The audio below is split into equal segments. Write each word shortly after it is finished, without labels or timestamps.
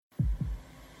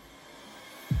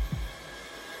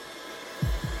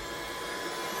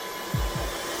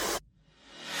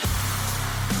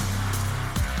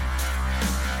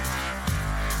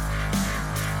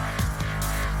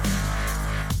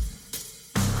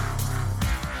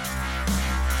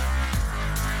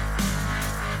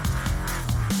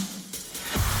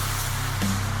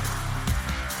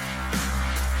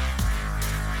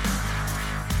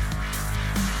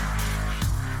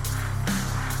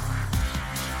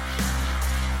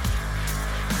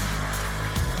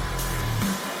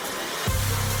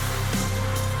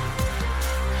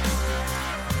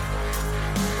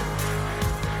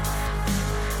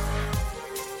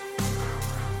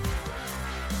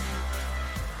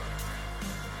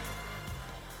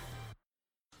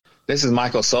This is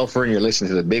Michael Sulfur, and you're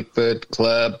listening to the Bigfoot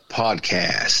Club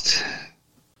podcast.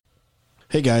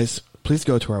 Hey guys, please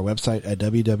go to our website at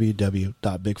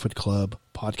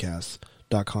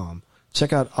www.bigfootclubpodcast.com.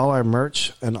 Check out all our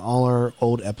merch and all our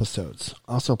old episodes.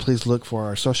 Also, please look for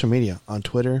our social media on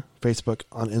Twitter, Facebook,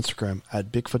 on Instagram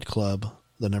at Bigfoot Club,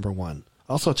 the number 1.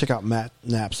 Also, check out Matt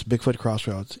Knapp's Bigfoot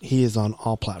Crossroads. He is on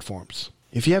all platforms.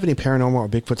 If you have any paranormal or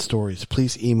Bigfoot stories,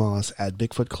 please email us at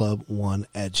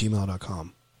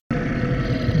bigfootclub1@gmail.com.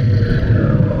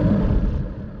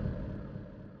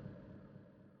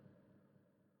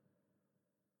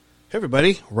 Hey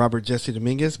everybody, Robert Jesse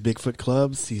Dominguez, Bigfoot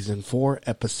Club, Season 4,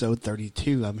 Episode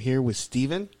 32. I'm here with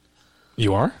Steven.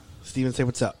 You are? Steven, say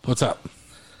what's up. What's up?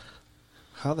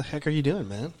 How the heck are you doing,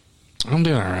 man? I'm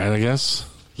doing all right, I guess.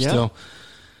 Yeah? Still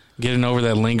getting over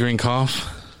that lingering cough.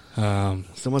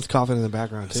 Someone's coughing in the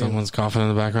background, too. Someone's coughing in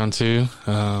the background, too.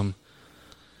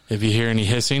 If you hear any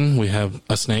hissing, we have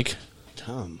a snake.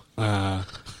 Tom.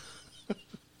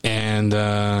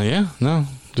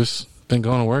 Just been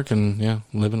going to work and,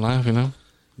 living life, you know?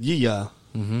 Yeah.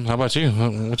 Mm-hmm. How about you?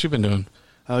 What you been doing?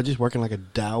 Just working like a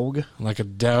dog. Like a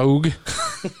dog?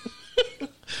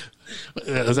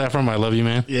 Is that from I Love You,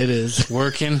 Man? It is.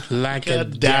 Working like a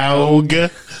dog.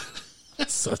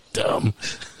 So dumb.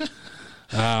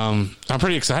 I'm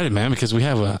pretty excited, man, because we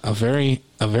have a very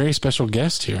special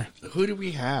guest here. Who do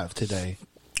we have today?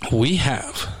 We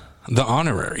have the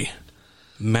honorary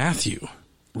Matthew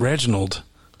Reginald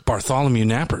Bartholomew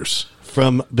Nappers.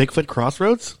 From Bigfoot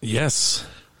Crossroads? Yes.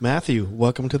 Matthew,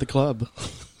 welcome to the club.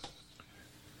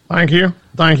 Thank you.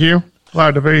 Glad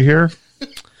to be here.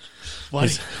 Why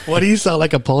do you sound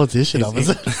like a politician?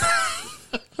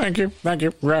 Thank you. Glad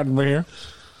to be here.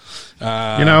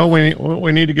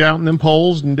 We need to get out in them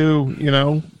polls and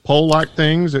do, poll-like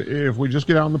things. If we just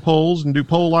get out in the polls and do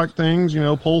poll-like things,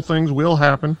 poll things will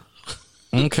happen.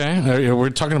 Okay. We're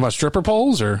talking about stripper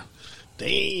polls, or?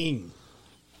 Dang.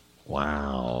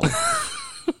 Wow.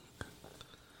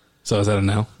 So is that a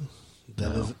no?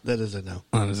 That is a no.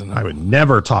 That is a no. I would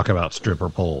never talk about stripper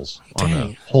polls on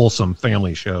Dang. a wholesome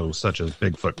family show such as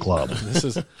Bigfoot Club. This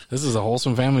is a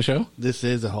wholesome family show? This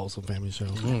is a wholesome family show.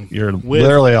 You're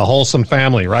literally a wholesome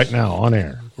family right now on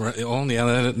air. Right. Oh,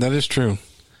 yeah, that is true.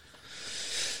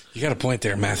 You got a point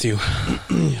there, Matthew. You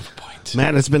have a point.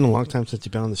 Matt, it's been a long time since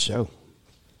you've been on the show.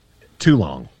 Too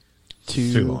long.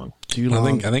 Too long.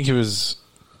 I think he was,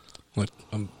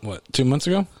 2 months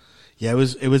ago? Yeah,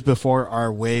 it was before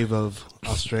our wave of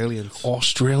Australians.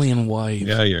 Australian wave.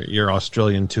 Yeah, your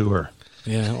Australian tour.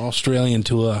 Yeah, Australian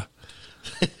tour.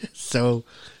 So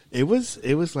it was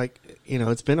like,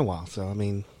 it's been a while. So I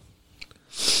mean,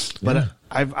 but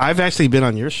I've actually been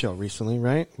on your show recently,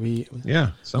 right?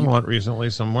 Somewhat recently,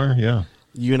 somewhere. Yeah,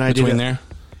 you and I Between did there.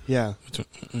 Yeah,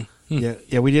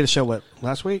 yeah. We did a show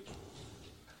last week.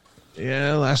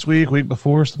 Yeah, last week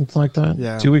before, something like that.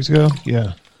 Yeah, 2 weeks ago.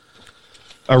 Yeah,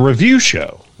 a review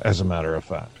show, as a matter of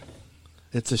fact.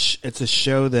 It's a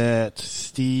show that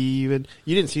Steven...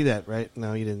 You didn't see that, right?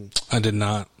 No, you didn't. I did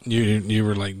not. You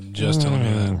were just telling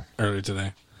me that earlier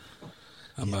today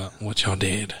about what y'all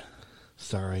did.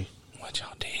 Sorry. What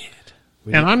y'all did.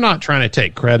 And I'm not trying to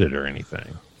take credit or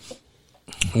anything.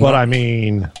 But I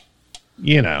mean,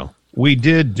 we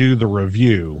did do the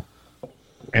review,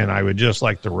 and I would just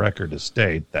like the record to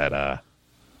state that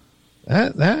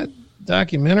that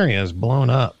documentary has blown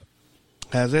up.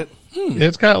 Has it?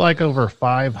 It's got over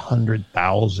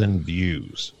 500,000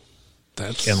 views.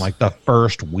 That's in the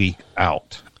first week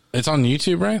out. It's on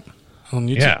YouTube, right? On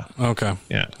YouTube? Yeah. Okay.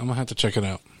 Yeah. I'm gonna have to check it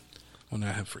out when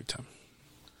I have free time.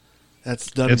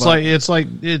 That's done.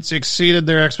 It's exceeded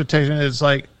their expectation. It's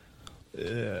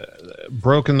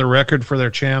broken the record for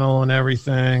their channel and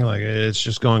everything. It's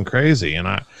just going crazy. And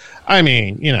I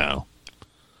mean,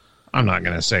 I'm not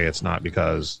going to say it's not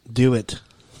because do it.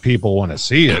 People want to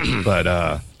see it, but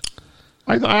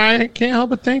I can't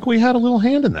help but think we had a little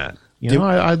hand in that.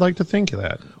 I'd like to think of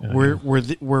that.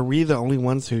 Were we the only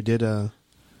ones who did a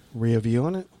review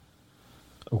on it?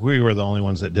 We were the only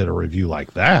ones that did a review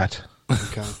like that.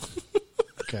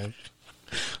 Okay.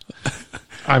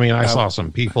 I mean, I saw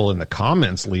some people in the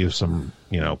comments leave some,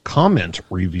 comment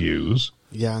reviews.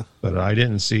 Yeah. But I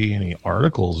didn't see any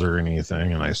articles or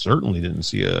anything, and I certainly didn't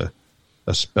see a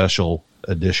special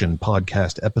edition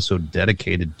podcast episode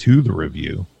dedicated to the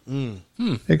review.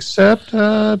 Except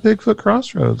Bigfoot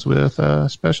Crossroads with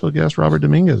special guest Robert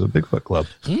Dominguez of Bigfoot Club.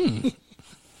 A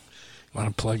lot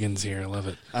of plugins here. I love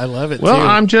it. I love it, well, too.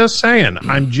 I'm just saying.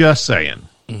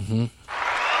 Mm-hmm.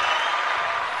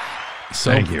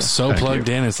 Thank you. So plugged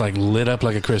in, it's lit up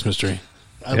like a Christmas tree.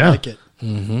 I like it.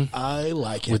 Mm-hmm. I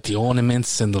like it. With the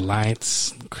ornaments and the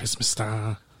lights, Christmas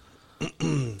style.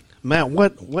 Matt,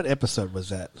 what episode was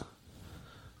that?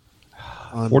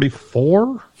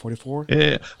 44? 44?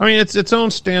 I mean, it's its own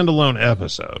standalone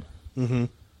episode. Mm-hmm.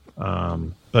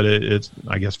 But it's,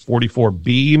 I guess,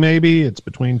 44B maybe. It's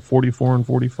between 44 and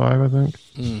 45, I think.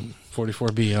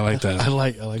 44B. I like that. I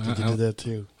like that you did that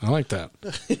too. I like that.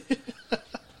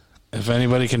 If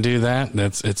anybody can do that,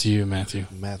 it's you, Matthew.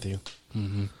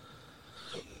 Mm-hmm.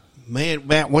 Man,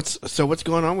 Matt, what's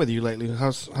going on with you lately?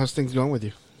 How's things going with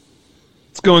you?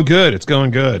 It's going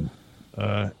good.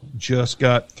 Just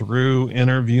got through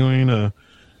interviewing a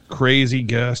crazy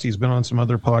guest. He's been on some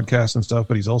other podcasts and stuff,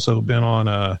 but he's also been on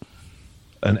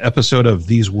an episode of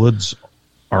These Woods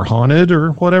Are Haunted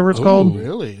or whatever it's called.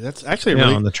 Really? That's actually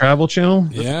on the Travel Channel.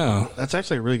 Yeah. That's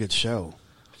actually a really good show.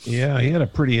 Yeah, he had a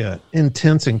pretty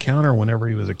intense encounter whenever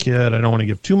he was a kid. I don't want to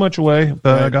give too much away,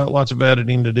 but Right. I got lots of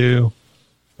editing to do.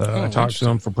 I talked to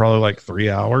him for probably like 3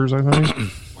 hours, I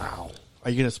think. Wow. Are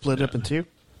you going to split it up in two?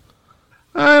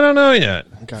 I don't know yet.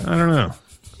 Okay. I don't know.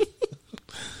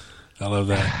 I love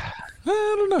that.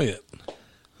 I don't know yet.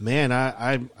 Man,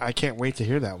 I can't wait to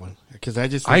hear that one because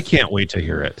I can't wait to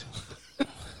hear it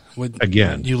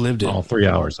again. You lived it. All 3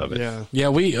 hours of it. Yeah. Yeah,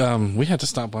 we had to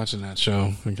stop watching that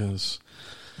show because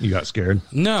You got scared?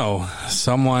 no,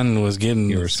 someone was getting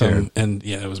You were scared. and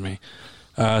yeah, it was me.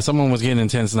 Someone was getting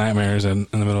intense nightmares in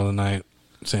the middle of the night,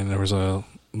 saying there was a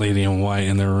lady in white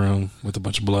in their room with a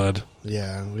bunch of blood.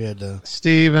 Yeah, we had to.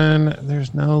 Steven,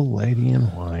 there's no lady in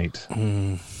white.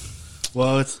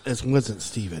 Well, it wasn't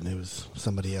Steven. It was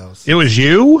somebody else. It was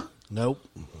you? Nope.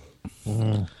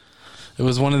 It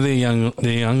was one of the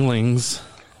younglings.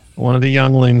 One of the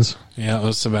younglings. Yeah, it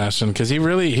was Sebastian because he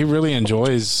really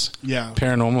enjoys Yeah.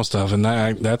 paranormal stuff, and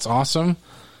that's awesome.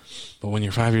 But when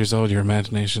you're 5 years old, your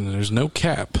imagination, there's no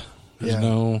cap. There's Yeah.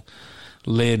 no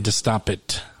lid to stop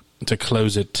it, to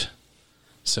close it.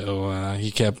 So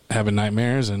he kept having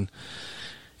nightmares, and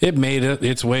it made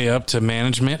its way up to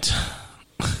management.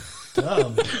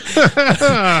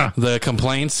 The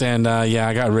complaints, and yeah,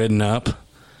 I got written up.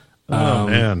 Oh,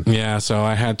 man. Yeah, so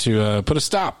I had to put a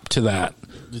stop to that.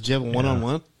 Did you have a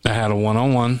one-on-one? I had a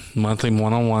monthly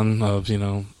one-on-one of,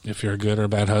 if you're a good or a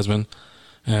bad husband.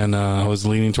 And I was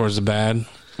leaning towards the bad.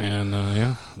 And,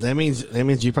 yeah, That means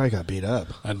you probably got beat up.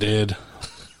 I did.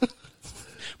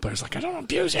 But it's like, I don't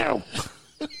abuse you.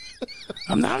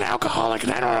 I'm not an alcoholic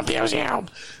and I don't abuse you.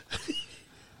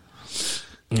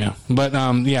 Yeah. But,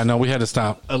 yeah, no, we had to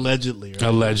stop. Allegedly, right?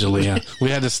 Allegedly, yeah.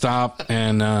 We had to stop.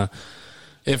 And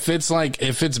if it's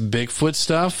Bigfoot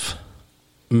stuff,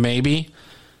 maybe.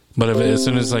 But as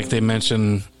soon as they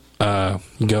mention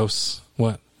ghosts,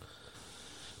 what?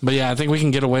 But yeah, I think we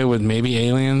can get away with maybe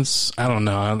aliens. I don't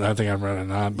know. I think I'd rather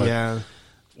not. But Yeah.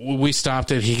 we stopped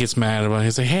it. He gets mad about it.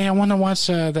 He's like, "Hey, I want to watch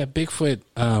that Bigfoot,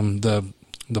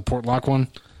 the Portlock one."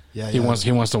 Yeah, He wants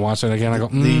to watch it again. I go,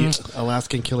 The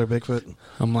Alaskan Killer Bigfoot.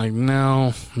 I'm like,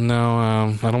 no, I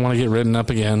don't want to get written up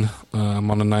again.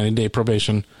 I'm on a 90-day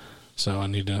probation, so I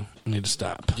need to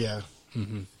stop. Yeah.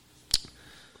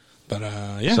 But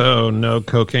yeah. So no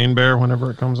Cocaine Bear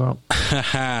whenever it comes out?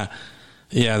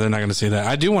 Yeah, they're not going to see that.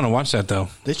 I do want to watch that, though.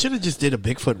 They should have just did a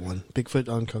Bigfoot one. Bigfoot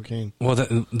on cocaine. Well,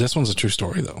 this one's a true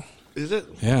story, though. Is it?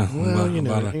 Yeah. Well, about- you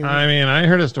know. about a- I mean, I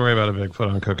heard a story about a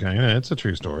Bigfoot on cocaine. It's a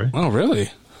true story. Oh, really?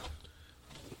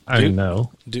 I Dude.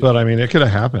 know. Dude. But I mean, it could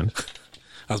have happened.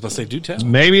 I was about to say, do tell.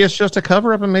 Maybe it's just a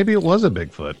cover up and maybe it was a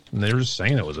Bigfoot. And they were just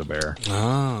saying it was a bear.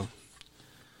 Ah.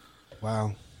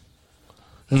 Wow.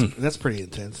 That's pretty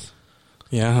intense.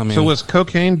 Yeah, I mean. So was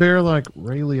Cocaine Bear like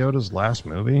Ray Liotta's last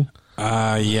movie?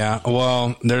 Yeah.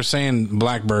 Well, they're saying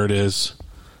Blackbird is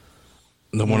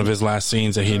one of his last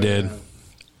scenes that he did.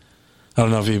 I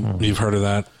don't know if you've heard of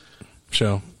that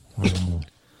show.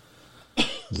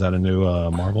 Is that a new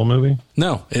Marvel movie?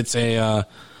 No, it's a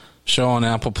show on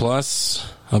Apple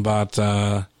Plus about.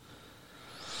 Oh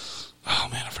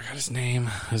man, I forgot his name.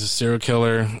 He's a serial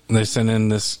killer. They sent in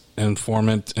this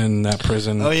informant in that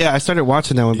prison. Oh yeah, I started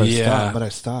watching that one, but Yeah. I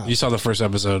stopped. You saw the first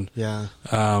episode. Yeah.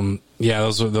 Yeah,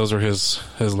 those were his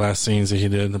last scenes that he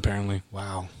did. Apparently,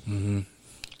 Wow.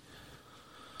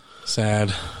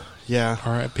 sad. Yeah.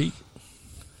 R.I.P.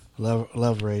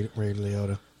 Love Ray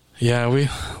Liotta. Yeah,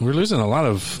 we're losing a lot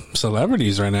of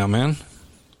celebrities right now, man.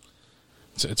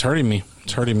 It's hurting me.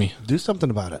 It's hurting me. Do something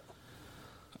about it.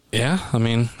 Yeah, I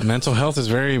mean, mental health is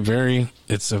very, very.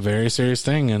 It's a very serious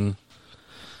thing, and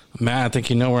Matt, I think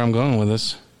you know where I'm going with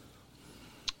this.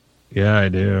 Yeah, I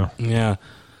do. Yeah.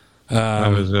 I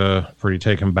was pretty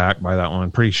taken back by that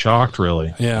one. Pretty shocked,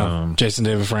 really. Yeah. Jason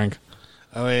David Frank.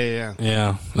 Oh yeah.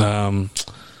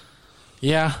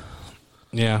 Yeah.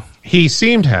 Yeah. He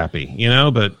seemed happy,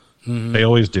 but They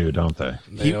always do, don't they?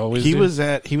 They always he do. was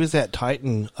at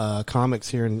Titan Comics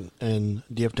here in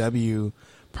DFW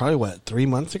probably 3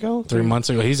 months ago. 3 months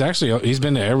ago. He's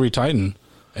been to every Titan,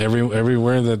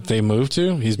 everywhere that they moved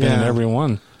to. He's been in every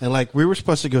one. And like we were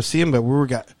supposed to go see him, but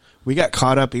we got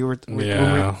caught up.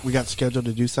 We got scheduled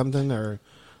to do something, or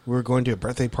we were going to a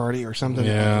birthday party or something.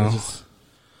 Yeah.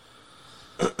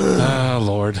 Oh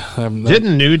Lord!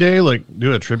 Didn't New Day like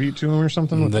do a tribute to him or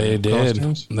something? With They the did.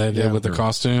 costumes? They did with the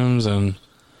costumes, and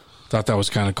thought that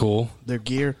was kind of cool. Their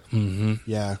gear. Mm-hmm.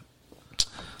 Yeah.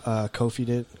 Kofi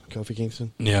did. Kofi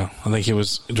Kingston. Yeah, I think he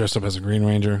was dressed up as a Green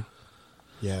Ranger,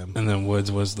 Yeah. and then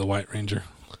Woods was the White Ranger.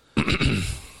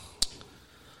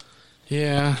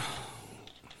 Yeah.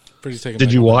 Pretty taken. Did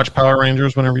back you on that. watch Power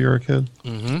Rangers whenever you were a kid?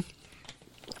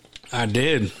 I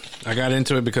did. I got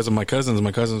into it because of my cousins.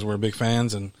 My cousins were big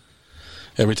fans, and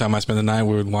every time I spent the night,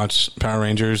 we would watch Power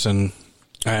Rangers, and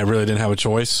I really didn't have a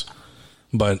choice,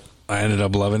 but I ended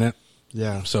up loving it.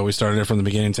 Yeah. So we started it from the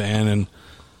beginning to end, and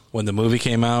when the movie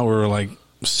came out, we were like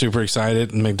super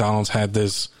excited, and McDonald's had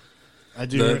this.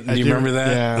 Do you remember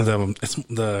that? Yeah. It's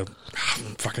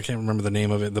fuck, I can't remember the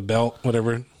name of it. The belt,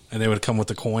 whatever, and they would come with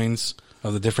the coins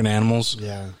of the different animals.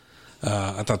 Yeah.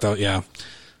 I thought that, yeah.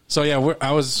 So yeah,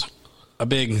 I was a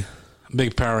big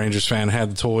Power Rangers fan.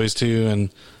 Had the toys too,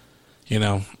 and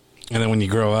and then when you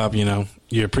grow up,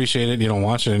 you appreciate it. You don't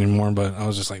watch it anymore, but I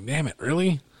was just like, damn it,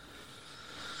 really?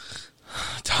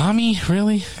 Tommy,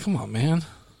 really? Come on, man.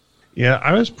 Yeah,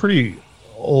 I was pretty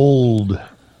old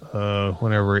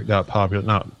whenever it got popular.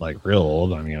 Not like real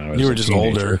old. I mean, I was You were a just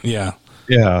teenager. older, yeah.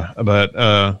 Yeah, but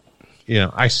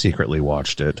I secretly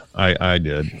watched it. I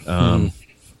did.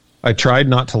 I tried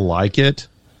not to like it,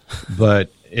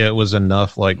 but it was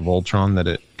enough like Voltron that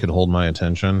it could hold my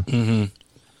attention. Mm-hmm.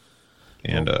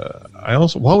 And I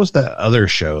also, what was that other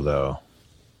show though?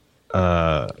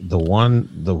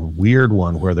 The weird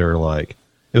one where they're like,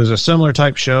 it was a similar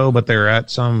type show, but they're at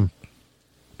some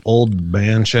old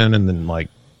mansion, and then like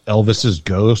Elvis's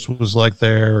ghost was like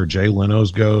there, or Jay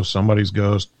Leno's ghost, somebody's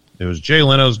ghost. It was Jay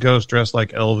Leno's ghost dressed like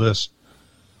Elvis,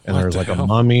 and there was like a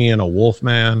mummy and a wolf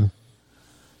man.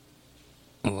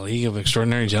 League of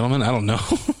Extraordinary Gentlemen? I don't know.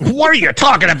 What are you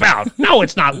talking about? No,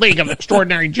 it's not League of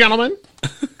Extraordinary Gentlemen.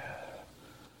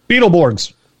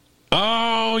 Beetleborgs.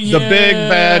 Oh, yeah. The big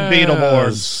bad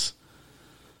Beetleborgs.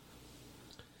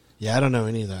 Yeah, I don't know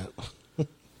any of that.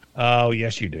 Oh,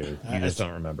 yes, you do. You just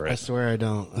don't remember I it. swear I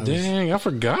don't. Dang, I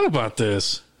forgot about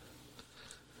this.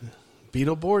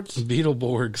 Beetleborgs?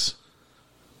 Beetleborgs.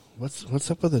 What's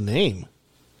up with the name?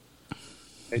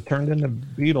 They turned into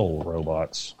beetle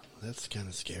robots. That's kind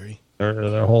of scary.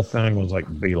 Their whole thing was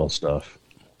like beetle stuff.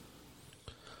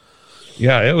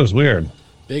 Yeah, it was weird.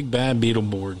 Big bad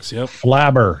Beetleborgs, yep.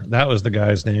 Flabber. That was the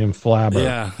guy's name, Flabber.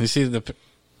 Yeah, you see the...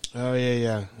 Oh,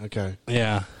 yeah. Okay.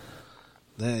 Yeah.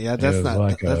 Yeah, that's It was not...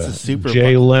 like that's a super...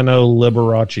 Jay Leno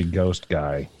Liberace ghost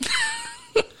guy.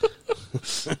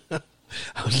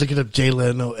 I was looking up Jay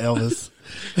Leno Elvis.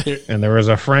 And there was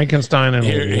a Frankenstein and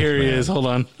Here a he Wolfman. is. Hold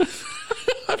on.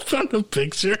 I found a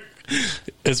picture.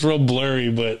 It's real blurry,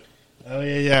 but... Oh,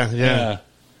 yeah.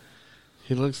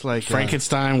 He looks like...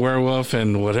 Frankenstein, werewolf,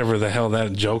 and whatever the hell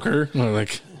that Joker. Or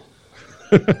like...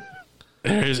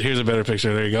 Here's a better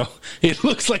picture. There you go. He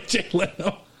looks like Jay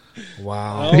Leno.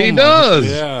 Wow. He does.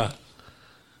 Yeah.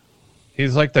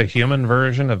 He's like the human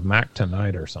version of Mac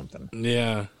Tonight or something.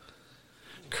 Yeah.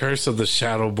 Curse of the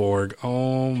Shadowborg.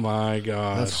 Oh, my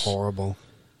gosh. That's horrible.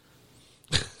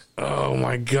 Oh,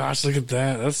 my gosh. Look at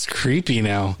that. That's creepy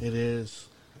now. It is.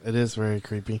 It is very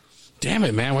creepy. Damn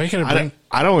it, man. Why you gotta bring...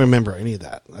 I don't remember any of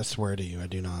that. I swear to you, I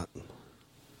do not.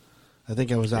 I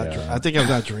think I was out. Yeah. I think I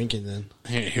was out drinking then.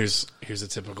 Here's a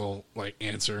typical like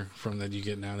answer from that you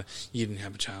get now. You didn't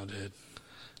have a childhood.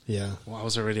 Yeah. Well, I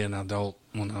was already an adult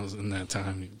when I was in that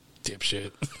time. You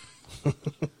dipshit.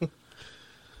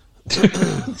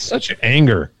 Such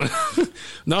anger.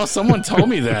 No, someone told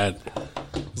me that.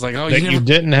 It's like, oh, That you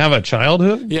didn't have a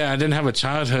childhood? Yeah, I didn't have a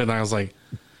childhood. And I was like,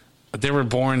 they were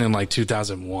born in like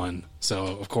 2001. So,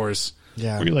 of course,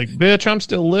 Yeah. You're like, bitch, I'm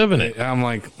still living it. I'm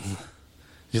like,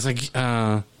 he's like,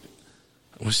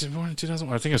 was she born in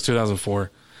 2001? I think it was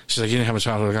 2004. She's like, you didn't have a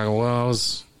childhood. I go, well, I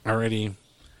was already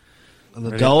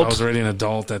An adult. I was already an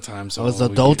adult that time. So I was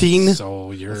adulting.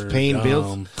 So you're I was paying dumb.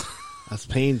 bills. I was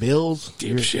paying bills.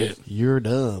 Dipshit. You're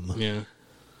dumb. Yeah.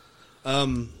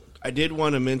 I did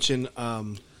want to mention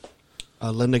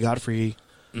Linda Godfrey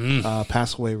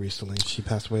passed away recently. She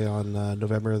passed away on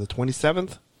November the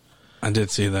 27th. I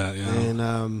did see that, yeah.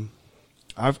 And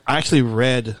I've actually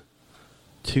read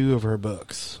 2 of her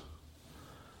books.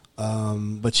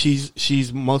 But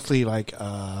she's mostly like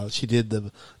she did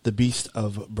the Beast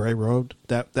of Bray Road.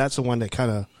 That's the one that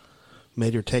kind of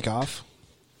made her take off.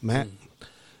 Matt.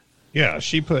 Yeah,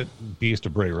 she put Beast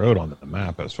of Bray Road on the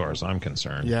map, as far as I'm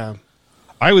concerned. Yeah.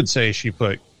 I would say she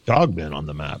put Dogman on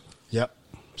the map. Yep.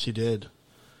 She did.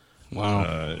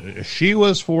 Wow. She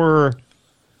was for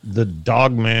the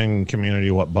Dogman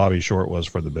community what Bobby Short was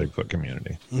for the Bigfoot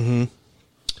community. Mm-hmm.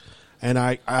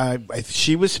 And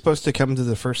she was supposed to come to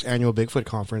the first annual Bigfoot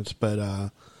conference,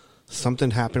 but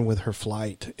something happened with her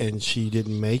flight, and she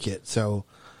didn't make it. So,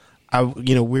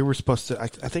 we were supposed to. I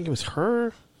think it was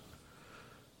her,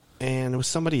 and it was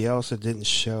somebody else that didn't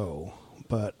show.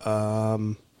 But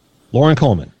Lauren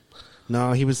Coleman.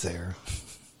 No, he was there.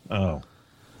 Oh,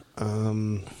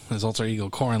 His alter ego,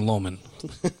 Corin Lohman.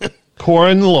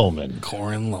 Corin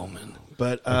Lohman,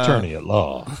 but attorney at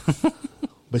law.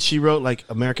 But she wrote like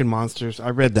American Monsters.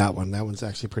 I read that one. That one's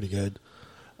actually pretty good.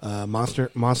 Monster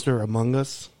Among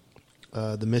Us,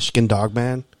 the Michigan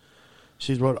Dogman.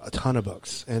 She wrote a ton of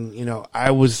books, and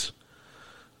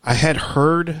I had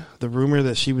heard the rumor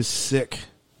that she was sick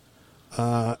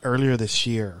earlier this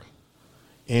year,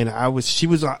 and I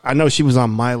know she was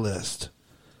on my list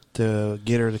to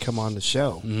get her to come on the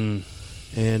show,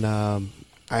 and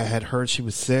I had heard she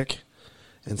was sick,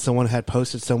 and someone had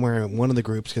posted somewhere in one of the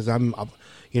groups because I'm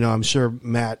sure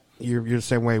Matt, you're the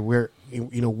same way.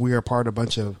 We are part of a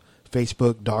bunch of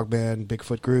Facebook Dogman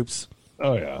Bigfoot groups.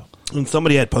 Oh yeah, and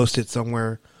somebody had posted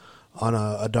somewhere on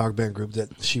a Dogman group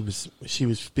that she was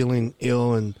feeling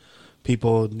ill and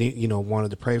people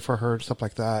wanted to pray for her and stuff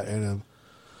like that. And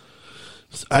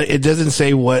it doesn't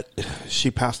say what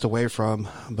she passed away from,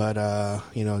 but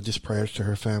just prayers to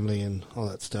her family and all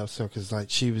that stuff. So because like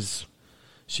she's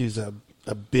a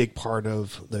big part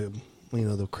of the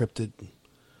the cryptid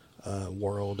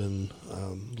world and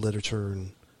literature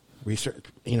and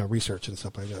research and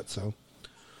stuff like that. So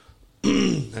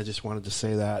I just wanted to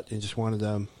say that and just wanted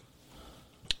to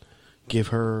give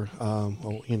her a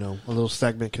little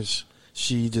segment because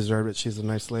she deserved it. She's a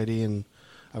nice lady, and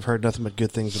I've heard nothing but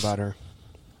good things about her.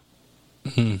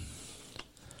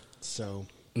 So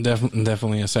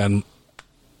Definitely a sad,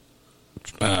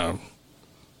 I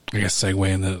guess, segue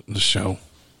in the show.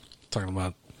 Talking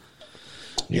about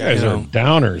you guys are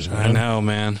downers, man. I know,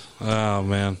 man. Oh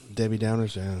man, Debbie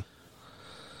Downers, yeah.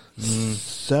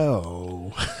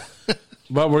 So,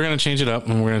 but we're gonna change it up,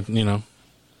 and we're gonna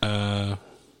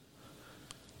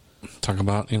talk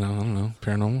about I don't know,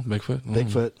 paranormal, Bigfoot.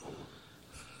 Bigfoot.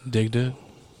 Dig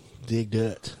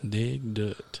dirt.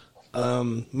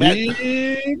 Matt,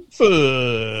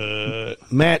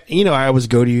 Bigfoot. Matt, I always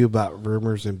go to you about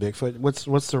rumors in Bigfoot.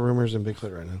 What's the rumors in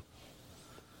Bigfoot right now?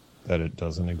 That it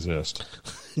doesn't exist.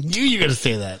 You're going to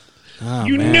say that. Oh,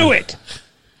 You man. knew it.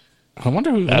 I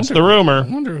wonder who. That's the rumor. I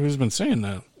wonder who's been saying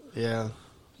that. Yeah.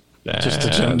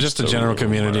 Just a general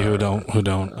community who don't.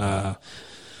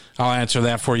 I'll answer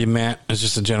that for you, Matt. It's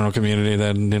just a general community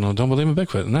that don't believe in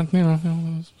Bigfoot, and that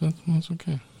that's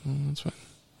okay. That's fine.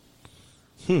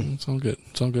 It's all good.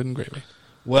 It's all good and gravy.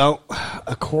 Well,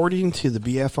 according to the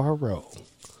BFRO,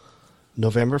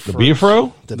 November 1st. The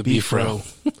BFRO? The BFRO.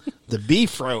 The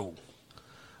BFRO.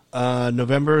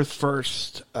 November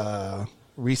 1st,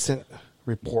 recent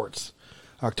reports.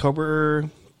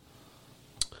 October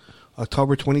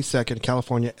 22nd,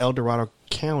 California, El Dorado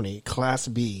County, Class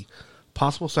B.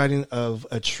 Possible sighting of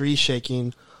a tree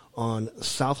shaking on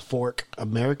South Fork,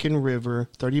 American River,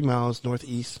 30 miles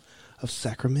northeast of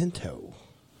Sacramento.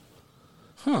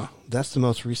 Huh. That's the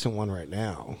most recent one right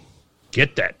now.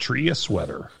 Get that tree a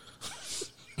sweater.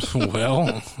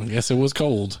 Well, I guess it was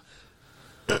cold.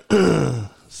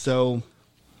 So,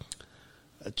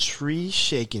 a tree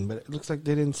shaking, but it looks like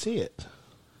they didn't see it.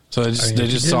 So they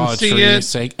just saw a tree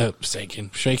shaking.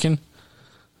 Shaken?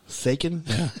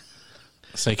 Yeah.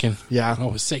 Shaking. Yeah. Oh,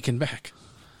 it was shaking back.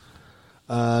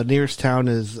 Nearest town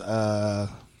is, I'm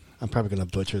probably going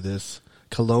to butcher this,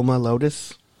 Coloma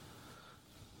Lotus.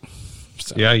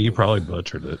 Yeah, you probably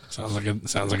butchered it. Sounds like a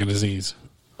disease.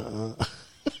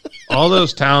 All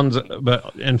those towns,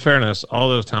 but in fairness, all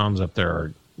those towns up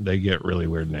there they get really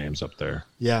weird names up there.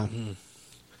 Yeah.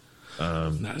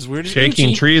 Not as weird as Shaking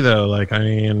Gucci. tree though, I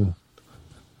don't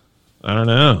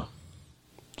know.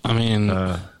 I mean,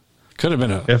 could have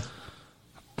been If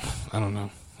I don't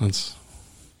know. It's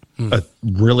a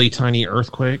really tiny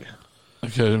earthquake.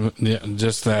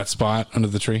 Just that spot under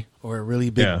the tree. Or a really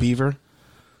big beaver.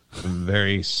 A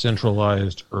very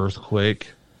centralized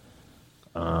earthquake.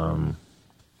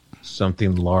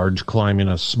 Something large climbing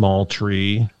a small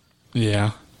tree.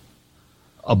 Yeah.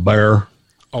 A bear.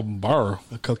 A bar.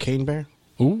 A cocaine bear.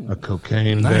 Ooh. A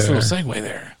cocaine Nice bear. little segue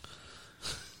there.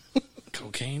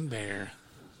 Cocaine Bear.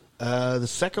 The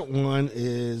second one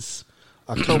is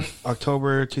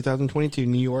October 2022,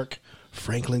 New York,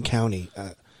 Franklin County,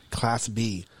 Class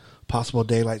B. Possible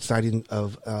daylight sighting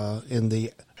of in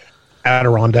the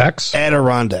Adirondacks.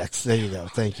 Adirondacks. There you go.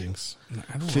 Thank you.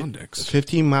 Adirondacks.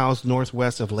 15 miles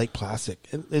northwest of Lake Placid.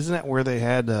 Isn't that where they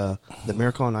had the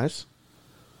Miracle on Ice?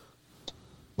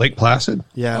 Lake Placid?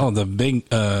 Yeah. Oh, the big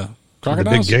The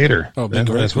crocodiles? big gator. Oh, big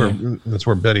that's gator. that's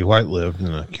where Betty White lived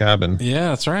in a cabin. Yeah,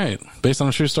 that's right. Based on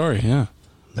a true story. Yeah.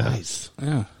 Nice.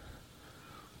 Yeah.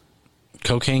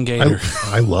 Cocaine Gator.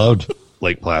 I loved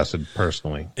Lake Placid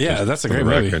personally. Yeah, Just that's a for great the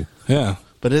movie. record. Yeah.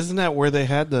 But isn't that where they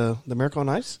had the Miracle on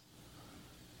Ice?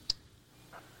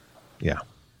 Yeah.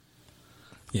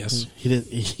 Yes. He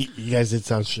didn't. You guys did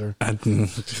sound sure.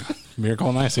 Miracle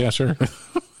on Ice. Yeah, sure.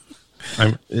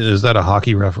 Is that a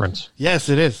hockey reference? Yes,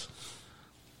 it is.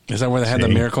 Is that where they had the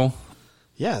See? miracle?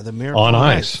 Yeah, the Miracle On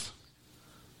ice.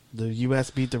 The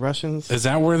U.S. beat the Russians. Is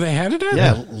that where they had it at?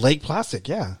 Yeah, Lake Placid.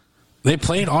 Yeah. They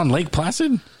played on Lake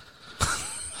Placid?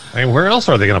 I mean, where else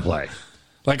are they going to play?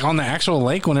 Like on the actual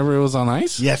lake whenever it was on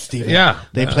ice? Yes, Steven. Yeah.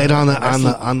 They played on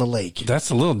the lake. That's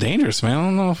a little dangerous, man. I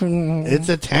don't know if It's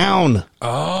a town.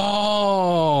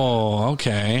 Oh,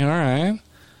 okay. All right.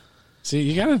 See,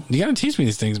 you gotta teach me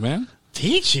these things, man.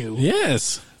 Teach you.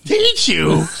 Yes. Teach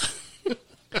you.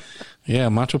 Yeah,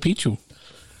 Machu Picchu.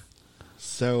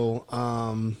 So,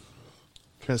 trying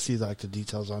to see like the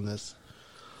details on this.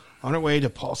 On our way to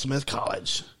Paul Smith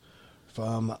College,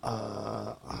 from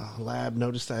a lab,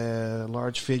 noticed a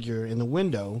large figure in the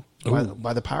window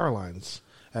by the power lines.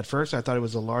 At first, I thought it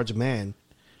was a large man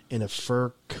in a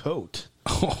fur coat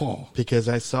Oh. because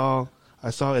I saw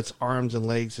its arms and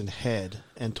legs and head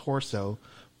and torso,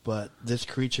 but this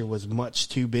creature was much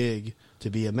too big to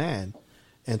be a man,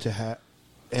 and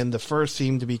the fur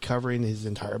seemed to be covering his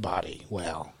entire body.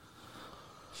 Wow.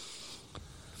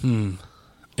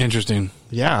 Interesting.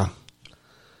 Yeah.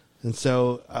 And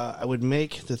so I would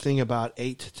make the thing about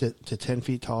 8 to 10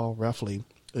 feet tall, roughly.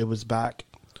 It was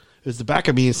the back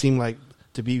of me. It seemed like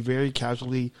to be very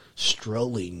casually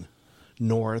strolling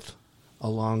north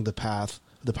along the path,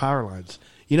 the power lines.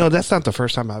 You know, that's not the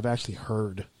first time I've actually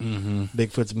heard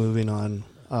Bigfoot's moving on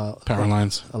Power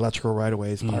lines. electrical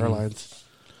right-of-ways, power lines.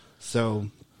 So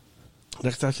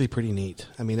that's actually pretty neat.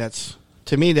 I mean,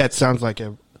 to me that sounds like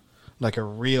a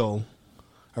real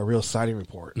sighting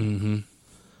report. Mm-hmm.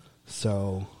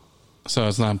 So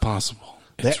it's not impossible.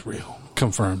 It's real.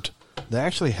 Confirmed. they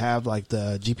actually have like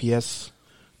the GPS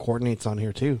coordinates on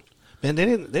here too. Man, they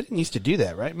didn't used to do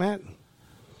that, right, Matt?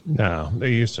 No,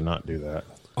 they used to not do that.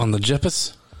 On the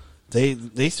GPS? They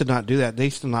used to not do that. They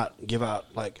used to not give out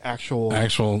like actual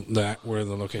That where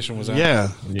the location was at? yeah,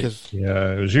 because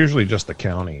Yeah, it was usually just the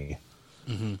county.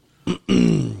 It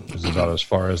was about as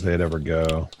far as they'd ever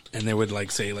go. And they would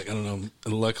like say, like, I don't know,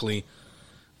 luckily,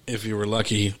 if you were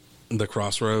lucky, the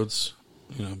crossroads,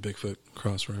 Bigfoot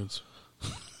crossroads.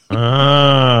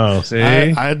 Oh, see?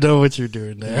 I know what you're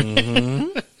doing there.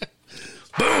 Boom!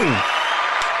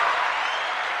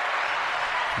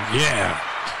 Yeah.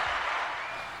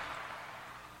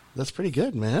 That's pretty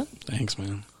good, man. Thanks,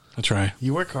 man. I try.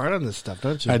 You work hard on this stuff,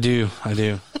 don't you? I do. I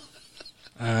do.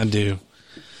 I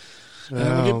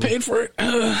get paid for it,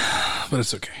 but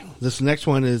it's okay. This next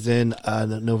one is in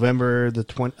November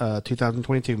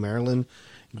 2022, Maryland,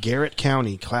 Garrett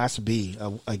County, Class B.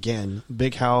 Again,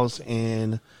 big house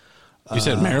in You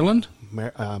said Maryland?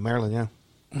 Maryland, yeah.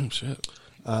 Oh, shit.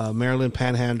 Maryland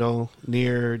Panhandle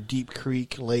near Deep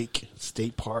Creek Lake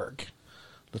State Park.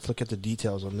 Let's look at the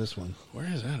details on this one. Where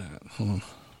is that at? Hold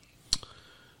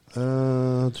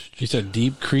on. You said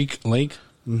Deep Creek Lake?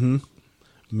 Mm-hmm.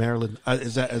 Maryland.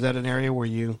 Is that an area where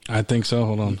you I think so.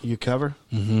 Hold on. you cover?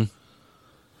 Mm-hmm.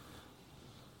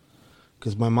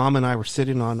 Because my mom and I were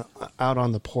sitting out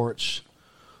on the porch,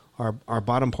 our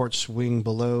bottom porch swing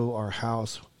below our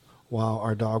house, while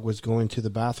our dog was going to the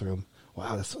bathroom.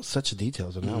 Wow, that's such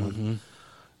details on that one.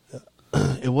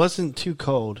 It wasn't too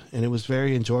cold, and it was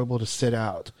very enjoyable to sit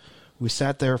out. We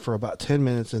sat there for about 10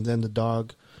 minutes, and then the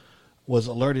dog was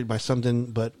alerted by something,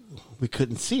 but we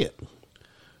couldn't see it.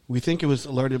 We think it was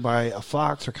alerted by a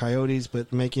fox or coyotes,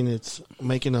 but making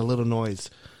a little noise.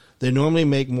 They normally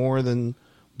make more than,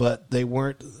 but they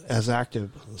weren't as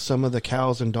active. Some of the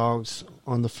cows and dogs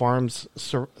on the farms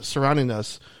surrounding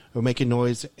us were making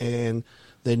noise, and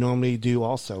they normally do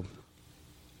also.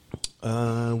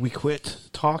 We quit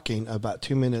talking about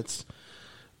 2 minutes,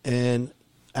 and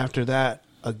after that,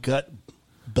 a gut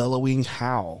bellowing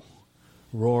howl,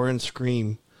 roar, and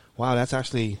scream. Wow, that's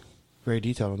actually very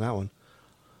detailed on that one.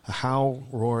 A howl,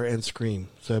 roar, and scream.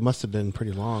 So it must have been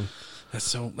pretty long. That's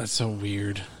so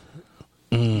weird.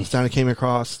 The sound came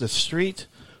across the street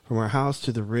from our house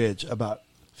to the ridge about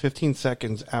 15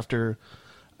 seconds after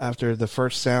the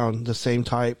first sound. The same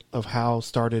type of howl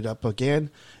started up again,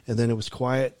 and then it was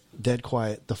quiet, dead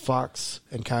quiet. The fox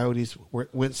and coyotes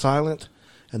went silent,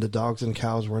 and the dogs and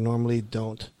cows were normally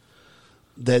don't.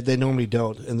 They normally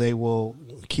don't, and they will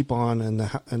keep on in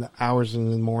the hours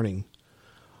in the morning.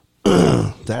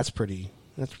 That's pretty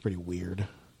weird.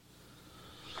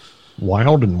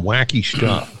 Wild and wacky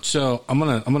stuff. So I'm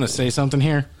gonna say something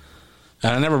here,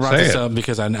 and I never brought this up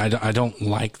because I don't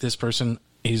like this person.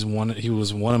 He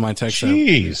was one of my texts.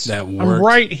 Jeez, that worked. I'm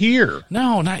right here.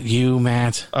 No, not you,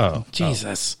 Matt. Oh,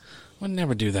 Jesus, I would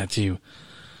never do that to you.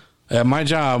 At my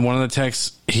job, one of the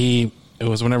texts it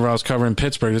was whenever I was covering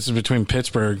Pittsburgh. This is between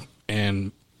Pittsburgh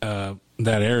and that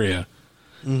area,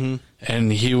 and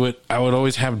I would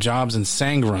always have jobs in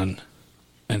Sangrun,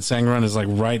 and Sangrun is like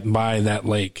right by that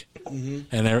lake.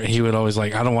 And he would always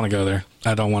like, I don't want to go there.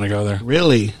 I don't want to go there.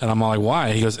 Really? And I'm all like,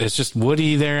 why? He goes, it's just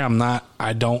woody there.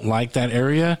 I don't like that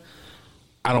area.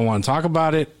 I don't want to talk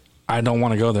about it. I don't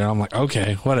want to go there. I'm like,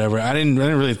 okay, whatever. I didn't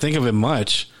really think of it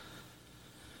much,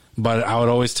 but I would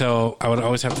always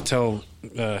have to tell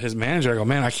his manager, I go,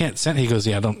 man, I can't send. He goes,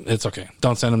 yeah, it's okay.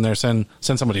 Don't send him there. Send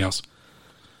somebody else.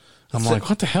 I'm like,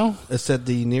 what the hell? It said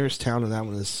the nearest town of that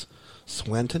one is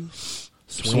Swanton.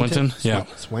 Swinton, yeah.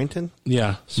 Swanton?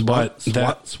 Yeah.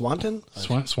 Swanton?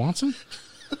 Swanson?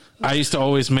 I used to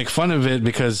always make fun of it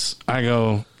because I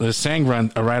go, the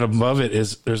Sangrun right above it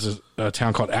there's a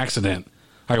town called Accident.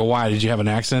 I go, why? Did you have an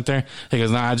accident there? He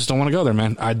goes, nah, I just don't want to go there,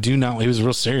 man. I do not. He was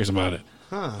real serious about it.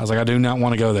 I was like, I do not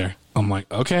want to go there. I'm like,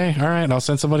 okay, all right, I'll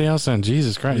send somebody else in.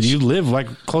 Jesus Christ. You live like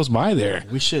close by there.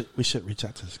 We should reach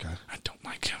out to this guy. I don't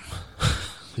like him.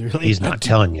 He's not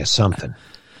telling you something.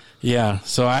 Yeah,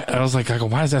 so I was like,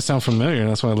 why does that sound familiar? And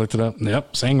that's why I looked it up.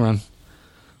 Yep, Sangrun.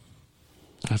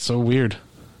 That's so weird.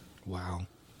 Wow.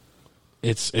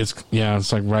 It's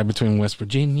like right between West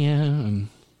Virginia and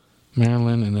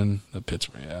Maryland, and then the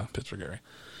Pittsburgh area.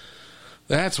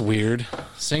 That's weird.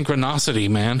 Synchronicity,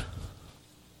 man.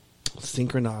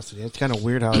 Synchronicity. It's kind of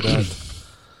weird how that.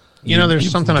 There's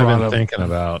something I've been thinking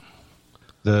about.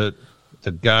 The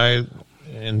guy,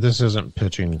 and this isn't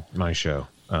pitching my show.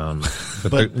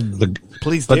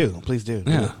 Please do.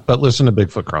 Yeah. But listen to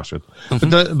Bigfoot Crossroads. But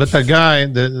the guy,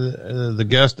 the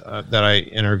guest that I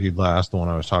interviewed last, the one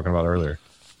I was talking about earlier,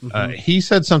 he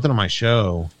said something on my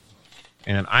show,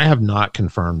 and I have not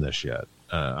confirmed this yet.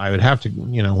 I would have to,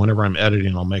 whenever I'm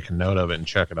editing, I'll make a note of it and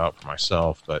check it out for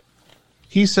myself. But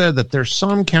he said that there's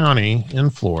some county in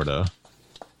Florida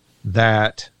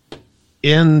that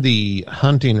in the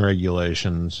hunting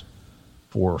regulations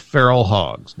for feral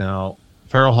hogs. Now,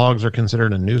 feral hogs are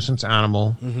considered a nuisance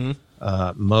animal.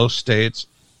 Most states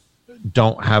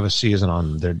don't have a season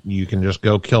on them. You can just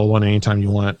go kill one anytime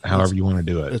you want, however you want to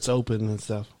do it. It's open and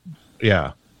stuff.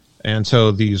 Yeah. And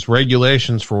so these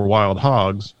regulations for wild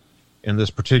hogs in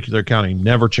this particular county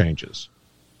never changes.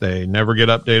 They never get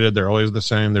updated. They're always the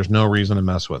same. There's no reason to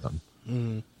mess with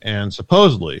them. And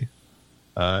supposedly,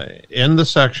 in the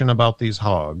section about these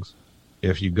hogs,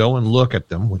 if you go and look at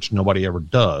them, which nobody ever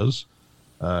does,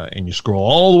 and you scroll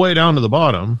all the way down to the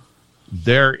bottom,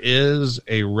 there is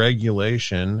a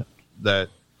regulation that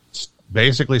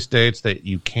basically states that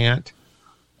you can't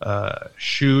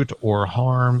shoot or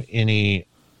harm any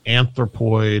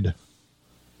anthropoid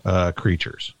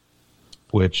creatures,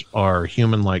 which are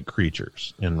human-like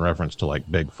creatures in reference to like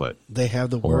Bigfoot. They have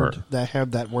the word. They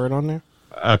have that word on there.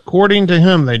 According to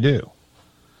him, they do.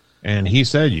 And he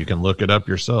said you can look it up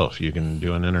yourself. You can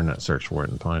do an internet search for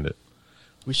it and find it.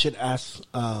 We should ask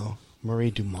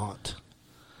Marie Dumont.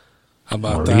 How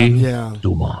about Marie that? Yeah.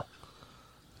 Dumont.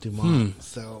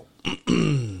 So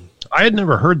I had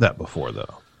never heard that before,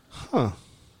 though. Huh.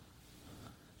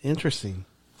 Interesting.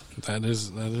 That is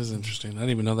interesting. I didn't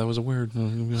even know that was a word. I'm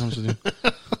gonna be honest with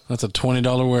you. That's a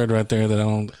 $20 word right there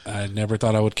that I never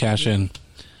thought I would cash in.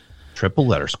 Triple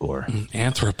letter score.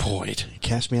 Anthropoid.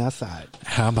 Cash me outside.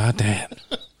 How about that?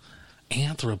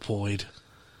 Anthropoid.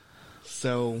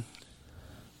 So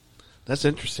that's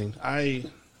interesting. I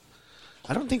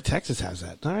don't think Texas has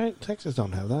that. All right, Texas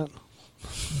don't have that.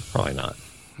 Probably not.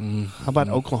 How about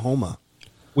Oklahoma?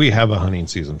 We have a hunting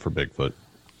season for Bigfoot.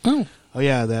 Oh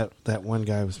yeah, that one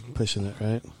guy was pushing it,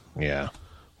 right? Yeah.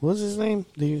 What was his name?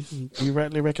 Do you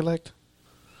rightly recollect?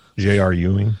 J.R.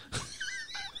 Ewing.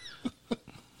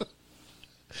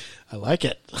 I like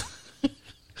it.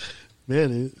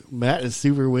 Man, Matt is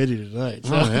super witty tonight.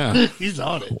 So Oh, yeah. he's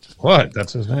on it. What?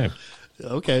 That's his name.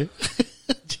 Okay.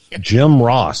 Jim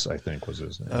Ross, I think, was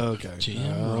his name. Okay.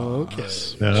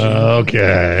 Okay.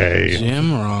 Okay.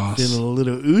 Jim Ross. Feeling a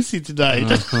little oozy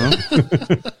tonight.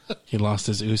 He lost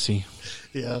his oozy.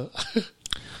 Yeah.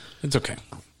 It's okay.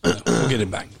 We'll get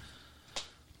it back.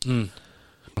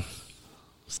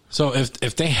 So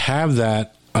if they have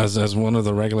that as one of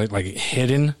the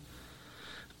hidden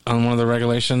on one of the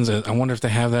regulations, I wonder if they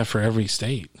have that for every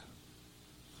state.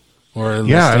 Or the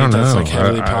state I don't that's know. like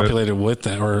heavily populated with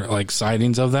that, or like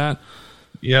sightings of that.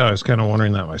 Yeah, I was kind of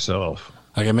wondering that myself.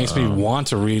 Like it makes me want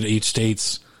to read each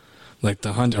state's like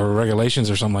the hunt or regulations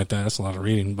or something like that. That's a lot of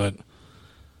reading, but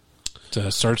to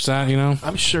search that,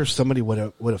 I'm sure somebody would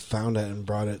have found it and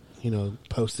brought it,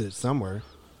 posted it somewhere.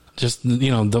 just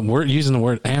the word using the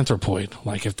word anthropoid.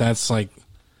 Like if that's like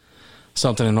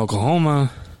something in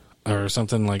Oklahoma or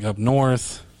something like up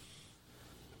north.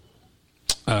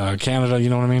 Canada, you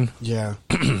know what I mean? Yeah.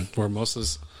 Where most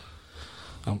is,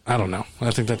 I don't know.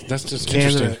 I think that's just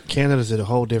interesting. Canada's a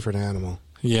whole different animal.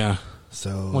 Yeah.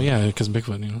 So. Well, yeah, because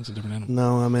Bigfoot, it's a different animal.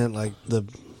 No, I meant like the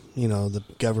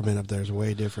government up there is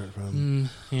way different from.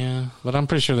 Yeah, but I'm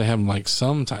pretty sure they have like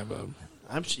some type of.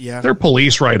 Their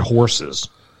police ride horses.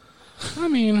 I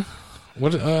mean,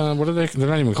 what are they? They're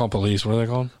not even called police. What are they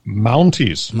called?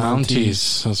 Mounties.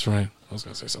 Mounties. That's right. I was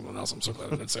going to say something else. I'm so glad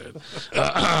I didn't say it.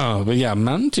 But yeah,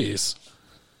 Mounties.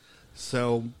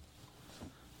 So.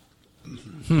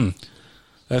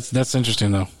 That's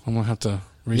interesting though. I'm gonna have to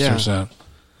research that.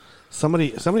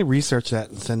 Somebody research that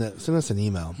and send us an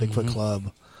email.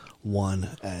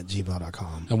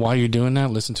 BigfootClub1@gmail.com. And while you're doing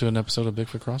that, listen to an episode of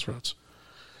Bigfoot Crossroads.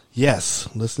 Yes,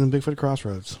 listen to Bigfoot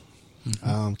Crossroads.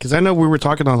 Because I know we were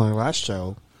talking on our last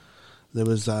show. There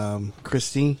was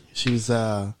Christy. She's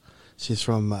from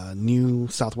New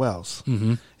South Wales,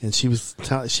 and she was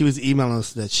emailing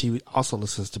us that she also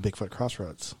listens to Bigfoot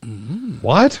Crossroads.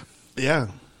 What? Yeah.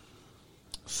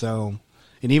 So,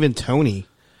 and even Tony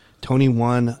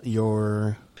won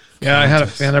your. Yeah, I had a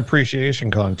fan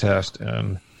appreciation contest,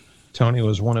 and Tony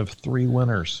was one of 3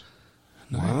 winners.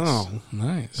 Nice. Wow.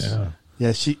 Nice. Yeah.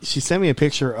 Yeah, she sent me a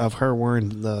picture of her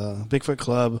wearing the Bigfoot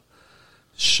Club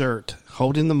shirt,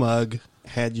 holding the mug,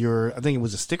 had I think it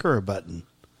was a sticker or a button.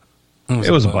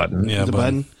 It was a button. Yeah, The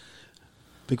button.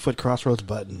 Bigfoot Crossroads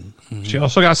button. She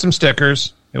also got some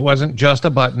stickers. It wasn't just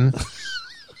a button.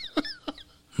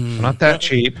 Not that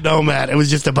cheap. No, Matt, it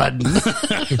was just a button.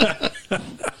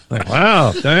 Like,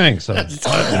 wow, thanks. A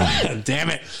button. Damn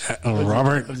it,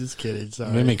 Robert. I'm just kidding.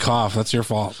 Sorry. Made me cough. That's your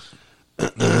fault.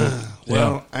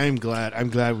 Well, I'm glad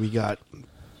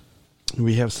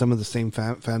we have some of the same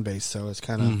fan base, so it's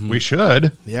kind of We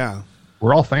should. yeah.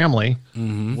 We're all family.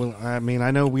 Well, I mean, I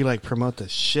know we like promote the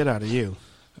shit out of you,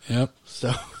 Yep.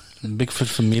 so Bigfoot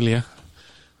Familia.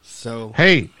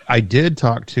 Hey, I did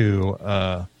talk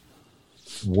to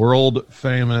world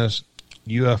famous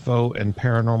UFO and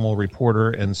paranormal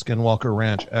reporter and Skinwalker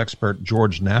Ranch expert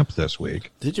George Knapp this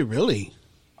week. Did you really?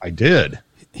 I did.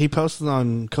 He posted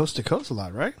on Coast to Coast a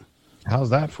lot, right?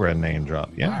 How's that for a name drop?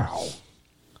 Yeah. Wow.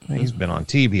 He's been on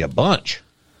TV a bunch.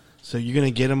 So you're gonna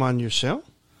get him on your show?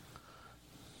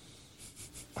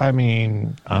 I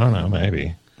mean, I don't know,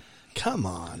 maybe. Come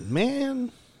on,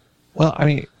 man. Well, I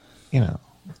mean, you're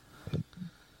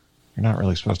not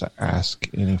really supposed to ask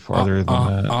any farther than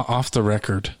that. Off the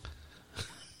record.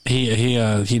 He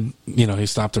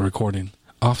stopped the recording.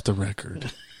 Off the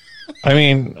record. I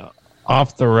mean,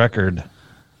 off the record,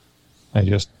 I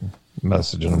just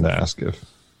messaged him to ask if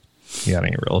he had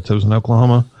any relatives in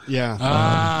Oklahoma.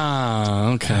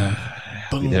 Yeah. Okay.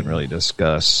 We didn't really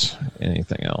discuss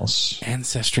anything else.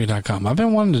 Ancestry.com. I've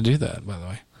been wanting to do that, by the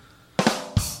way.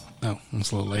 Oh,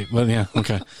 it's a little late, but yeah,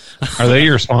 okay. Are they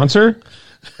your sponsor?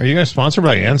 Are you guys sponsored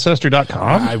by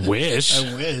Ancestry.com? I wish.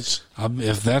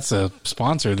 If that's a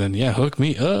sponsor, then yeah, hook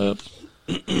me up.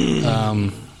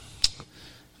 No,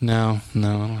 I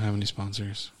don't have any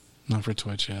sponsors. Not for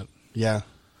Twitch yet. Yeah.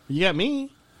 You got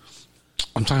me.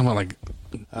 I'm talking about like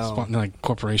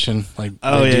corporation, like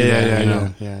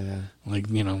yeah. like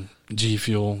G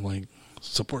Fuel, like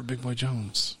support Big Boy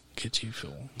Jones, get G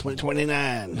Fuel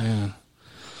 2029.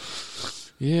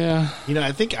 Yeah.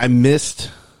 I think I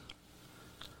missed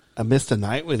a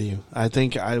night with you. I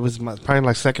think I was probably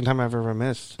like second time I've ever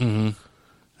missed. Mm-hmm.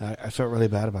 I felt really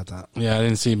bad about that. Yeah, I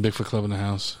didn't see Bigfoot Club in the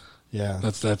house. Yeah,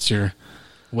 that's your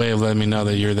way of letting me know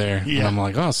that you're there. Yeah. And I'm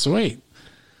like, oh, sweet.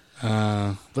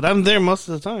 But I'm there most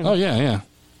of the time. Oh yeah.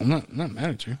 I'm not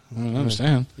mad at you. I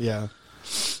understand. Yeah.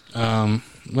 Well,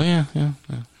 yeah.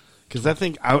 Because I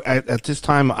think at this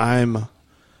time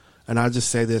and I'll just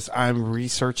say this, I'm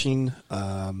researching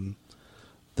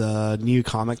the new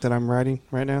comic that I'm writing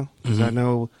right now. Because I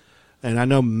know and I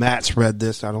know Matt's read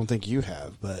this. I don't think you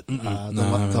have, but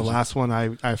the last one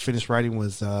I finished writing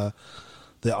was the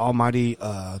Almighty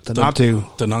Tanatu.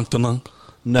 Tanunk.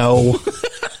 No.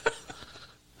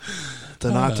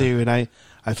 Tanatu, and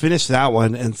I finished that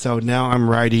one, and so now I'm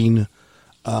writing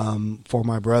for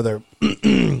my brother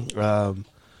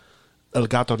El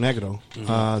Gato Negro.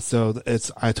 So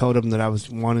I told him that I was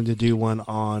wanting to do one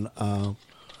on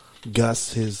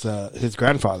Gus, his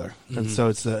grandfather, and so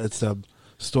it's a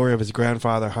story of his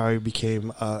grandfather, how he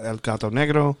became El Gato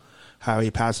Negro, how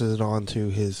he passes it on to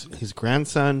his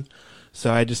grandson.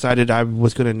 So I decided I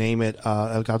was going to name it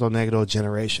El Gato Negro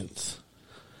Generations.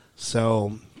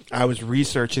 So I was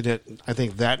researching it, I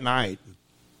think, that night,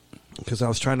 because I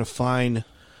was trying to find,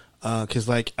 because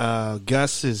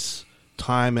Gus's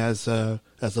time as a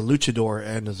luchador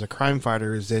and as a crime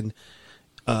fighter is in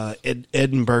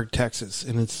Edinburgh, Texas,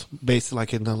 and it's based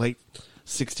like in the late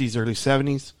 60s, early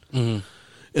 70s. Mm-hmm.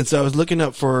 And so I was looking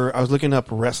up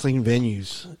wrestling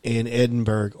venues in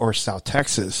Edinburgh or South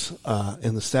Texas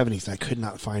in the 70s. I could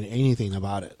not find anything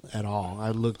about it at all.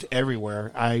 I looked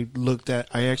everywhere. I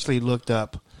actually looked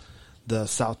up the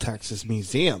South Texas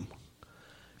Museum,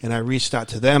 and I reached out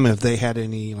to them if they had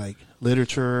any like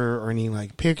literature or any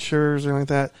like pictures or like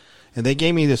that. And they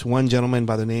gave me this one gentleman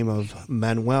by the name of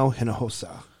Manuel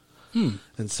Hinojosa.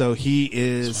 And so he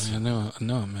is. I know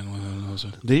Manuel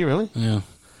Hinojosa. Do you really? Yeah.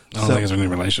 I don't think it's any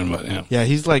relation, but yeah. Yeah,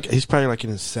 he's probably like in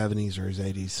his 70s or his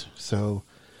 80s. So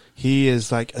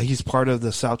he's part of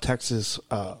the South Texas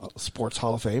Sports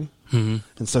Hall of Fame. Mm-hmm.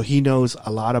 And so he knows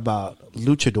a lot about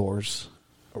luchadors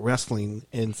wrestling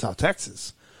in South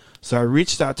Texas. So I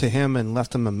reached out to him and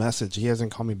left him a message. He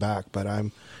hasn't called me back, but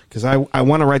because I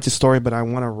want to write the story, but I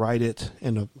want to write it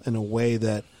in a way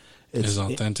that it's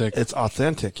authentic. It's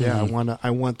authentic. Yeah, mm-hmm. I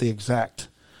want the exact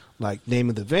like name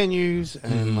of the venues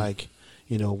and mm-hmm. like,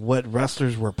 you know, what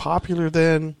wrestlers were popular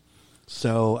then.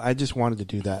 So I just wanted to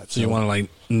do that. So you want to like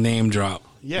name drop,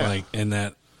 yeah, like in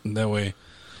that way.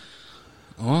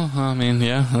 Well, I mean,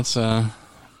 yeah, that's.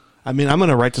 I mean, I'm going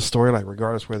to write the story like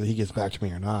regardless whether he gets back to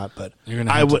me or not. But you're going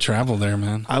to have to travel there,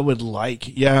 man. I would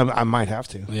I might have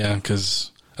to. Yeah,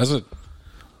 because that's what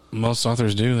most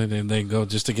authors do. They go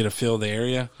just to get a feel of the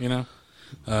area, you know.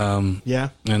 Yeah,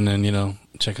 and then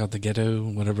check out the ghetto,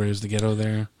 whatever is the ghetto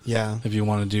there. Yeah, if you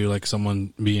want to do like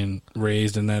someone being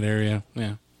raised in that area.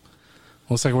 Yeah,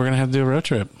 looks like we're gonna have to do a road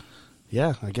trip.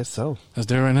 Yeah, I guess so. Let's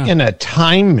do it right now. In a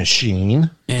time machine.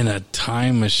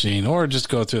 Or just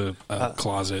go to a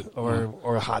closet.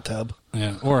 Or a hot tub.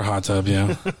 Yeah, or a hot tub,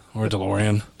 yeah. Or a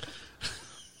DeLorean.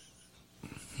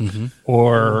 Mm-hmm.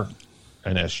 Or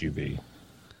an SUV.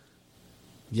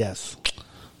 Yes.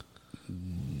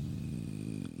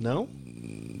 No?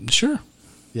 Sure.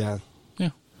 Yeah.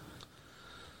 Yeah.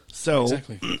 So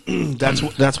exactly.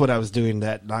 that's what I was doing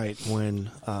that night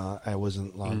when I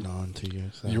wasn't logged on to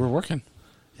you. So. You were working.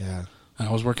 Yeah.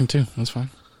 I was working too. That's fine.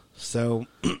 So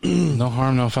no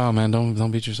harm, no foul, man.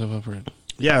 Don't beat yourself up for it.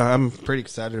 Yeah, I'm pretty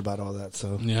excited about all that.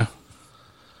 So yeah,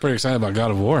 pretty excited about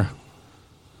God of War.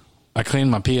 I cleaned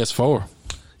my PS4.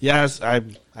 Yes, I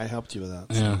helped you with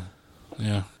that. So.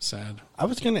 Yeah. Sad. I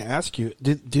was going to ask you,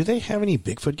 do they have any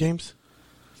Bigfoot games?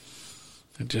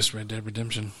 Just Red Dead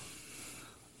Redemption.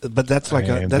 But that's like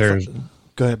go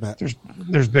ahead, Matt. There's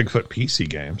Bigfoot PC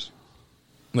games.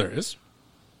 There is.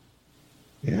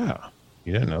 Yeah,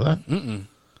 you didn't know that? Mm-mm.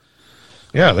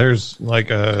 Yeah, there's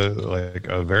like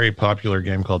a very popular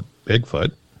game called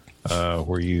Bigfoot,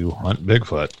 where you hunt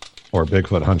Bigfoot, or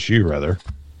Bigfoot hunts you, rather.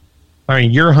 I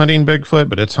mean, you're hunting Bigfoot,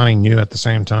 but it's hunting you at the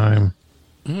same time.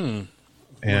 Mm.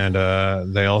 And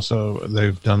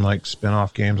they've done like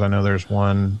spin-off games. I know there's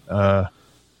one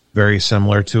very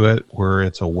similar to it where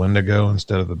it's a Wendigo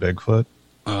instead of a Bigfoot.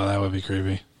 Oh, that would be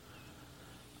creepy.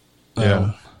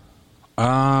 Yeah.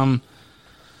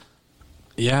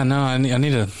 Yeah, no, I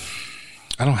need to.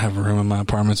 I don't have a room in my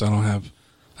apartment, so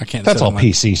I can't. That's all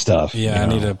PC stuff. Yeah, I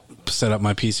need to set up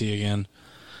my PC again.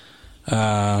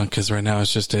 Because right now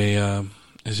it's just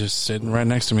it's just sitting right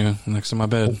next to me, next to my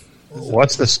bed.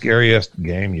 What's the scariest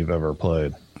game you've ever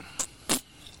played?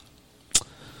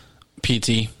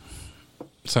 PT,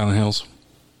 Silent Hills,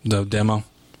 the demo.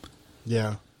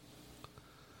 Yeah.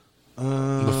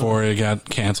 Before it got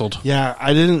canceled. Yeah,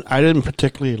 I didn't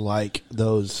particularly like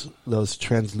those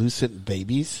translucent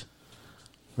babies.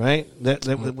 Right? That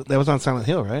was on Silent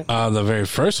Hill, right? The very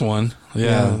first one.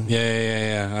 Yeah.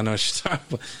 I know what you're talking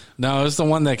about. No, it was the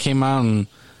one that came out in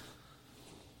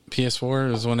PS4.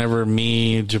 It was whenever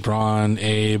me, Jabron,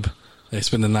 Abe, they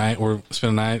spend the night,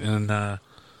 and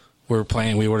we were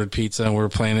playing. We ordered pizza, and we were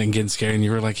playing it and getting scared. And you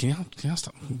were like,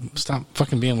 stop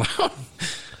fucking being loud.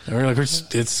 We're like,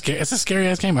 it's a scary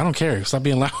ass game. I don't care. Stop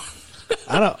being loud.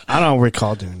 I don't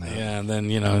recall doing that. Yeah, and then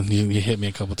you hit me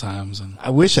a couple times, and I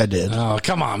wish I did. oh,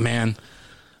 come on, man.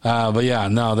 But yeah,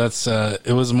 no, that's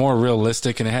it was more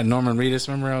realistic, and it had Norman Reedus.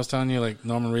 Remember I was telling you, like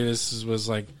Norman Reedus was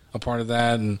like a part of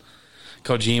that, and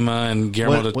Kojima and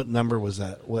Guillermo. What number was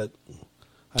that? What?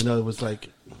 I know it was like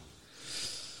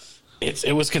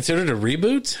it was considered a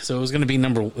reboot, so it was going to be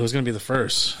It was going to be the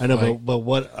first. I know, like, but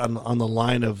what on the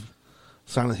line of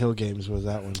Silent Hill games was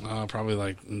that one? probably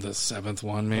like the 7th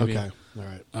one, maybe. Okay, all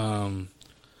right.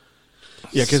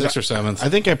 Yeah, 6th or 7th. I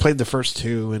think I played the first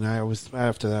 2, and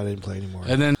after that I didn't play anymore.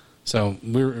 And then so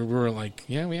we were like,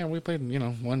 we played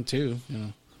 1, 2,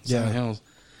 Silent Hills.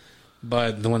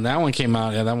 But when that one came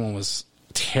out, that one was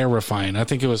terrifying. I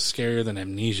think it was scarier than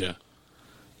Amnesia.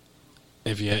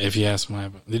 If you ask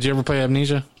did you ever play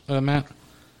Amnesia, Matt?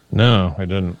 No, I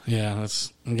didn't. Yeah,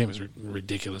 the game is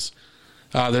ridiculous.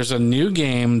 There's a new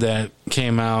game that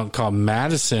came out called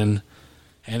Madison,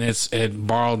 and it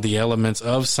borrowed the elements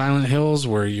of Silent Hills,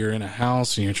 where you're in a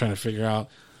house and you're trying to figure out,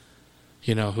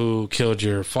 who killed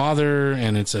your father,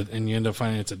 and you end up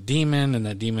finding it's a demon, and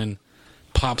that demon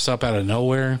pops up out of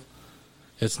nowhere.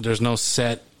 There's no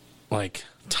set like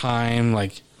time,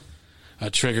 like a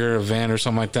trigger event or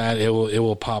something like that. It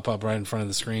will pop up right in front of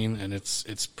the screen, and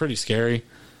it's pretty scary.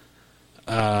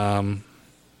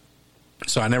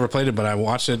 So I never played it, but I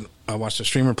watched it. I watched a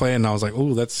streamer play it, and I was like,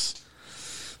 "Ooh, this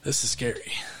is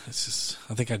scary." I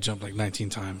think I jumped like 19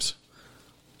 times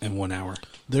in 1 hour.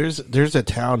 There's a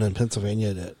town in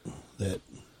Pennsylvania that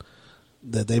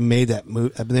they made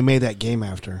they made that game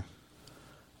after.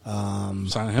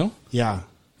 Silent Hill? Yeah.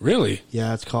 Really?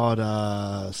 Yeah, it's called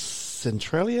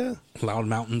Centralia. Loud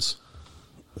Mountains.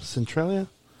 Centralia.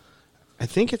 I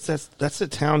think that's the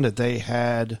town that they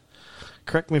had.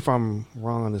 Correct me if I'm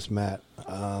wrong on this, Matt.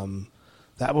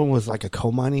 That one was like a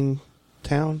coal mining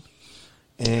town.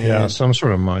 And, some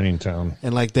sort of mining town.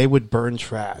 And like they would burn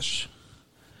trash.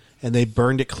 And they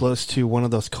burned it close to one of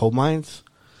those coal mines.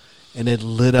 And it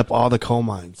lit up all the coal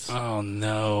mines. Oh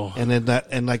no. And then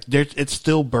it's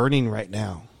still burning right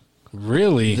now.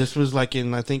 Really? This was like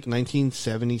in, I think,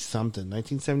 1970 something.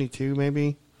 1972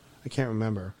 maybe? I can't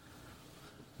remember.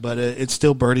 But it's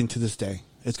still burning to this day.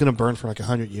 It's going to burn for like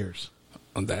 100 years.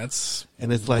 That's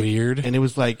and it's like weird. And it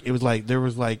was like there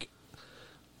was like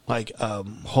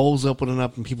holes opening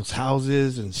up in people's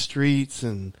houses and streets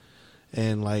and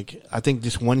like I think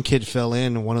just one kid fell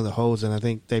in one of the holes and I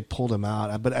think they pulled him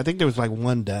out. But I think there was like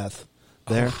one death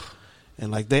there. Oh.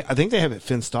 And like I think they have it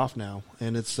fenced off now,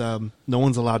 and it's no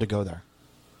one's allowed to go there.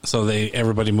 So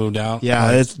everybody moved out.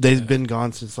 Yeah, they've been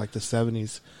gone since like the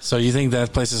 70s. So you think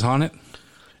that place is haunted?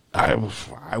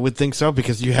 I would think so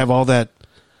because you have all that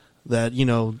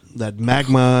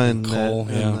magma and coal,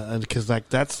 because like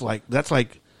that's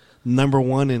like number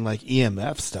one in like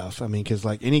EMF stuff. I mean, because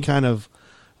like any kind of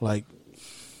like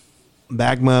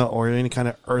magma or any kind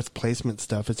of earth placement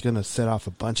stuff, it's going to set off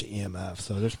a bunch of EMF.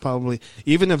 So there's probably,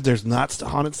 even if there's not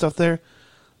haunted stuff there,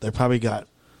 they probably got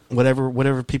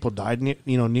whatever people died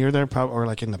near there, probably, or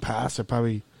like in the past, they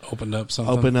probably opened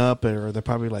up, or they're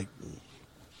probably like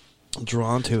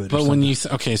drawn to it. But when you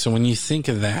so when you think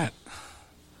of that,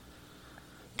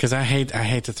 because I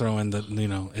hate to throw in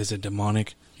the is it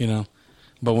demonic,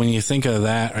 But when you think of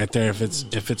that right there, if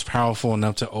it's powerful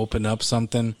enough to open up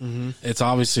something, mm-hmm. it's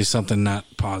obviously something not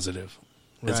positive.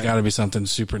 Right. It's got to be something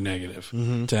super negative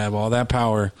to have all that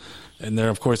power. And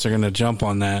they're going to jump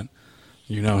on that.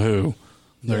 You know who?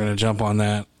 They're going to jump on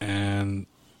that. And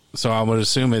so I would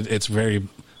assume it's very,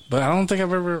 but I don't think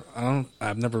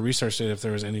I've never researched it if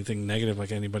there was anything negative,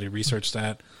 like anybody researched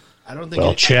that. I don't think.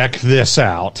 Well, check this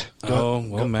out.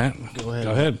 Matt, go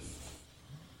ahead.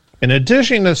 In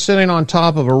addition to sitting on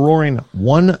top of a roaring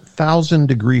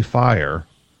 1,000-degree fire,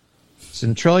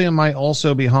 Centralia might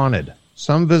also be haunted.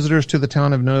 Some visitors to the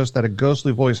town have noticed that a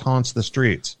ghostly voice haunts the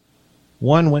streets.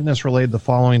 One witness relayed the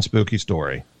following spooky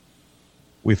story.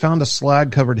 We found a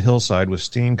slag-covered hillside with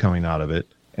steam coming out of it,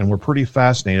 and were pretty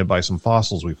fascinated by some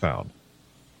fossils we found.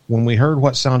 When we heard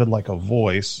what sounded like a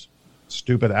voice,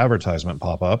 stupid advertisement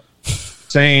pop up,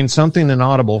 saying something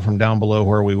inaudible from down below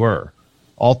where we were.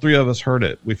 All three of us heard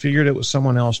it. We figured it was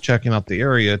someone else checking out the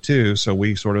area, too, so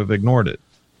we sort of ignored it.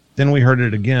 Then we heard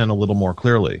it again a little more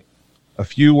clearly. A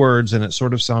few words, and it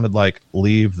sort of sounded like,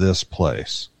 leave this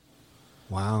place.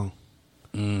 Wow.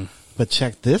 But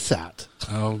check this out.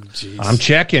 Oh, jeez. I'm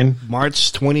checking.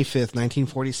 March 25th,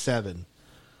 1947.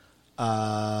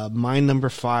 Mine number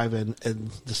 5 in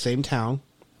the same town.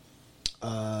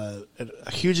 A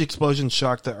huge explosion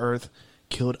shocked the earth.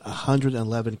 Killed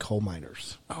 111 coal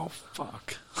miners. Oh,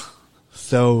 fuck.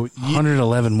 So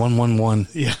 111, 111.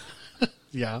 yeah,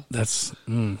 yeah. That's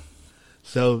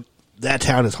So that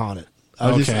town is haunted.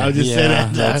 I'll just say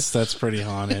that. That's pretty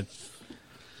haunted.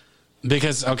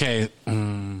 Because you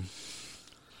want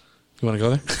to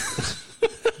go there?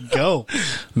 Go,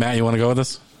 Matt. You want to go with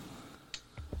us?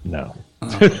 No.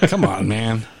 Come on,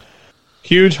 man.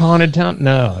 Huge haunted town?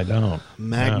 No, I don't.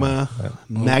 magma.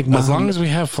 As long as we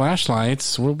have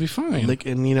flashlights, we'll be fine. Like,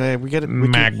 and we get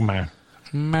Magma.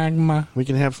 Magma. We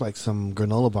can have like some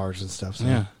granola bars and stuff. So.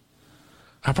 Yeah.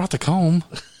 I brought the comb.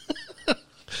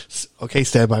 Okay,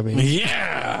 stand by me.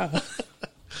 Yeah.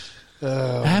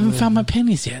 I haven't found my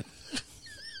pennies yet.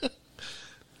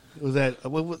 Was that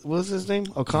what was his name?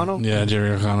 O'Connell? Yeah, Jerry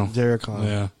O'Connell. Jerry O'Connell.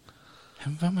 Yeah.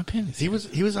 Haven't found my pennies. He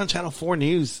was on Channel 4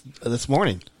 News this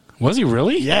morning. Was he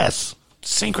really? Yes.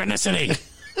 Synchronicity.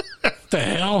 The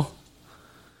hell?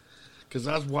 Because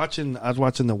I was watching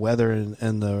the weather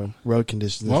and the road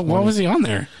conditions. What was he on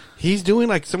there? He's doing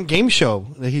like some game show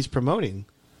that he's promoting.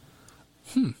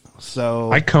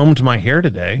 So I combed my hair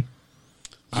today.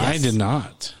 I did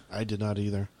not. I did not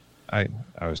either. I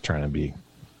was trying to be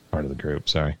part of the group.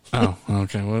 Sorry. Oh,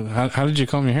 okay. Well, how did you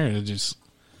comb your hair? Did you just...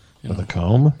 With a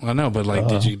comb? I know, but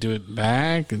did you do it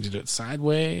back? Did you do it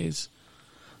sideways?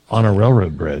 On a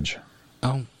railroad bridge.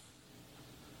 Oh.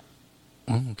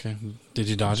 Oh, okay. Did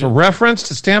you dodge A it? reference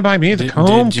to Stand By Me, the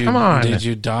comb? Come on. Did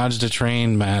you dodge the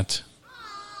train, Matt?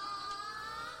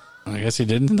 I guess he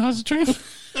didn't dodge the train.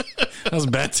 That was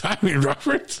bad timing,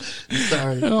 Robert.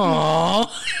 Sorry. Oh,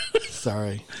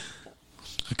 Sorry.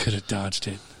 I could have dodged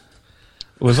it.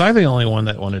 Was I the only one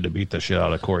that wanted to beat the shit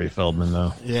out of Corey Feldman,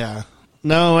 though? Yeah.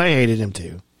 No, I hated him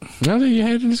too. No, you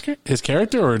hated his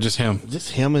character or just him?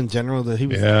 Just him in general. That he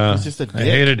was just a dick. I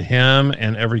hated him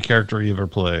and every character he ever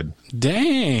played.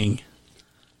 Dang.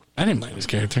 I didn't like his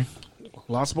character.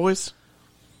 Lost Boys?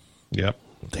 Yep.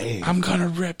 Dang. I'm going to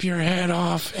rip your head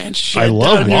off and shit I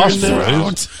love down your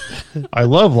Lost throat. I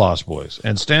love Lost Boys,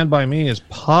 and Stand By Me is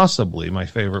possibly my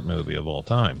favorite movie of all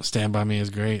time. Stand By Me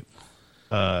is great.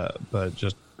 But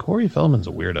just Corey Feldman's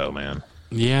a weirdo, man.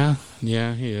 Yeah,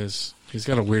 he is. He's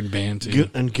got a weird band, too.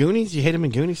 And Goonies? You hate him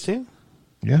in Goonies too?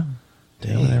 Yeah.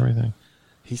 Damn. And everything.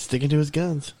 He's sticking to his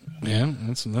guns. Yeah,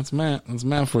 that's Matt. That's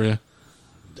Matt for you.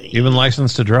 Even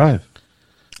License to Drive.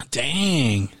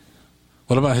 Dang.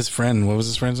 What about his friend? What was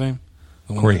his friend's name?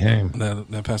 The one Corey Haim.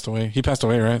 That passed away. He passed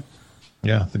away, right?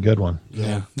 Yeah, the good one.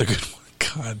 Yeah. The good one.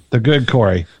 God. The good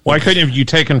Corey. Why couldn't you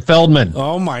taken Feldman?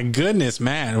 Oh, my goodness,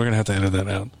 man. We're going to have to edit that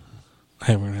out.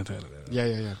 Hey, we're going to have to edit that out.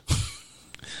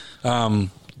 Yeah.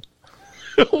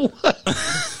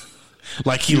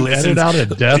 Like he You listened edited out a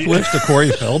death wish to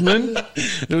Corey Feldman?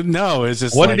 No, it's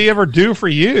just What did he ever do for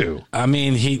you? I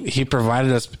mean, he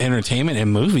provided us entertainment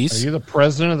and Are movies. you the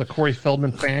president of the Corey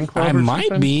Feldman fan club? I or might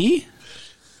something? be.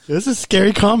 This is a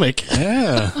scary comic.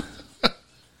 Yeah.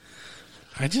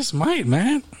 I just might,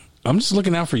 man. I'm just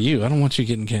looking out for you. I don't want you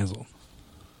getting canceled.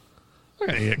 I'm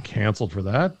not gonna get canceled for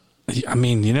that. I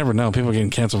mean, you never know. People are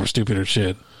getting canceled for stupider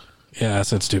shit. Yeah, I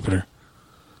said stupider.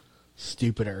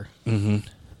 Stupider.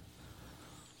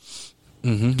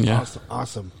 Yeah.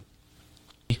 Awesome.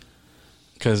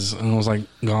 Because I was like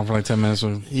gone for like 10 minutes.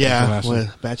 With Yeah. Sebastian.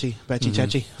 With Batchy.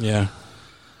 Chachi. Yeah.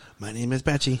 My name is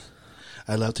Batchy.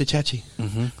 I love to chachi.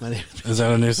 My name Is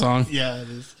that a new song? Yeah, it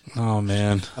is. Oh,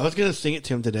 man. I was going to sing it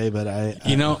to him today, but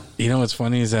You know what's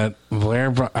funny is that Blair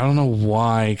brought, I don't know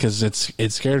why, because it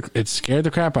scared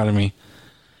the crap out of me.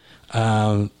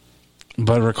 But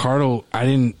Ricardo, I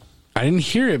didn't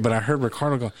hear it, but I heard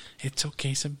Ricardo go, "It's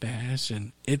okay,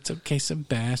 Sebastian. It's okay,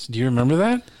 Sebastian." Do you remember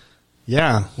that?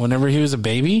 Yeah. Whenever he was a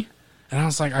baby, and I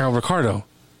was like, "I go, Ricardo,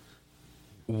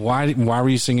 why were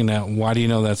you singing that? Why do you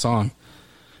know that song?"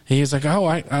 He's like, "Oh,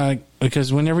 I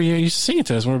because whenever you used to sing it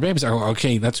to us when we were babies." I go,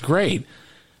 "Okay, that's great.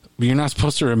 But you're not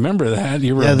supposed to remember that.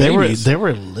 You were babies." They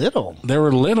were little. They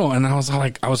were little, and I was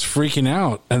freaking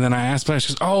out. And then I asked Blair,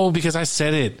 she goes, "Oh, because I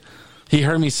said it." He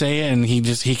heard me say it, and he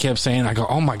kept saying, I go,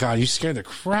 "Oh my God, you scared the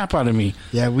crap out of me."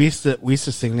 Yeah, we used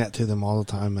to sing that to them all the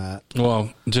time, Matt.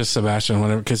 Well, just Sebastian,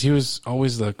 whatever, because he was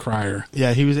always the crier.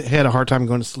 Yeah, he had a hard time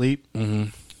going to sleep,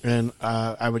 and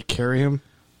I would carry him,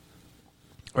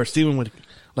 or Steven would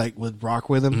rock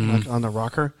with him like on the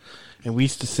rocker, and we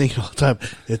used to sing all the time.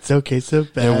 It's okay,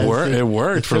 Sebastian. It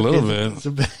worked for a little bit.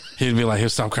 Sebastian. He'd be like, he'll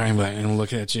stop crying, and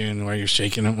look at you, and while you're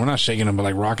shaking him, we're not shaking him, but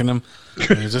like rocking him.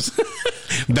 And he's just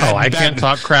I can't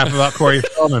talk crap about Corey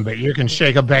Feldman, but you can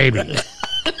shake a baby.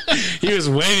 He was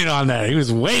waiting on that. He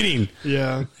was waiting.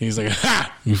 Yeah. He's like,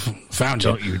 "Ha! You found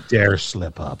you." Don't you dare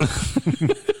slip up.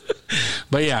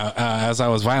 But yeah, as I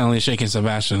was violently shaking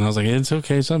Sebastian, I was like, "It's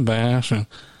okay, Sebastian."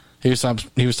 He would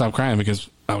stop crying because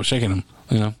I was shaking him.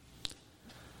 You know.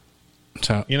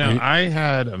 So, You know, I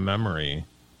had a memory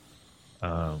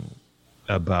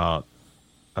about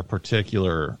a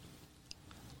particular,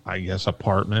 I guess,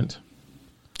 apartment.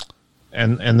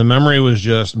 And the memory was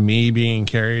just me being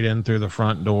carried in through the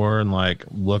front door and like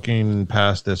looking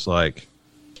past this, like,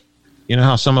 you know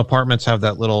how some apartments have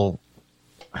that little,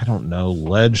 I don't know,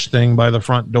 ledge thing by the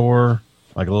front door,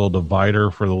 like a little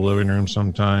divider for the living room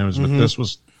sometimes. But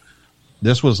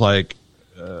this was like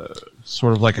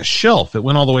sort of like a shelf. It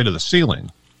went all the way to the ceiling.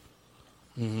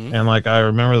 And like I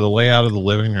remember the layout of the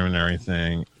living room and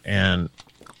everything. And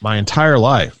my entire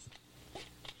life,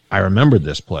 I remembered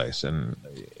this place. And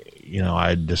you know,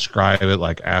 I describe it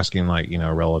like asking, like, you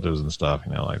know, relatives and stuff,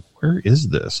 you know, like, where is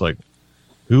this? Like,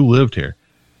 who lived here?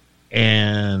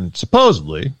 And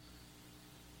supposedly,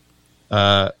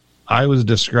 I was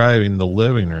describing the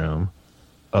living room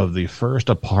of the first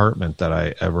apartment that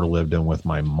I ever lived in with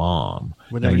my mom.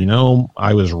 Now, you know,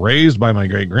 I was raised by my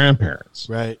great grandparents.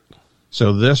 Right.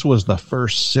 So this was the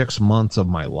first 6 months of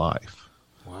my life.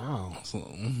 wow.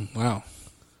 Wow.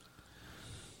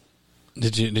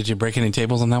 Did you break any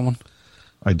tables on that one?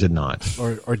 I did not.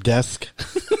 Or desk.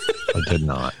 I did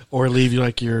not. Or leave you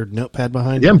like your notepad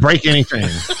behind I didn't break anything.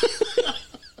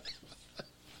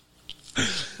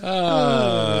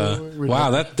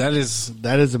 Wow, that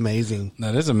is amazing.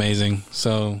 That is amazing.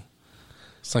 So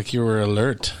it's like you were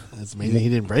alert. That's amazing. He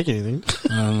didn't break anything.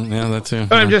 Yeah, that too.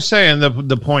 But I'm just saying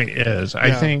the point is,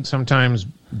 I think sometimes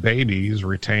babies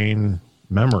retain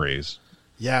memories.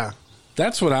 Yeah.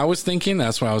 That's what I was thinking.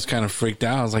 That's why I was kind of freaked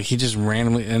out. I was like, he just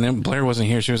randomly, and then Blair wasn't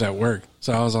here. She was at work.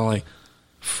 So I was all like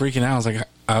freaking out.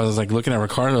 I was like looking at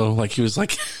Ricardo like he was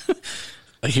like,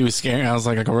 like he was scared. I was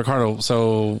like, Ricardo,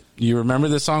 so you remember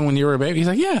this song when you were a baby? He's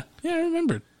like, yeah, I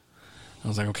remembered. I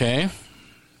was like, okay.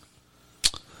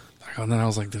 And then I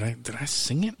was like, did I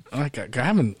sing it? Like I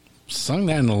haven't sung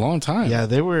that in a long time. Yeah,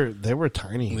 they were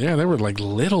tiny. Yeah, they were like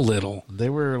little. They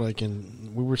were like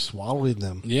we were swallowing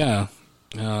them. Yeah.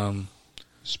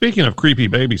 Speaking of creepy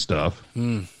baby stuff,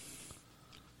 my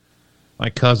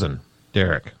cousin,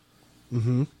 Derek,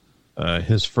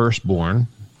 his firstborn,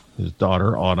 his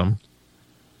daughter, Autumn,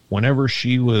 whenever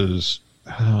she was,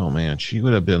 she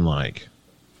would have been like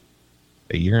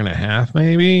a year and a half,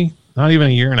 maybe, not even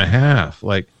a year and a half.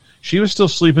 Like she was still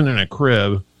sleeping in a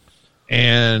crib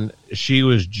and she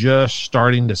was just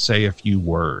starting to say a few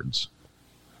words.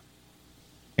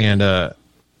 And,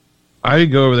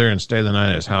 I'd go over there and stay the night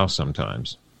at his house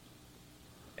sometimes.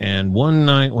 And one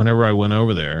night, whenever I went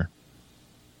over there,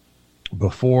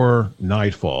 before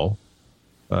nightfall,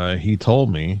 he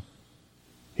told me,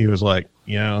 he was like,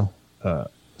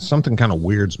 something kind of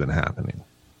weird's been happening.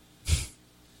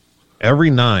 Every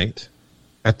night,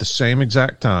 at the same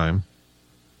exact time,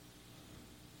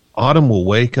 Autumn will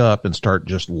wake up and start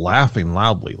just laughing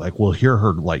loudly. Like we'll hear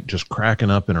her like just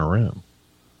cracking up in her room.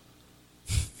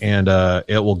 And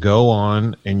it will go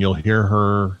on and you'll hear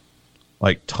her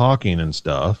like talking and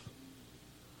stuff.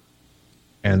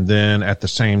 And then at the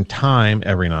same time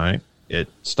every night it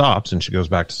stops and she goes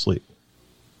back to sleep.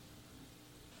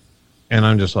 And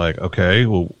I'm just like, okay,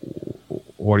 well,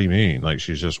 what do you mean? Like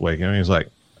she's just waking up. And he's like,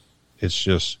 it's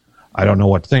just, I don't know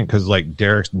what to think. Cause like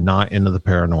Derek's not into the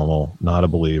paranormal, not a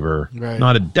believer, right.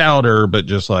 Not a doubter, but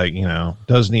just like,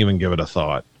 doesn't even give it a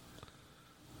thought.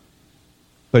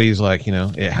 But he's like,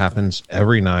 it happens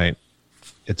every night.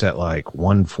 It's at like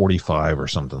 1:45 or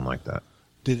something like that.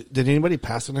 Did anybody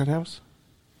pass in that house?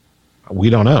 We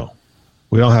don't know.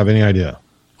 We don't have any idea.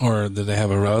 Or did they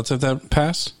have a relative that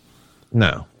passed?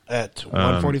 No. At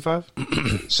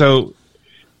 1:45? So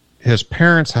his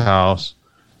parents' house,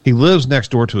 he lives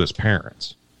next door to his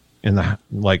parents.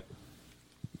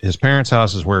 His parents'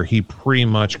 house is where he pretty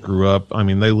much grew up. I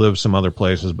mean, they live some other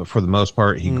places, but for the most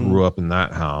part, he grew up in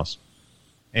that house.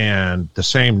 And the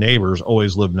same neighbors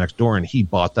always lived next door, and he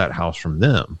bought that house from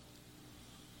them.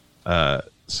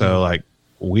 So, like,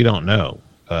 we don't know.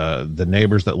 The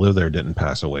neighbors that live there didn't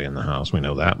pass away in the house. We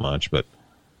know that much. But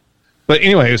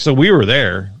anyway, so we were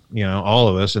there, all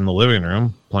of us in the living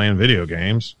room playing video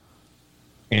games.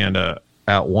 And at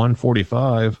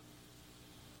 1:45,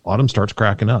 Autumn starts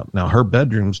cracking up. Now, her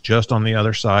bedroom's just on the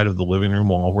other side of the living room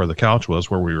wall where the couch was,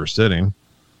 where we were sitting.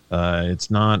 It's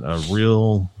not a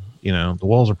real... the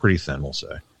walls are pretty thin, we'll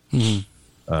say.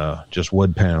 Just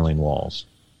wood paneling walls.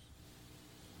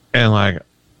 And like,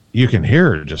 you can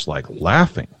hear her just like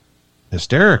laughing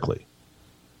hysterically.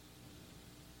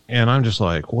 And I'm just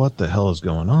like, what the hell is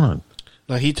going on?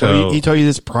 No, he told you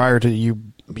this prior to you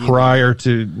being prior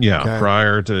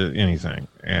to anything.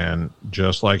 And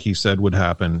just like he said would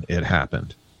happen, it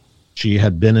happened. She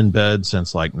had been in bed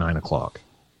since like 9:00.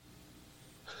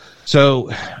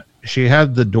 So she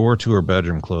had the door to her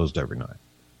bedroom closed every night.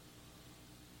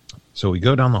 So we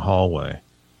go down the hallway,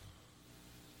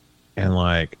 and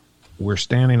like we're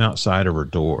standing outside of her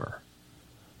door,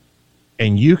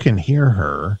 and you can hear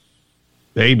her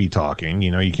baby talking.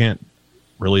 You know, you can't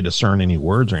really discern any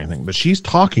words or anything, but she's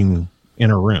talking in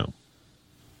her room.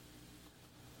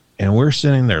 And we're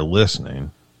sitting there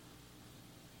listening,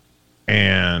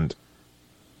 and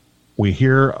we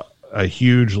hear a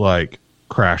huge like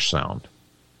crash sound.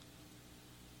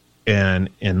 And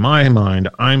in my mind,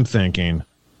 I'm thinking,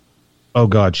 oh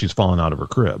God, she's fallen out of her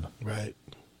crib. Right.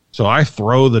 So I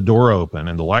throw the door open,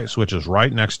 and the light switch is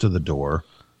right next to the door.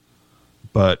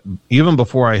 But even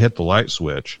before I hit the light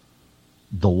switch,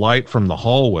 the light from the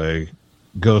hallway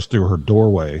goes through her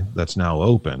doorway that's now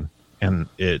open, and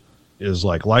it is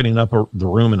like lighting up the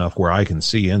room enough where I can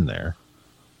see in there.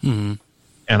 Mm-hmm.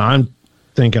 And I'm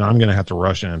thinking I'm going to have to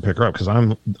rush in and pick her up because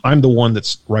I'm the one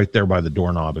that's right there by the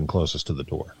doorknob and closest to the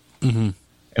door. Mm-hmm.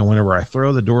 And whenever I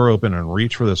throw the door open and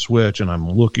reach for the switch and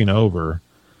I'm looking over,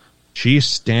 she's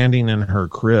standing in her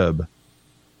crib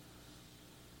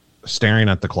staring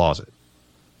at the closet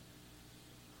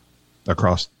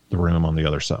across the room on the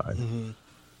other side. Mm-hmm.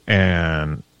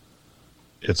 And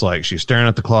it's like she's staring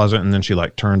at the closet, and then she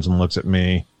like turns and looks at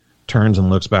me, turns and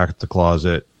looks back at the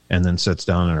closet, and then sits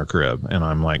down in her crib. And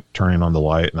I'm like turning on the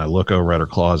light, and I look over at her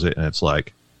closet, and it's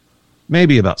like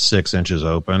maybe about 6 inches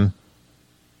open.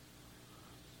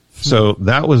 So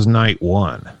that was night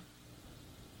 1.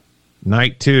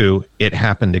 Night 2, it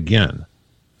happened again.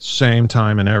 Same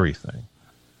time and everything.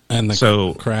 And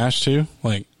the crash too?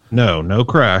 Like, no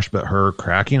crash, but her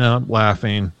cracking up,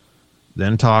 laughing,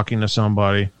 then talking to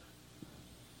somebody.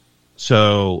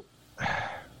 So,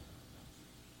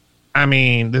 I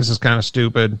mean, this is kind of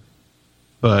stupid,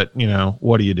 but, you know,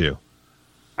 what do you do?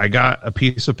 I got a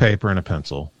piece of paper and a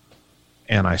pencil,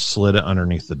 and I slid it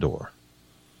underneath the door.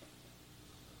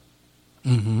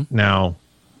 mm-hmm. Now,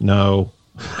 no,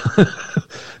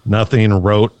 nothing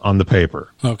wrote on the paper.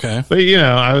 Okay. But, you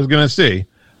know, I was going to see.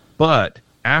 But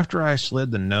after I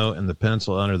slid the note and the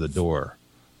pencil under the door,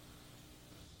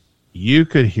 you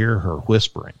could hear her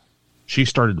whispering. She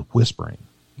started whispering.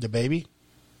 The baby?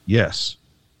 Yes.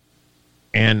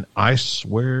 And I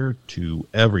swear to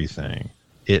everything,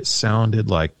 it sounded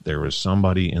like there was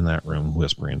somebody in that room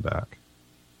whispering back.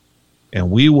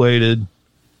 And we waited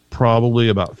probably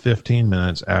about 15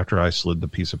 minutes after I slid the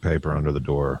piece of paper under the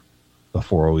door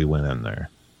before we went in there.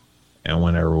 And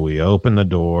whenever we opened the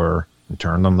door and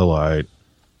turned on the light,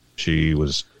 she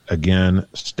was again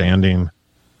standing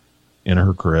in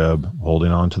her crib,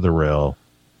 holding on to the rail.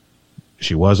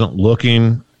 She wasn't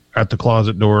looking at the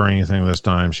closet door or anything this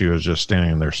time. She was just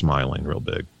standing there smiling real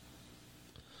big.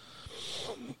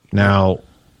 Now,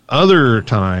 other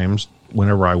times,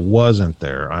 whenever I wasn't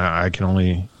there, I can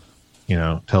only, you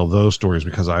know, tell those stories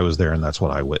because I was there and that's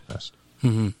what I witnessed.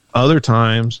 Mm-hmm. Other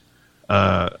times,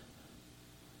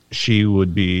 she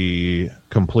would be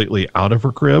completely out of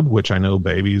her crib, which I know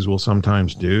babies will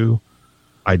sometimes do.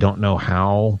 I don't know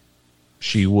how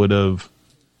she would have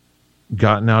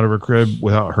gotten out of her crib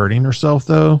without hurting herself,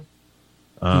 though.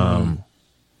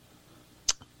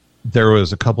 There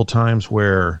was a couple times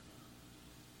where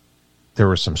there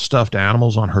were some stuffed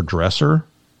animals on her dresser,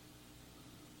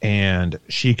 and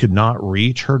she could not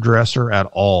reach her dresser at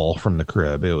all from the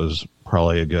crib. It was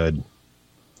probably a good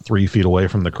 3 feet away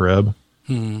from the crib.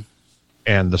 Mm-hmm.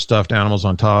 And the stuffed animals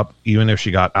on top, even if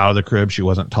she got out of the crib, she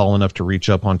wasn't tall enough to reach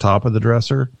up on top of the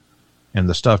dresser. And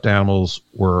the stuffed animals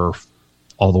were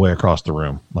all the way across the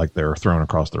room, like they were thrown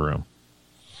across the room.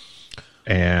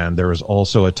 And there was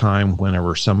also a time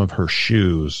whenever some of her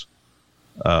shoes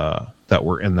that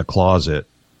were in the closet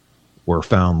were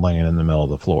found laying in the middle of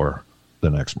the floor the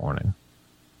next morning.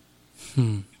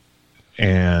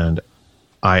 And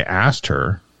I asked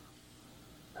her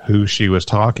who she was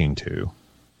talking to,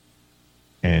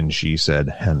 and she said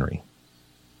Henry.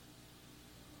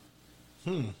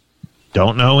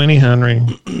 Don't know any Henry.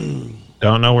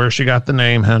 Don't know where she got the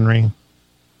name Henry,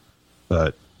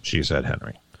 but she said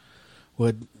Henry.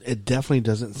 Well, it definitely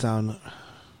doesn't sound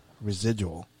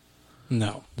residual.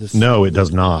 No. No, it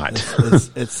does not.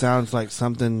 It sounds like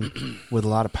something with a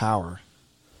lot of power.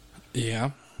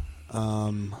 Yeah.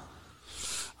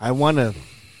 I want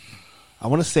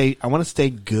to stay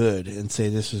good and say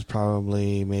this is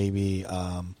probably maybe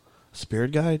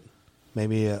spirit guide,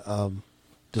 maybe a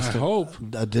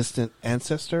distant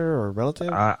ancestor or relative.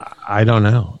 I don't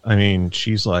know. I mean,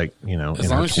 she's like, you know, As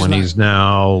in long her as she's 20s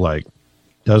now, like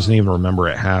doesn't even remember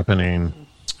it happening.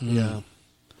 Yeah.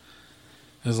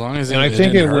 As long as And I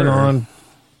think it went on.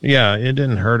 Yeah, it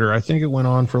didn't hurt her. I think it went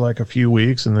on for like a few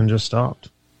weeks and then just stopped.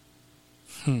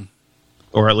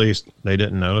 Or at least they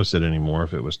didn't notice it anymore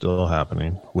if it was still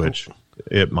happening, which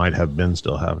it might have been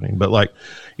still happening. But like,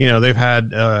 they've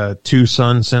had 2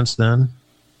 sons since then.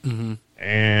 Mm-hmm.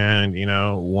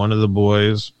 And, one of the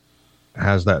boys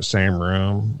has that same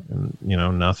room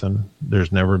and, nothing.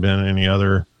 There's never been any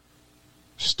other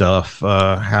stuff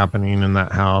happening in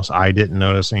that house. I didn't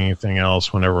notice anything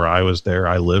else whenever I was there.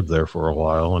 I lived there for a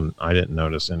while and I didn't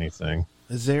notice anything.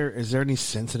 Is there any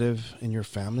sensitive in your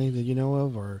family that you know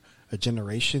of, or a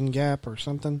generation gap or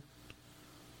something?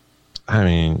 I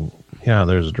mean, yeah,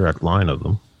 there's a direct line of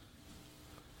them.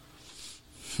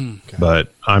 Okay.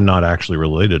 But I'm not actually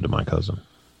related to my cousin.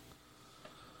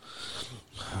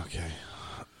 Okay.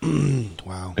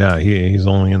 Wow. Yeah, he's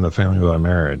only in the family by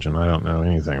marriage, and I don't know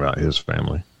anything about his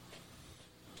family.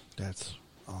 That's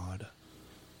odd.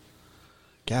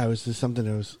 Yeah, it was just something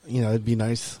that was, it'd be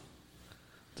nice.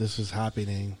 This was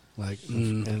happening, like,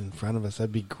 in front of us.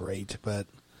 That'd be great, but...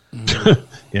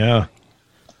 Yeah.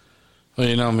 Well,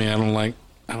 you know me, I don't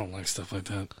like stuff like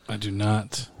that. I do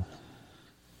not.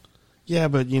 Yeah,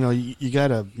 but you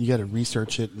gotta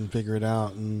research it and figure it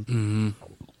out and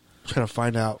try to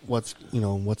find out what's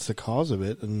the cause of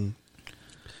it. And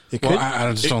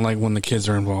I just don't like when the kids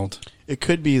are involved. It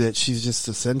could be that she's just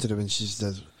so sensitive and she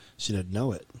didn't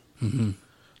know it. Mm-hmm.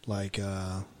 Like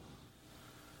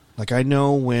I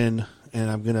know when, and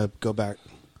I'm gonna go back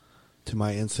to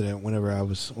my incident whenever I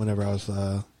was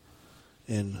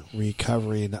in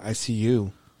recovery in the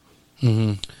ICU.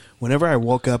 Mm-hmm. Whenever I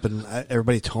woke up and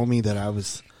everybody told me that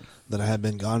I had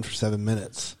been gone for 7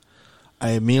 minutes,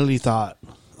 I immediately thought,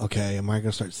 okay, am I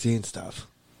going to start seeing stuff?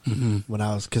 Mm-hmm.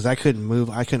 Because I couldn't move.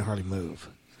 I couldn't hardly move.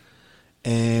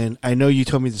 And I know you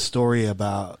told me the story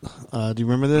about, do you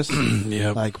remember this?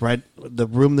 Yep. Like the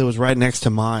room that was right next to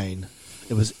mine,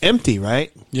 it was empty,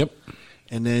 right? Yep.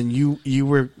 And then you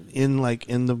were in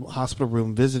the hospital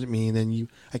room visiting me, and then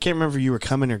I can't remember if you were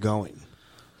coming or going.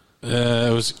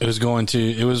 It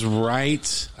was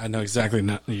right. I know exactly.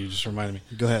 Not you just reminded me.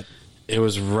 Go ahead. It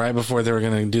was right before they were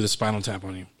going to do the spinal tap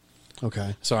on you.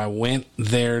 Okay. So I went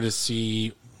there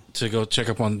to go check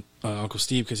up on Uncle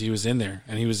Steve because he was in there,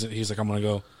 and he's like, I'm going to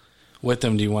go with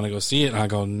them. Do you want to go see it? And I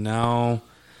go, no,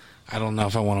 I don't know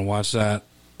if I want to watch that.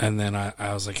 And then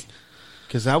I was like,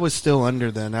 because I was still under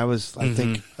then. I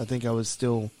think I was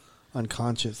still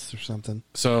unconscious or something.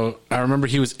 So I remember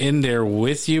he was in there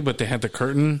with you, but they had the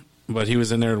curtain, but he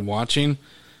was in there watching.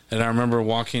 And I remember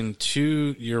walking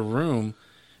to your room,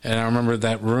 and I remember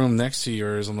that room next to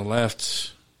yours on the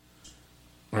left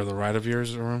or the right of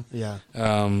yours room. Yeah.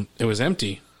 It was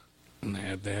empty. And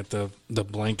they had the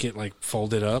blanket like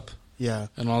folded up. Yeah.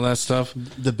 And all that stuff.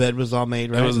 The bed was all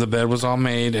made, right? The bed was all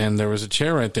made, and there was a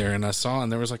chair right there, and I saw,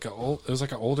 and there was like an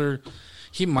older,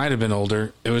 he might have been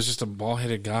older. It was just a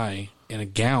bald-headed guy in a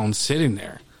gown sitting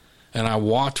there. And I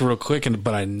walked real quick,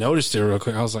 but I noticed it real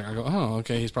quick. I go, oh,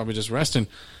 okay, he's probably just resting.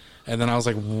 And then I was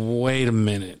like, wait a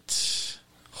minute.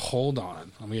 Hold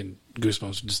on. I'm getting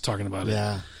goosebumps just talking about it.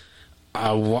 Yeah.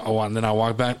 And then I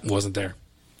walked back, wasn't there.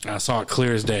 I saw it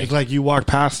clear as day. It's like you walked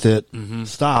past it,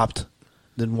 stopped,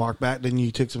 then walked back, then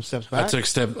you took some steps back? I took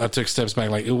steps back.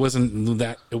 Like, it wasn't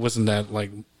that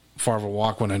like far of a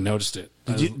walk when I noticed it.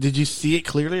 Did you see it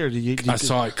clearly, or did you? I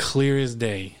saw it clear as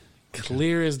day,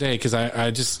 because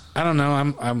I don't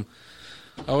know.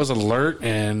 I was alert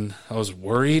and I was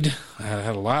worried. I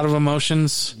had a lot of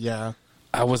emotions. Yeah,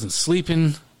 I wasn't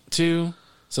sleeping too,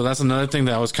 so that's another thing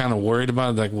that I was kind of worried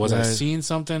about. Like, was I seeing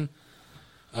something?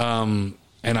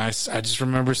 And I just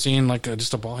remember seeing like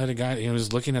just a bald-headed guy. He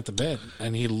was looking at the bed,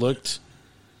 and he looked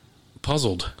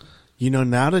puzzled.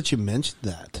 Now that you mentioned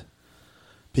that,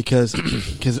 because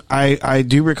I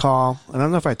do recall, and I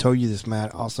don't know if I told you this,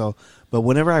 Matt, also, but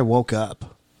whenever I woke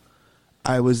up,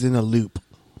 I was in a loop.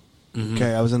 Mm-hmm.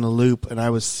 Okay, I was in a loop, and I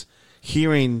was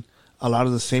hearing a lot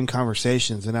of the same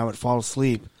conversations, and I would fall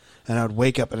asleep, and I would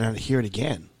wake up, and I'd hear it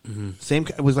again. Mm-hmm.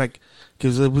 It was like,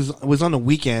 because it was on the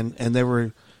weekend,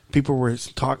 and people were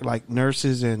talking, like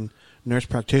nurses and nurse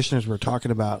practitioners were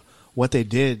talking about what they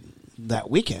did that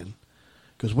weekend.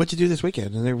 Because what'd you do this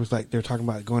weekend? And they were talking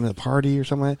about going to the party or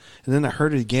something like that. And then I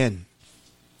heard it again.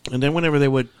 And then whenever they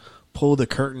would pull the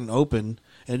curtain open,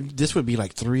 and this would be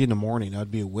like 3 a.m,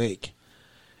 I'd be awake.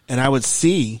 And I would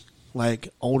see like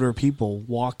older people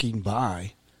walking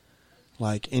by,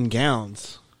 like in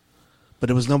gowns, but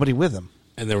there was nobody with them.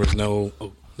 And there was no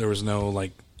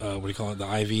like, what do you call it?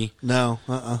 The IV? No.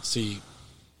 See.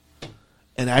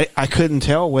 And I couldn't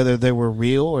tell whether they were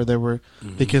real or they were,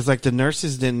 because like the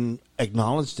nurses didn't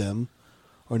acknowledge them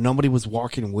or nobody was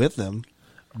walking with them,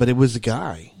 but it was a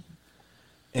guy.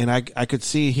 And I could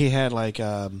see he had like,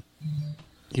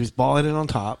 he was bald-headed on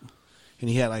top. and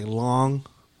he had like long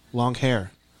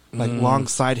hair, like long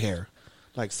side hair,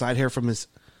 like side hair from the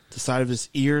side of his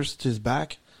ears to his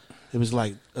back. It was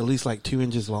like at least like 2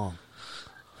 inches long.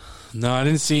 No, I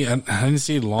didn't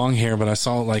see long hair, but I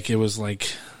saw like it was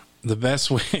like the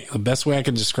best way I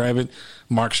can describe it.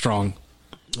 Mark Strong,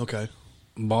 Okay.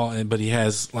 bald, but he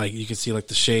has like you can see like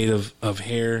the shade of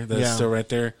hair that's still right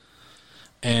there,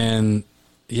 and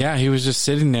yeah, he was just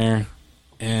sitting there,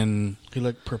 and He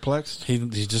looked perplexed. he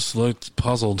just looked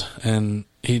puzzled, and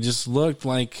he just looked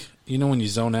like when you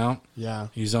zone out. Yeah.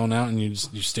 You zone out and you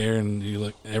stare and you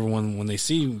look. Everyone when they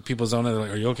see people zone out, they're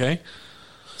like, "Are you okay?"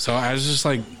 So I was just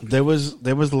like, There was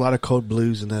a lot of code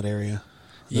blues in that area.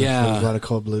 There was a lot of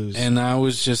code blues. And I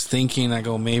was just thinking, I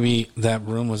go, maybe that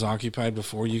room was occupied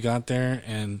before you got there,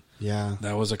 and yeah.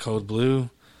 that was a code blue,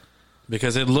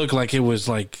 because it looked like it was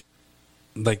like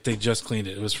they just cleaned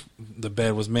it. It was the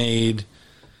bed was made,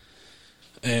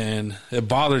 and it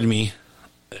bothered me.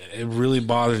 It really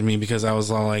bothered me because I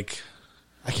was all like,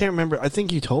 I can't remember. I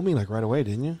think you told me like right away,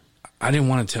 didn't you? I didn't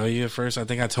want to tell you at first. I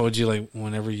think I told you like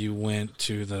whenever you went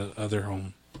to the other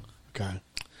home. Okay.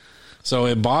 So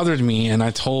it bothered me, and I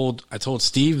told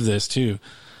Steve this too.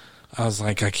 I was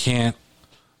like, I can't.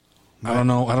 I don't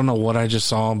know what I just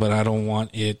saw, but I don't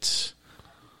want it.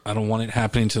 I don't want it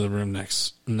happening to the room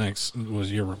next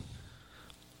was your room.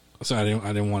 So I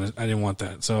didn't want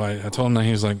that. So I told him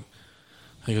that.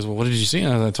 He goes, well, what did you see?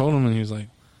 And I told him, and he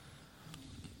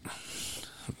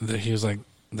was like,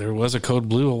 there was a code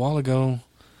blue a while ago.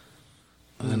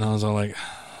 And I was all like,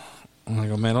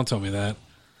 oh man, don't tell me that.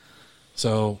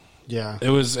 So Yeah. it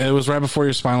was right before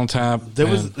your Spinal Tap. There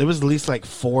was at least like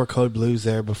 4 code blues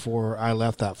there before I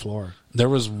left that floor. There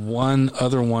was one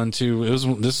other one too.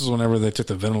 This is whenever they took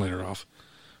the ventilator off,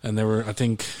 and there were I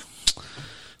think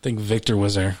Victor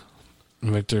was there.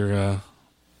 Victor,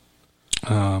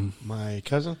 My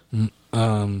cousin?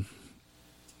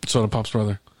 Soda Pop's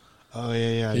brother. Oh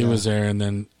yeah. He was there, and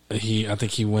then I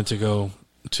think he went to go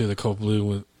to the Code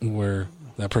Blue where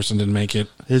that person didn't make it.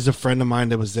 There's a friend of mine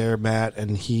that was there, Matt,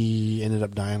 and he ended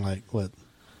up dying like what?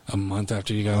 A month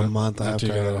after you got A month after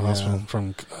you got out of the yeah. hospital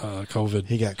from COVID.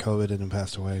 He got COVID and then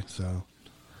passed away. So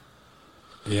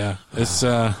Yeah, it's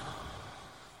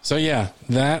so yeah,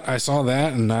 that I saw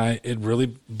that and it really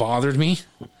bothered me.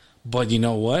 But you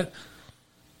know what?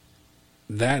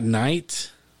 That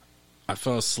night, I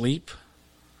fell asleep,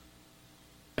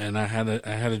 and I had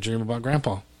a dream about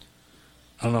Grandpa.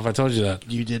 I don't know if I told you that.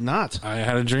 you did not. I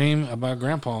had a dream about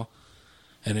Grandpa,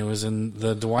 and it was in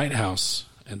the Dwight house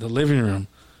in the living room.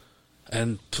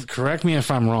 And correct me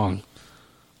if I'm wrong.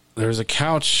 There's a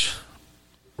couch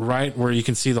right where you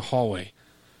can see the hallway.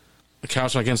 A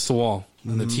couch against the wall,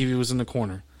 and the TV was in the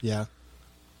corner. Yeah.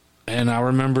 And I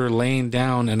remember laying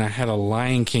down, and I had a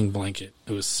Lion King blanket.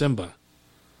 It was Simba.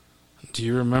 Do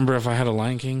you remember if I had a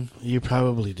Lion King? You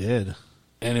probably did.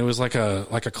 And it was like a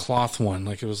cloth one,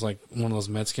 like it was like one of those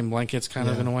Mexican blankets, kind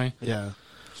of in a way. Yeah.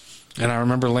 And I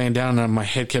remember laying down, and my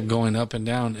head kept going up and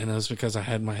down, and it was because I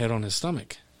had my head on his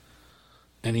stomach.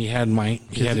 And he had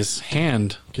his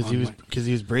hand Because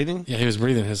he was breathing. Yeah, he was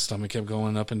breathing. His stomach kept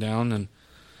going up and down,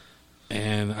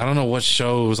 and I don't know what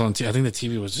show was on TV. I think the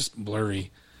TV was just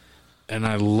blurry. And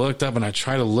I looked up and I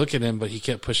tried to look at him, but he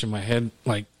kept pushing my head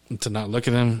like to not look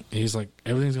at him. He's like,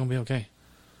 "Everything's gonna be okay."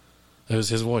 It was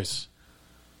his voice.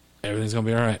 Everything's gonna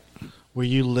be all right. Were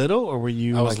you little or were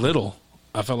you? I was little.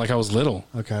 I felt like I was little,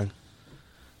 Okay.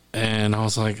 and I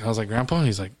was like, "Grandpa."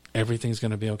 He's like, "Everything's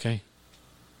gonna be okay.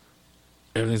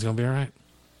 Everything's gonna be all right."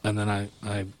 And then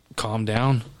I calmed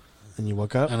down. And you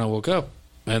woke up. And I woke up,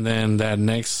 and then that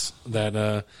next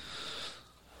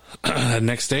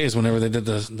day is whenever they did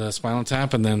the Spinal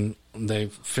Tap, and then they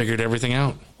figured everything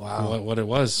out. Wow. what it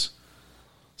was.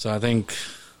 So I think,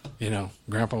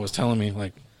 Grandpa was telling me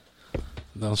like,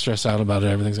 don't stress out about it.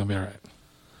 Everything's gonna be all right.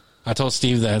 I told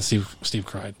Steve that. Steve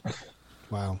cried.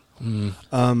 Wow.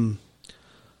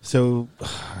 So,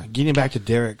 getting back to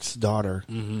Derek's daughter,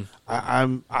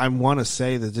 I want to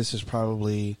say that this is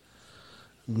probably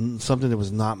something that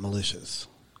was not malicious,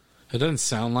 It doesn't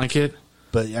sound like it.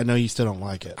 but I know you still don't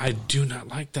like it. I do not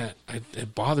like that.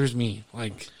 It bothers me.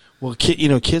 Like, Well,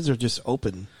 kids are just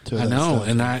open to it. I know,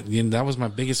 and that was my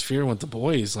biggest fear with the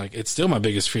boys. Like, it's still my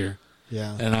biggest fear.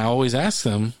 Yeah. And I always ask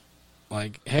them,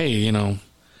 like, hey,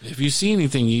 if you see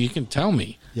anything, you can tell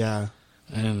me. Yeah.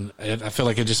 And I feel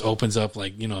like it just opens up,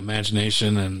 like,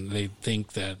 imagination, and they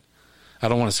think that I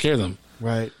don't want to scare them.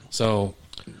 Right. So,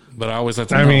 but I always let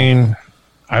them know. I mean,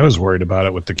 I was worried about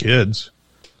it with the kids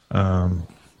being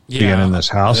in this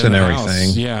house and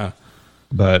everything. Yeah.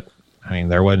 But, I mean,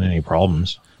 there wasn't any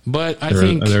problems. But I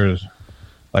think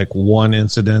like one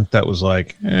incident that was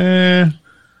like, and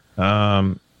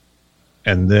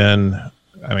then,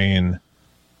 I mean,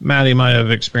 Maddie might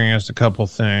have experienced a couple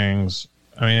things.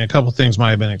 I mean, a couple things might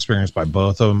have been experienced by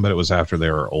both of them, but it was after they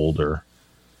were older.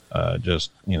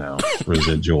 Just, you know,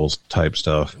 residuals type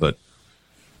stuff. But,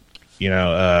 you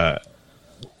know,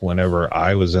 whenever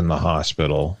I was in the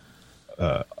hospital,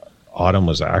 Autumn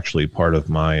was actually part of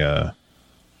my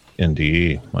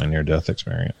NDE, my near-death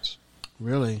experience.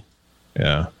 Really?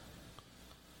 Yeah.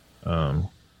 I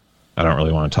don't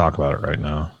really want to talk about it right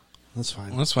now. That's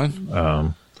fine. That's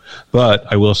fine.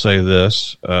 But I will say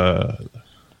this: I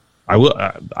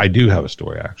do have a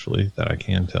story actually that I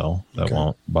can tell that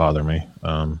won't bother me.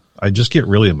 I just get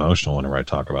really emotional whenever I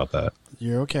talk about that.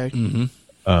 You're okay.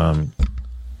 Mm-hmm.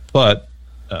 But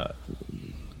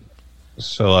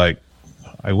so like,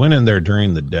 I went in there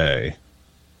during the day,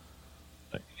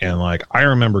 and like I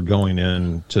remember going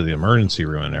into the emergency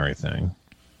room and everything.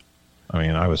 I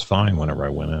mean, I was fine whenever I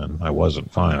went in. I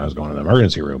wasn't fine. I was going to the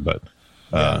emergency room, but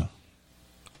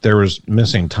there was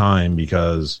missing time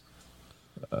because,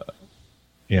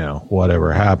 you know,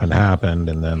 whatever happened,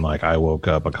 and then like I woke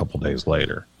up a couple days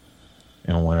later.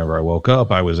 And whenever I woke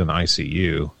up, I was in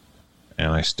ICU,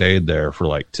 and I stayed there for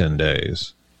like 10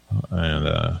 days.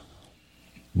 And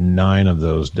 9 of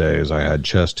those days I had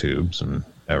chest tubes and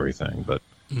everything. But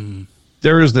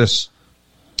there was this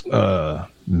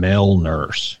male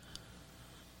nurse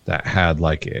that had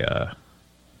like a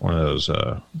one of those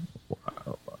I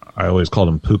always called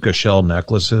them puka shell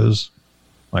necklaces,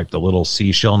 like the little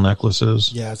seashell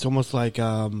necklaces. Yeah, it's almost like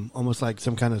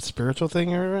some kind of spiritual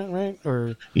thing, right?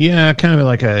 Or yeah, kind of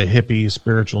like a hippie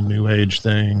spiritual new age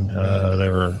thing. They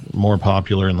were more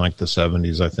popular in like the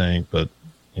 70s, I think, but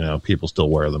you know, people still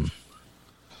wear them.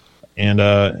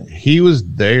 And he was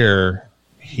there.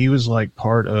 He was like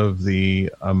part of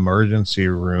the emergency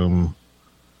room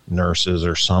nurses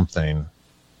or something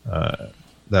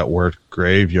that worked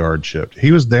graveyard shift.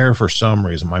 He was there for some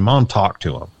reason. My mom talked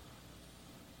to him.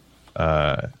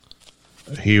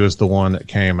 He was the one that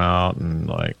came out and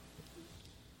like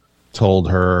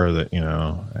told her that, you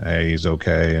know, hey, he's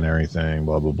okay and everything,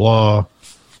 blah, blah, blah.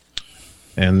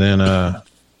 And then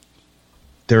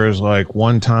there was like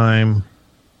one time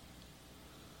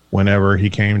whenever he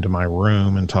came to my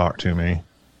room and talked to me.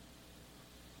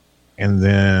 And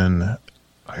then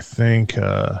I think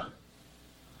that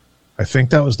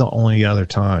was the only other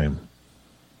time.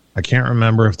 I can't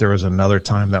remember if there was another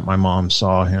time that my mom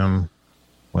saw him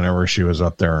whenever she was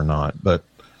up there or not. But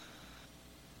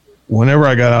whenever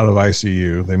I got out of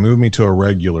ICU, they moved me to a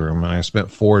regular room, and I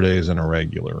spent 4 days in a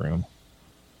regular room.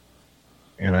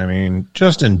 And I mean,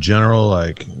 just in general,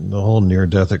 like the whole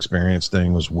near-death experience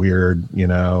thing was weird, you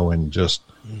know, and just,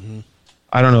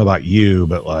 I don't know about you,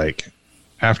 but like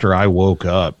after I woke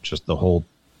up, just the whole,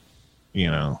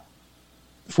 you know,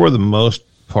 for the most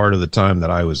part of the time that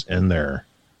I was in there,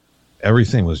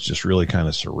 everything was just really kind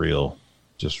of surreal,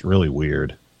 just really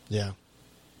weird. yeah,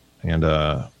 And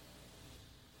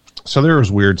so there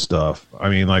was weird stuff. I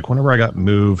mean, like whenever I got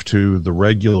moved to the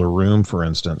regular room, for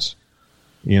instance,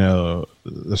 you know,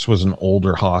 this was an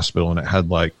older hospital, and it had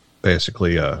like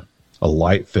basically a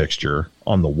light fixture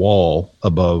on the wall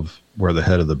above where the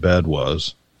head of the bed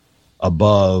was,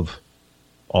 above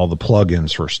all the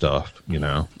plugins for stuff, you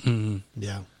know.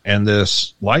 yeah, And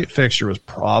this light fixture was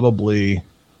probably,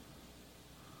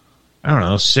 I don't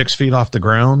know, 6 feet off the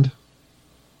ground,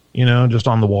 you know, just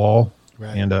on the wall.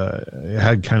 right. And it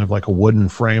had kind of like a wooden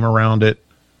frame around it,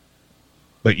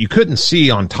 but you couldn't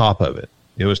see on top of it.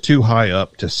 It was too high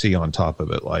up to see on top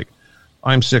of it. Like,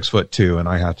 I'm 6'2", and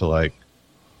I have to like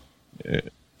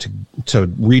to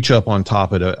reach up on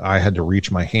top of it. I had to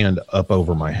reach my hand up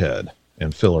over my head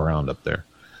and feel around up there.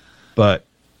 But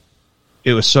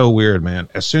it was so weird, man.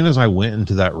 As soon as I went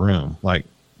into that room, like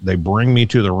they bring me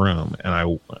to the room, and I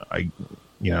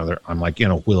you know, I'm like in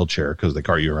a wheelchair because they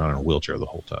cart you around in a wheelchair the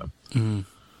whole time.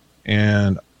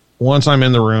 And once I'm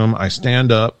in the room, I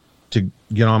stand up to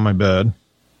get on my bed,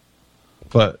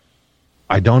 but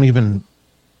I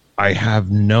have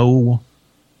no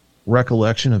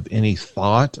recollection of any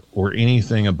thought or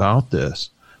anything about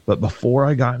this. But before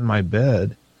I got in my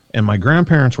bed, and my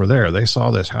grandparents were there, they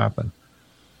saw this happen.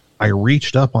 I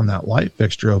reached up on that light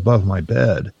fixture above my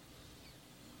bed,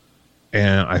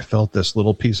 and I felt this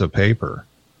little piece of paper,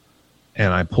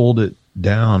 and I pulled it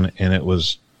down, and it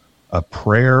was a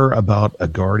prayer about a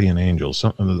guardian angel,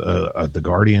 something, the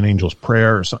guardian angel's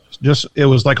prayer. Or something. Just, it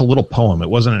was like a little poem. It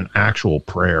wasn't an actual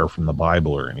prayer from the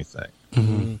Bible or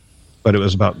anything, but it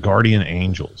was about guardian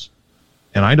angels.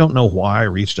 And I don't know why I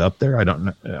reached up there. I don't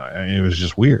know. It was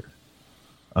just weird.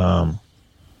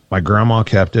 My grandma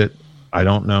kept it. I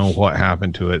don't know what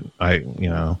happened to it.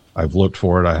 I've looked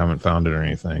for it. I haven't found it or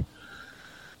anything.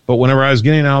 But whenever I was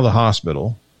getting out of the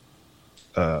hospital,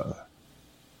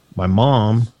 my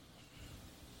mom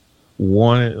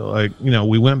wanted,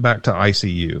 we went back to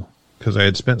ICU because I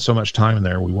had spent so much time in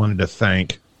there. We wanted to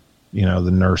thank,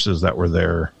 the nurses that were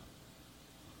there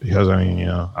because,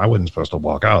 I wasn't supposed to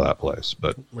walk out of that place,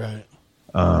 but right.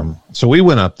 So we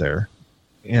went up there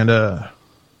and,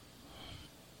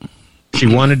 she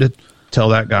wanted to tell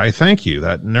that guy, thank you,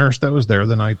 that nurse that was there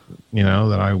the night,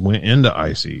 that I went into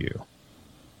ICU.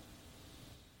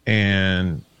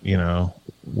 And,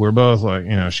 we're both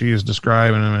like, she is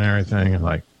describing him and everything. And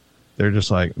like, they're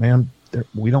just like, man,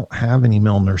 we don't have any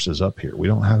male nurses up here. We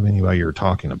don't have anybody you're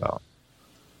talking about.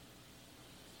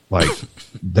 Like,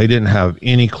 they didn't have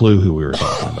any clue who we were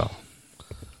talking about.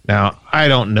 Now, I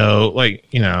don't know,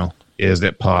 is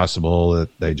it possible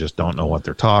that they just don't know what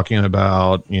they're talking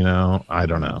about? I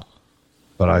don't know.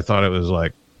 But I thought it was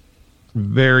like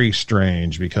very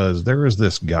strange because there was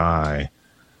this guy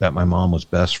that my mom was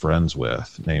best friends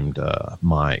with named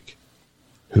Mike,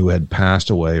 who had passed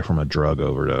away from a drug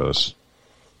overdose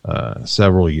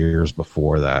several years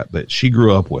before that. But she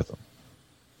grew up with him.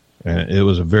 And it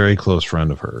was a very close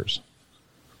friend of hers.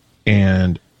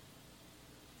 And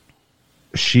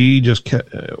she just kept,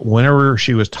 whenever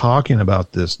she was talking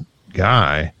about this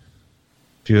guy,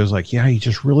 she was like, yeah, he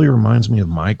just really reminds me of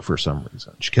Mike for some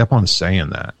reason. She kept on saying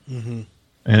that. Mm-hmm.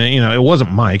 And, it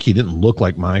wasn't Mike. He didn't look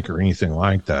like Mike or anything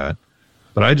like that.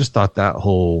 But I just thought that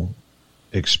whole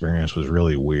experience was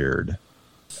really weird.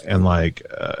 And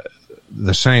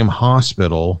the same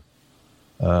hospital,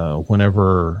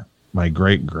 whenever my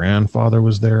great grandfather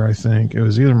was there, I think it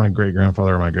was either my great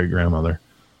grandfather or my great grandmother.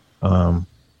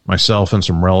 Myself and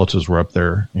some relatives were up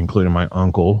there, including my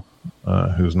uncle,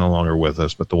 who's no longer with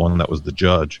us, but the one that was the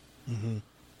judge. Mm-hmm.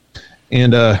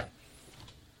 And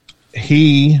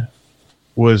he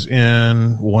was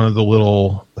in one of the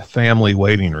little family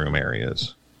waiting room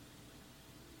areas.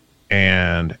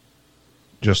 And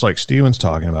just like Steven's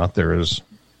talking about, there is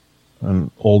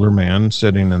an older man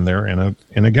sitting in there in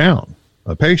a gown,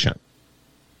 a patient.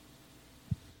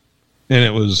 And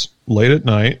it was late at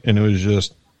night, and it was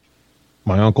just,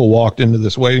 my uncle walked into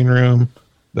this waiting room.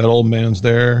 That old man's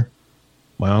there.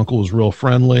 My uncle was real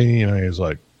friendly. He was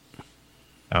like,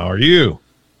 how are you?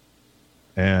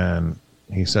 And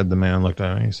he said, the man looked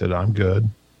at me. He said, I'm good.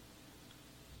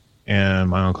 And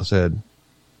my uncle said,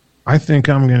 I think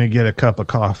I'm going to get a cup of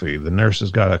coffee. The nurse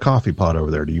has got a coffee pot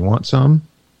over there. Do you want some?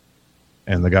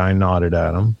 And the guy nodded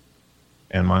at him.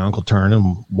 And my uncle turned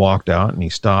and walked out, and he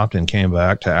stopped and came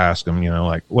back to ask him,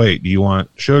 wait, do you want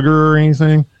sugar or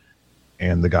anything?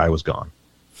 And the guy was gone.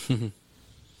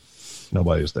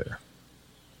 Nobody was there.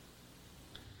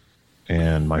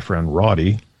 And my friend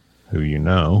Roddy, who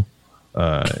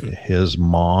his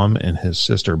mom and his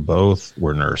sister both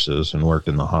were nurses and worked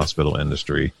in the hospital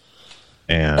industry.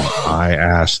 And I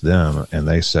asked them, and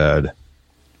they said,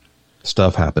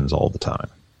 stuff happens all the time.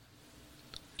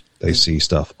 They see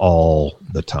stuff all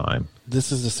the time.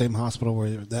 This is the same hospital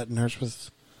where that nurse was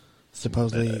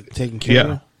supposedly taking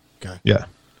care of? Okay. Yeah.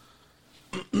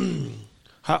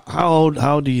 How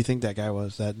old do you think that guy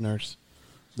was, that nurse?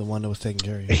 The one that was taking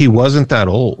care of you? He wasn't that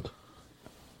old.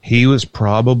 He was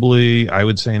probably, I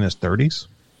would say, in his 30s.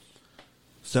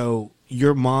 So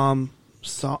your mom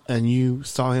you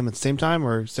saw him at the same time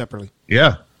or separately?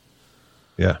 Yeah.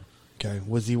 Yeah. Okay.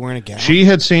 Was he wearing a gown? She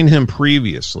had seen him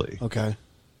previously. Okay.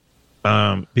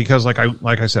 Because like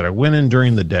I said, I went in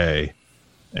during the day,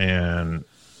 and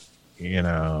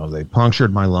they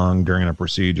punctured my lung during a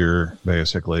procedure,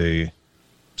 basically.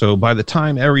 So by the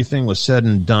time everything was said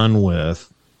and done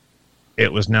with,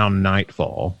 it was now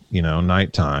nightfall,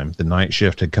 nighttime. The night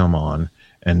shift had come on,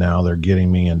 and now they're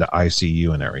getting me into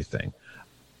ICU and everything.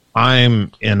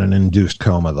 I'm in an induced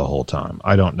coma the whole time.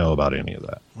 I don't know about any of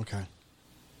that. Okay.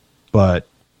 But,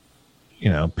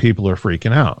 people are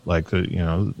freaking out.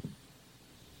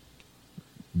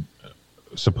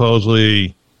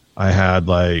 Supposedly I had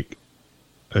a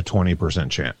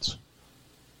 20% chance.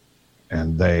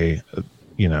 And they,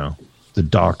 the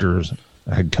doctors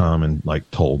had come and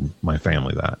told my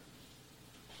family that.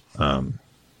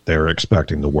 They were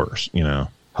expecting the worst,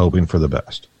 hoping for the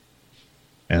best.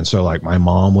 And so my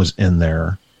mom was in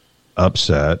there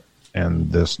upset, and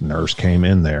this nurse came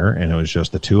in there, and it was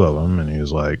just the two of them. And he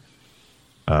was like,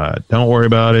 don't worry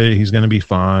about it. He's going to be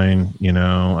fine.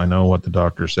 I know what the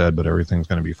doctor said, but everything's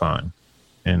going to be fine.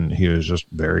 And he was just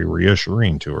very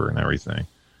reassuring to her and everything.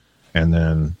 And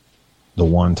then the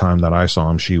one time that I saw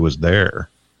him, she was there.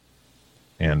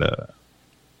 And,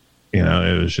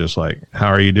 it was just like, how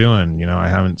are you doing? I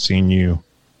haven't seen you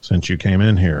since you came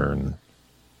in here. And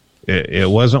it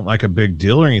wasn't like a big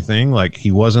deal or anything. Like,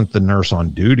 he wasn't the nurse on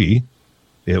duty.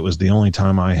 It was the only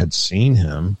time I had seen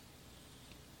him.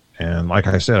 And like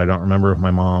I said, I don't remember if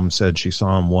my mom said she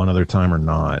saw him one other time or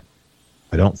not.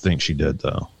 I don't think she did,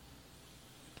 though.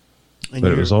 And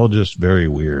but it was all just very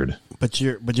weird. But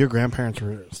your grandparents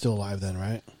were still alive then,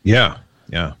 right? Yeah,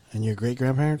 yeah. And your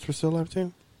great-grandparents were still alive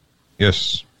too?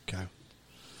 Yes. Okay.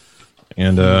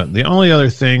 And the only other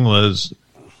thing was,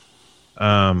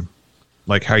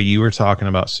 like how you were talking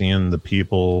about seeing the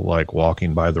people like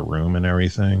walking by the room and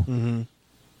everything. Mm-hmm.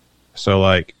 So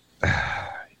like,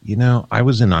 you know, I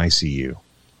was in ICU,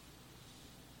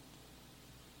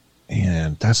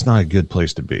 and that's not a good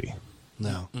place to be.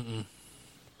 No. Mm-mm.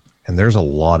 And there's a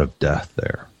lot of death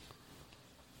there,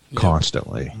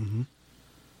 constantly.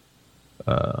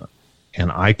 Mm-hmm.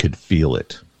 And I could feel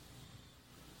it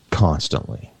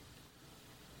constantly.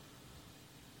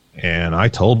 And I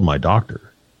told my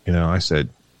doctor, you know, I said,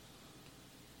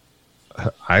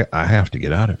 I have to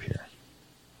get out of here.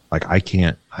 Like, I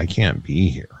can't be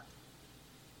here.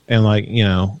 And like, you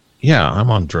know, yeah, I'm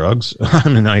on drugs.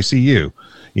 I'm in ICU.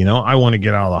 You know, I want to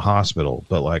get out of the hospital.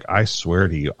 But like, I swear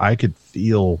to you, I could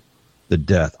feel the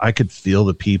death. I could feel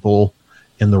the people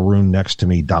in the room next to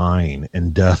me dying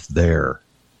and death there.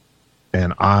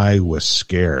 And I was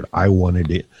scared. I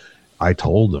wanted it. I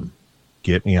told them,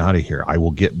 get me out of here. I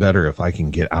will get better if I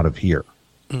can get out of here.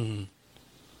 Mm-hmm.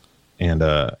 And,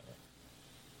 I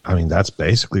mean, that's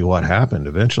basically what happened.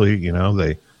 Eventually, you know,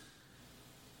 they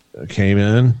came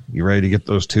in. You ready to get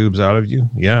those tubes out of you?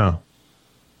 Yeah.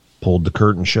 Pulled the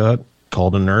curtain shut,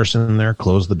 called a nurse in there,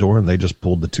 closed the door, and they just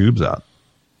pulled the tubes out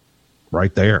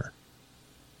right there.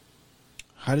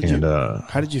 How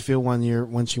did you feel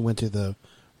once you went to the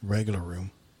regular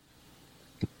room?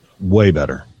 Way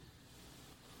better.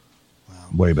 Wow.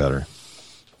 Way better.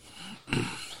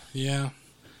 Yeah.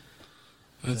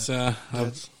 It's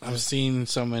I've seen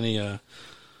so many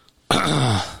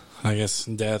I guess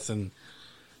death and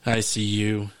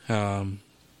ICU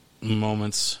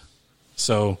moments.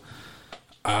 So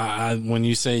when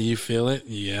you say you feel it,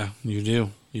 yeah, you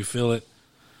do. You feel it.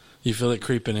 You feel it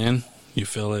creeping in. You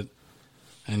feel it,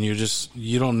 and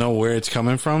you don't know where it's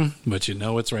coming from, but you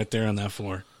know it's right there on that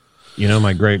floor. You know,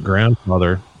 my great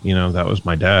grandfather, you know, that was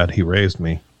my dad. He raised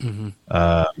me.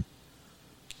 Mm-hmm.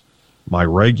 My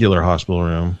regular hospital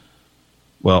room.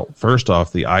 Well, first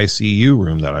off, the ICU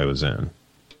room that I was in.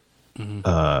 Mm-hmm.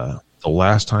 The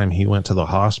last time he went to the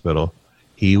hospital,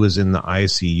 he was in the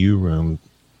ICU room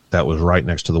that was right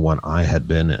next to the one I had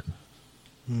been in.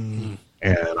 Mm-hmm.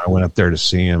 And I went up there to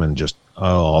see him, and just,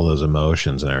 all those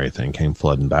emotions and everything came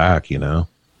flooding back, you know?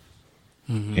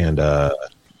 Mm-hmm. And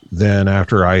then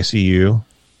after ICU,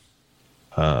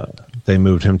 they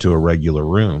moved him to a regular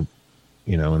room,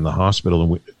 you know, in the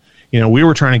hospital. And we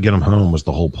were trying to get him home was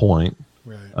the whole point.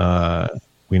 Right.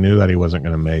 We knew that he wasn't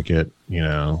going to make it. You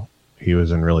know, he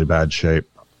was in really bad shape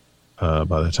by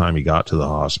the time he got to the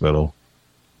hospital.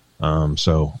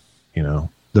 So, you know,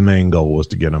 the main goal was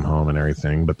to get him home and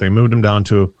everything. But they moved him down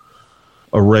to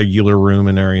a regular room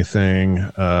and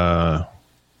everything for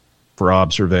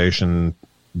observation,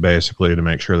 basically to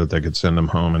make sure that they could send him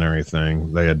home and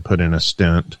everything. They had put in a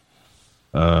stent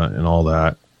and all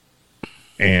that.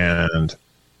 And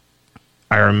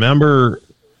I remember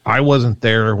I wasn't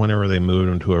there whenever they moved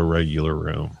him to a regular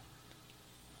room.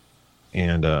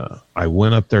 And I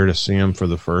went up there to see him for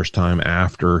the first time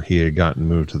after he had gotten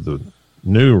moved to the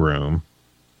new room.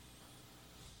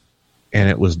 And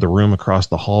it was the room across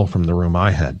the hall from the room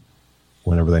I had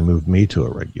whenever they moved me to a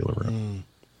regular room.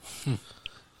 Mm.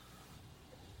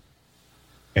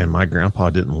 And my grandpa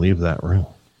didn't leave that room.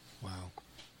 Wow.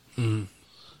 Mm-hmm.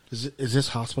 Is this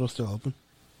hospital still open?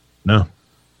 No.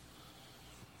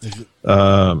 Is it?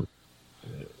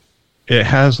 It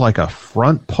has like a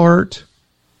front part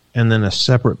and then a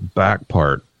separate back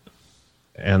part.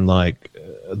 And like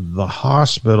the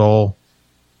hospital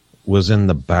was in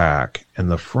the back, and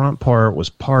the front part was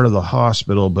part of the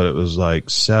hospital, but it was like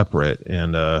separate.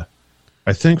 And I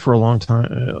think for a long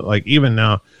time, like even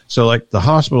now, so like the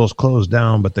hospital's closed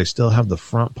down, but they still have the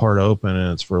front part open,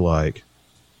 and it's for like,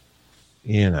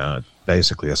 you know,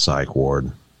 basically a psych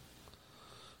ward.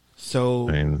 So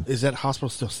I mean, is that hospital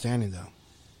still standing though?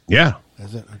 Yeah.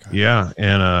 Is it? Okay. Yeah.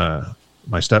 And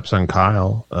my stepson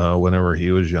Kyle, whenever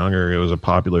he was younger, it was a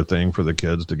popular thing for the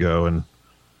kids to go and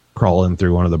crawl in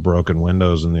through one of the broken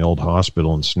windows in the old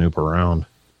hospital and snoop around.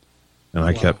 And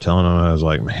I kept telling him, I was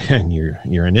like, man,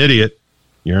 you're an idiot.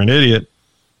 You're an idiot.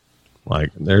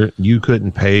 Like, you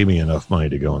couldn't pay me enough money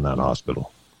to go in that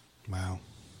hospital. Wow.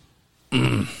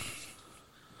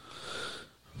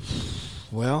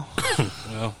 Well,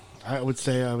 I would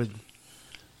say I would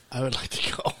like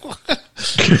to go.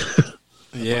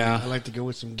 Yeah. I like to go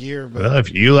with some gear, but Well,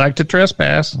 if you like to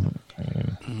trespass,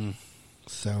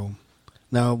 so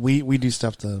no, we do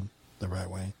stuff the right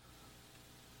way.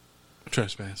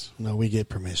 Trespass. No, we get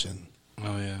permission.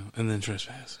 Oh, yeah. And then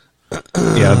trespass.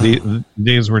 yeah,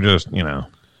 these were just,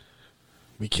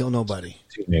 We kill nobody.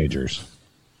 teenagers.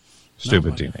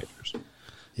 Stupid Nobody. teenagers.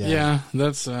 Yeah,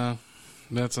 that's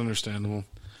understandable.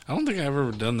 I don't think I've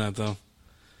ever done that, though.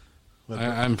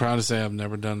 I'm proud to say I've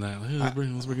never done that. Hey,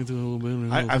 let's bring it to a little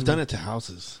bit. I've done it to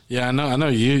houses. Yeah, I know.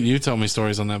 You told me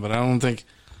stories on that, but I don't think,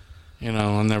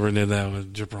 I never did that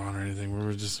with Jabron or anything. We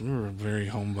were very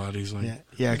homebodies. Like,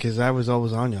 Yeah, because I was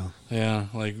always on y'all. yeah,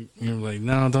 like you're like,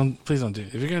 no, please don't do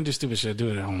it. If you're gonna do stupid shit, do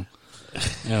it at home.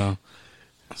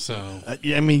 So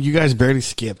Yeah, I mean, you guys barely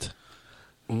skipped.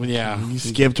 yeah, You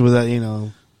skipped with that,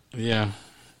 yeah.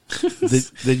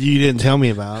 that you didn't tell me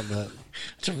about. But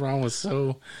Jabron was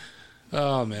so.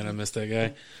 Oh man, I missed that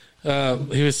guy.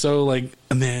 He was so like,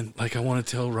 man, like I want to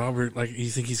tell Robert, like, you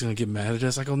think he's gonna get mad at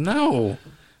us? I go, no,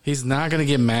 he's not gonna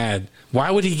get mad.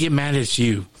 Why would he get mad at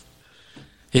you?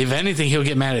 If anything, he'll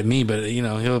get mad at me, but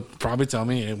he'll probably tell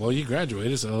me, well, you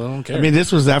graduated, so I don't care. I mean,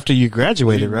 this was after you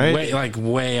graduated, right?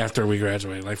 Way after we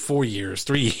graduated, like 4 years,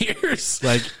 3 years.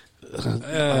 Like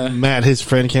Matt, his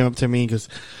friend, came up to me because,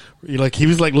 he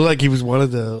was like, looked like he was one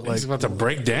of the He's about to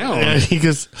break down. Yeah, he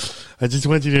goes, I just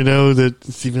want you to know that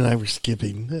Stephen and I were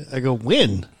skipping. I go,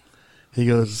 when? He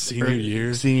goes, Senior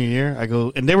year. Senior year. I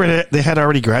go, and they had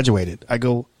already graduated. I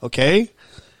go, okay,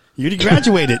 you already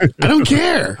graduated. I don't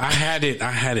care. I had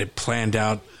it planned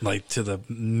out like to the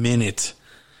minute.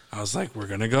 I was like, we're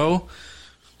gonna go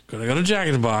to Jack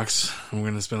in the Box. And we're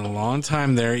gonna spend a long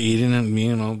time there eating and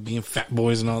being fat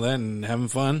boys and all that and having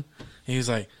fun. And he was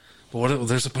like, but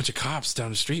there's a bunch of cops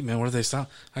down the street, man. What do they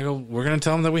stop? I go, we're gonna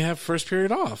tell them that we have first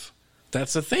period off.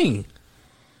 That's the thing.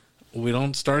 We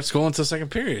don't start school until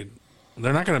second period.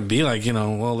 They're not going to be like,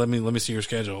 well, let me see your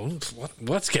schedule.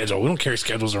 What schedule? We don't carry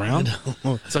schedules around.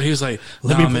 So he was like,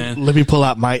 man. Let me pull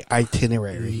out my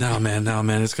itinerary. No, man.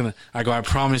 It's going to, I go, I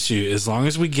promise you, as long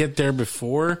as we get there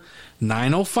before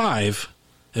 9:05,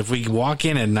 if we walk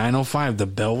in at 9:05, the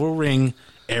bell will ring.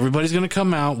 Everybody's going to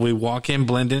come out. We walk in,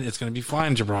 blend in. It's going to be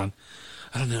fine, Jabron.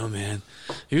 I don't know, man.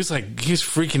 He was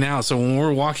freaking out. So when we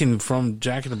were walking from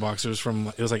Jack in the Box, it was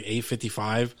like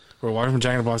 8:55. We were walking from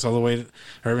Jack in the Box all the way to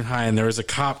Urban High, and there was a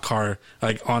cop car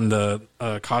like on the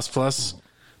Cost Plus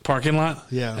parking lot.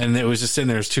 Yeah, and it was just sitting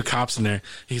there. There's two cops in there.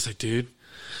 He's like, dude.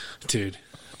 I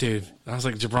was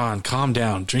like, Jabron, calm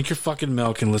down. Drink your fucking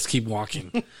milk and let's keep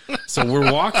walking. So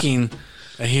we're walking,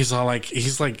 and he's all like,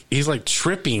 he's like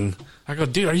tripping. I go,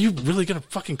 dude, are you really gonna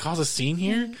fucking cause a scene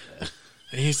here?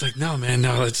 And he's like, no, man,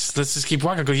 no, let's just keep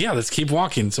walking. I go, yeah, let's keep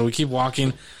walking. So we keep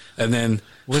walking, and then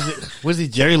was he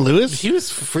Jerry Lewis? He was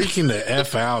freaking the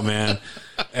F out, man.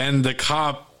 And the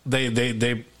cop, they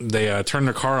turn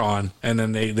their car on, and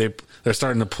then they're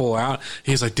starting to pull out.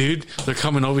 He's like, dude, they're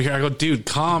coming over here. I go, dude,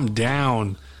 calm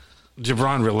down.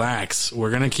 Jabron, relax.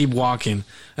 We're gonna keep walking.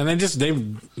 And then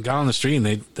they got on the street and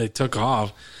they took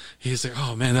off. He's like,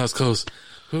 oh man, that was close.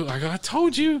 I go, I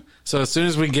told you. So as soon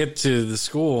as we get to the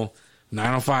school,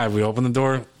 9:05, we open the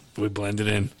door, we blended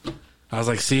in. I was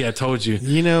like, see, I told you.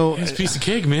 It's a piece of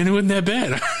cake, man. It wasn't that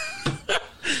bad. I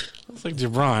was like,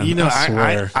 Jabron, I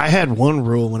swear. I had one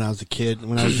rule when I was a kid.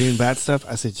 When I was doing bad stuff,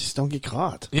 I said, just don't get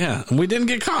caught. Yeah, and we didn't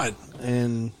get caught.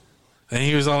 And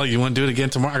he was all like, you want to do it again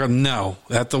tomorrow? I go, no.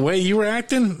 That the way you were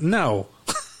acting? No.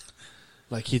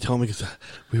 Like he told me because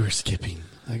we were skipping.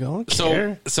 I go, I don't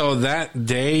care. So that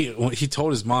day, he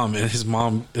told his mom, and his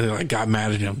mom got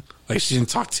mad at him. Like, she didn't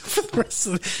talk to him for the rest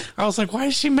of the... I was like, why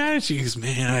is she mad at you? He goes,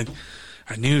 man,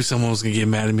 I knew someone was going to get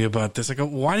mad at me about this. I go,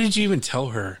 why did you even tell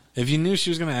her? If you knew she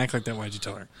was going to act like that, why did you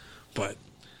tell her? But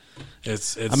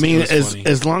it's I mean, funny.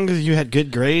 as long as you had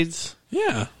good grades...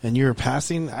 Yeah. And you were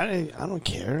passing, I don't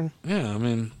care. Yeah, I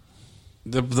mean...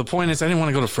 The point is, I didn't want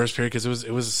to go to first period because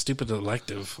it was a stupid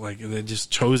elective. Like, they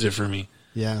just chose it for me.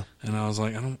 Yeah. And I was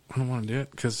like, I don't want to do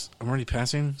it because I'm already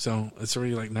passing, so it's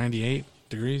already like 98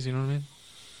 degrees, you know what I mean?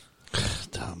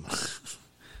 Dumb.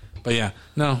 But yeah,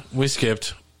 no, we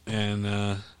skipped. And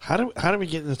how do we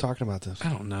get into talking about this? I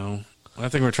don't know. I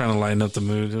think we're trying to lighten up the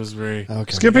mood. It was very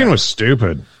Skipping was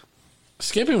stupid.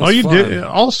 Skipping was fun.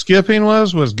 All skipping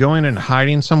was going and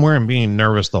hiding somewhere and being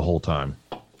nervous the whole time.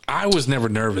 I was never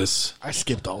nervous. I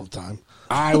skipped all the time.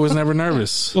 I was never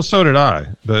nervous. Well, so did I.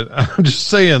 But I'm just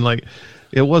saying, like,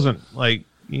 it wasn't like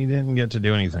you didn't get to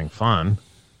do anything fun.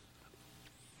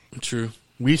 True.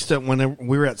 We used to, whenever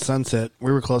we were at Sunset,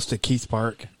 we were close to Keith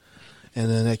Park. And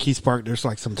then at Keith Park, there's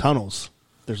like some tunnels.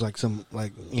 There's like some,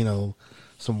 like,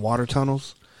 some water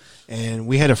tunnels, and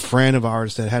we had a friend of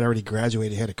ours that had already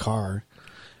graduated, had a car,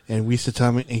 and we used to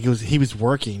tell him, and he was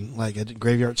working like a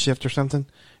graveyard shift or something,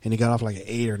 and he got off like at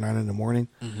 8 or 9 in the morning,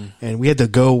 and we had to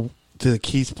go to the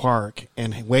Keys Park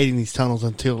and wait in these tunnels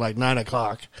until like 9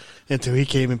 o'clock until he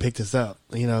came and picked us up.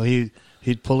 You know, he'd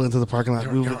pull into the parking lot.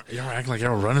 Y'all act like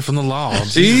y'all running from the law.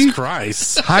 See? Jesus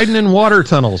Christ. Hiding in water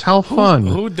tunnels. How fun.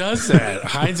 Who does that?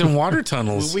 Hides in water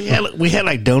tunnels. We had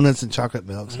like donuts and chocolate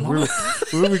milk. So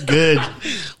we were good.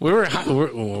 We weren't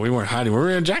hiding. We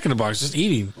were in Jack in the Box just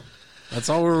eating. That's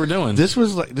all we were doing. It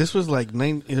was what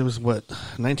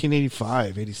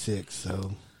 1985, 86.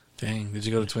 So dang, did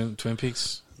you go to Twin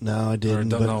Peaks? no, I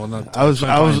didn't. Or, but no, not I was Twin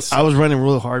I was Pines. I was running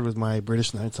real hard with my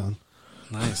British Knights on.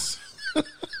 Nice.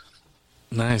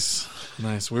 Nice.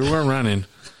 We weren't running.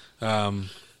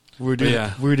 We were doing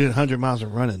yeah. 100 miles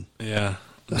of running. Yeah.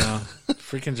 No.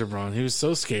 Freaking Jabron. He was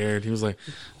so scared. He was like,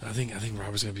 I think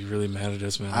Robert's gonna be really mad at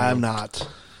us, man. I'm not.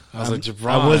 I was like,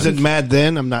 Jabron. I wasn't mad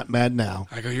then. I'm not mad now.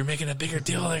 I go, you're making a bigger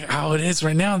deal like how it is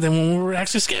right now than when we were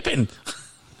actually skipping.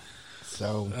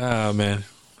 So Oh man.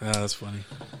 That's funny.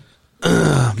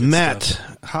 Matt,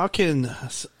 how can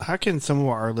some of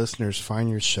our listeners find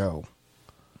your show?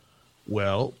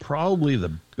 Well, probably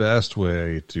the best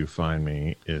way to find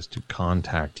me is to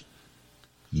contact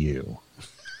you.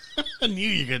 I knew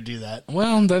you could do that.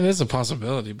 Well, that is a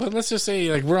possibility. But let's just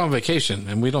say like we're on vacation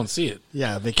and we don't see it.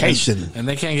 Yeah, vacation. And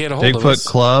they can't get a hold of Bigfoot us.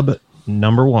 Club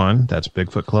 #1. That's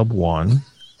Bigfoot Club 1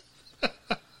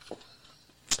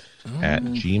 at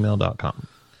gmail.com.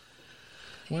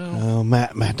 Well, Oh,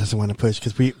 Matt doesn't want to push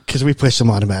because we push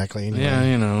them automatically. Anyway. yeah,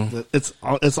 you know. It's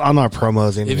on our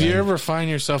promos anyway. If you ever find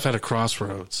yourself at a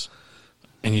crossroads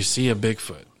and you see a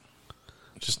Bigfoot,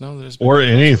 just know there's Or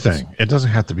Bigfoot anything. It doesn't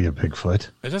have to be a Bigfoot.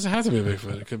 It doesn't have to be a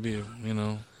Bigfoot. It could be, you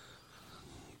know.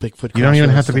 Bigfoot. You don't even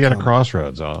have to be at a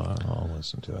Crossroads.com. crossroads. I'll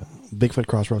listen to it.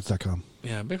 BigfootCrossroads.com.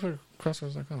 Yeah,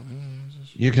 BigfootCrossroads.com.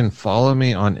 You can follow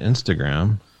me on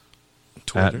Instagram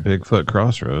Twitter. at Bigfoot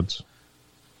Crossroads.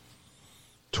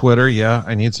 Twitter, yeah,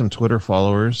 I need some Twitter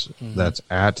followers. That's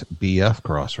at BF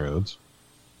Crossroads.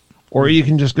 Or you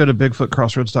can just go to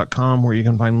BigfootCrossroads.com where you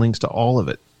can find links to all of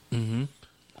it.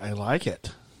 I like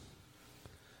it.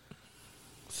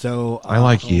 So I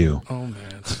like you. Oh,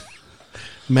 man.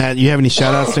 Matt, you have any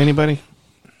shout outs to anybody?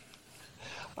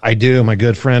 I do. My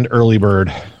good friend Early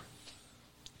Bird.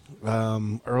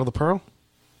 Earl the Pearl?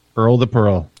 Earl the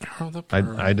Pearl. Earl the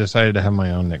Pearl. I decided to have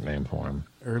my own nickname for him.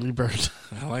 Early Bird.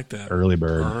 I like that. Early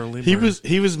Bird. Early He bird.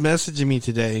 was messaging me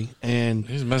today, and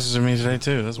He's messaging me today,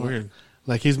 too. That's weird.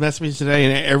 like he's messaging me today,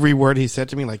 and every word he said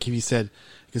to me, like if he said,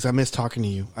 because I miss talking to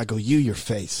you, I go, your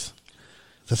face.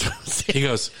 That's what I'm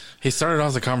saying. He started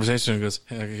off the conversation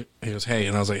and he goes, hey.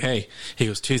 And I was like, hey. He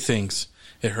goes, 2 things.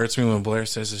 It hurts me when Blair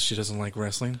says that she doesn't like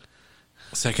wrestling.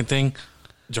 Second thing,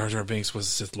 Jar Jar Binks was a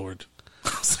Sith Lord.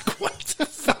 I was like, what the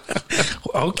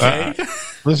fuck? Okay.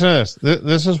 Listen to this.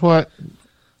 This is what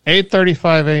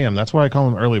 8:35 a.m. That's why I call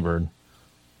him Early Bird.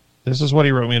 This is what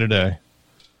he wrote me today.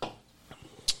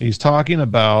 He's talking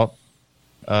about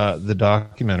the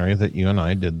documentary that you and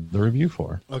I did the review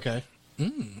for. Okay.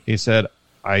 He said,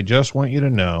 I just want you to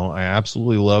know I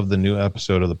absolutely love the new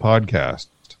episode of the podcast.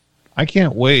 I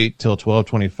can't wait till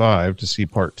 12:25 to see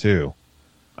part 2.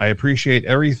 I appreciate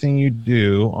everything you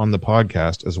do on the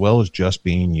podcast as well as just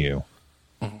being you.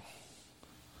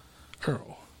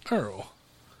 Earl.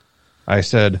 I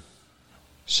said,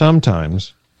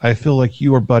 sometimes I feel like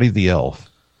you are Buddy the Elf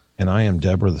and I am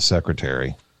Deborah the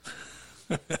Secretary.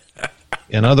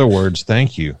 In other words,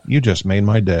 thank you. You just made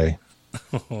my day.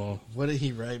 What did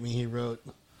he write me? He wrote,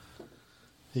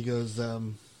 he goes,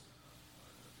 oh,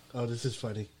 this is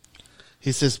funny.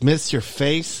 He says, miss your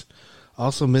face.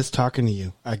 Also miss talking to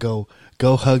you. I go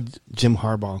hug Jim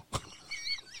Harbaugh.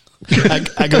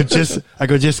 I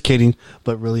go, just kidding,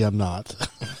 but really I'm not.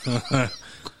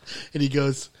 And he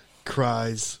goes,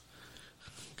 cries,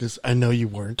 because I know you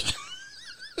weren't.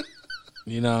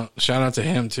 You know, shout out to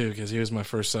him, too, because he was my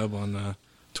first sub on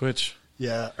Twitch.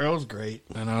 Yeah, Earl's great.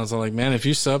 And I was like, man, if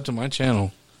you sub to my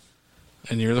channel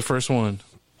and you're the first one,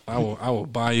 I will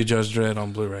buy you Judge Dredd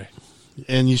on Blu-ray.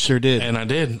 And you sure did. And I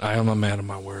did. I am a man of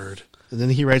my word. And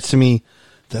then he writes to me,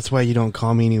 that's why you don't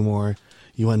call me anymore.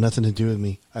 You want nothing to do with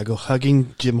me. I go,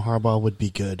 hugging Jim Harbaugh would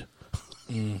be good.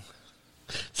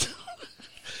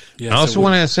 Yes, I also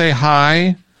want to say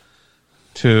hi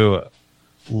to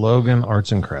Logan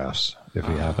Arts and Crafts, if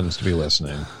he happens to be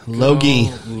listening.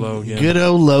 Logie. Logan. Good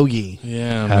old Logie.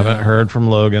 Yeah, Haven't man. heard from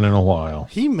Logan in a while.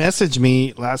 He messaged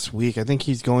me last week. I think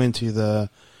he's going to the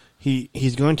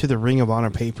he's going to the Ring of Honor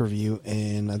pay-per-view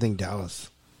in, I think, Dallas.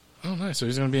 Oh, nice. So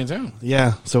he's going to be in town.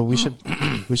 Yeah, so we should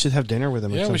have dinner with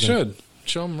him. Or Yeah, something. we should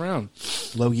show him around.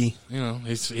 Logie. You know,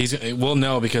 he's we'll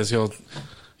know because he'll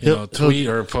He'll tweet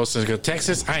or post and go,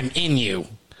 Texas, I'm in you.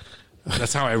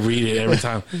 That's how I read it every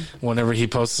time. Whenever he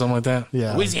posts something like that.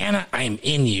 Yeah. Louisiana, I am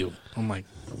in you. I'm like,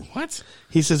 what?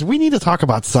 He says we need to talk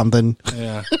about something.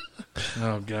 Yeah.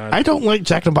 Oh God. I don't like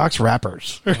Jack in the Box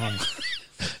rappers.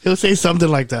 He'll say something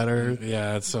like that, or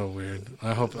Yeah, it's so weird.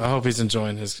 I hope he's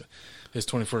enjoying his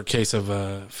 24 case of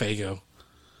Fago.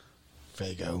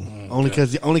 Fago. Only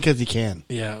because he can.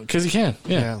 Yeah, because he can.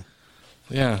 Yeah.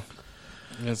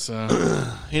 It's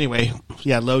Anyway,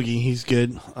 yeah, Logie, he's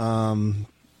good.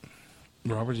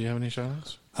 Robert, do you have any shout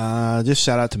outs? Just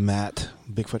shout out to Matt,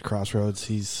 Bigfoot Crossroads.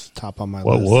 He's top on my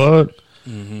What? list.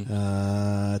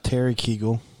 What? Terry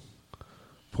Kegel,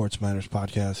 Ports Matters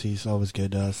podcast. He's always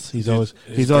good to us. He's a always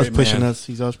pushing man. us.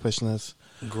 He's always pushing us.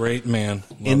 Great man.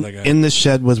 Love that guy. In the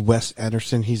shed was Wes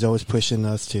Anderson. He's always pushing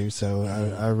us too. So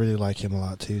I really like him a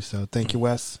lot too. So thank you,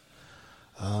 Wes.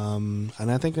 And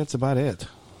I think that's about it.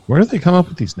 Where do they come up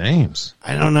with these names?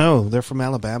 I don't know. They're from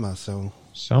Alabama, so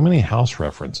So many house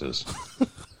references.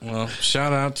 Well,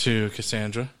 shout out to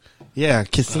Cassandra. yeah,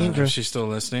 Cassandra. If she's still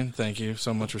listening, thank you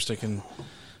so much for sticking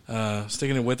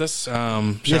it with us.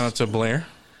 Shout Yes. out to Blair.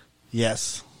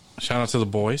 Yes, Shout out to the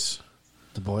boys.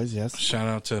 the boys. Yes, Shout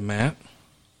out to Matt.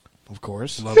 of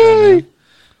course. Love that man.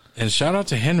 And shout out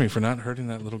to Henry for not hurting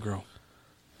that little girl.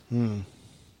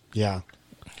 Yeah,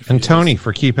 And Tony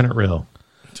for keeping it real.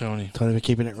 Tony. Tony for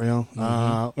keeping it real.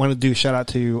 Want to do a shout out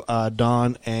to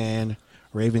Don and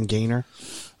Raven Gaynor.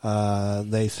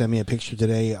 They sent me a picture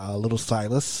today. Little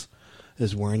Silas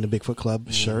is wearing the Bigfoot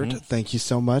Club shirt. Thank you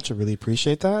so much. I really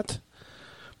appreciate that.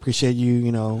 Appreciate you,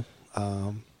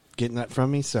 getting that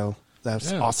from me. So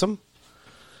that's awesome.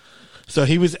 So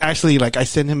he was actually like, I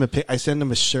sent him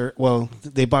a shirt. Well,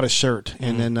 they bought a shirt,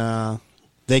 and then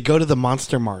they go to the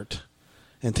Monster Mart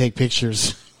and take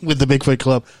pictures with the Bigfoot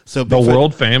Club. So The Bigfoot,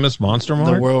 world famous Monster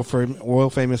Mart? the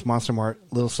world famous Monster Mart.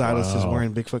 Little Silas is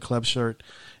wearing Bigfoot Club shirt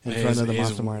in front of the He's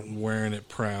Monster Mart. wearing it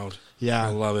proud. Yeah. I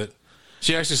love it.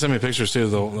 She actually sent me pictures too,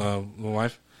 the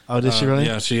wife. Oh, did she really?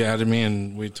 Yeah, she added me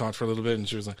and we talked for a little bit and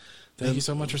she was like, thank you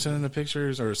so much for sending the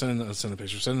pictures or sending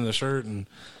the shirt. And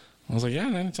I was like, yeah,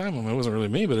 anytime. I mean, it wasn't really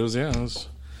me, but it was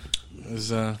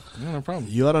no problem.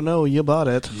 You ought to know you bought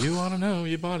it. You ought to know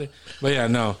you bought it. But yeah,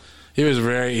 no, he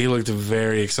looked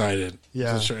very excited.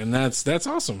 Yeah. And that's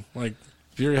awesome. Like,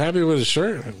 if you're happy with a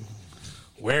shirt,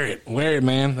 wear it,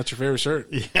 man. That's your favorite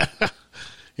shirt.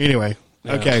 Anyway,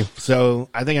 Yeah. okay. So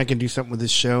I think I can do something with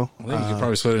this show. I think you could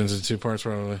probably split it into two parts,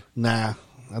 probably. Nah,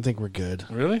 I think we're good.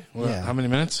 Really? Well, Yeah. How many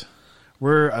minutes?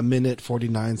 We're a minute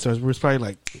 49, so we're probably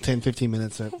like 10, 15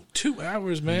 minutes that 2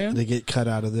 hours, man. they get cut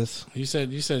out of this. You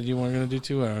said you weren't going to do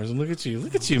 2 hours, and look at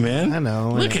you, man. I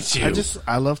know. Look at you.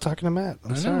 I love talking to Matt.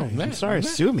 I'm I know, sorry. I'm Matt, sorry. Matt.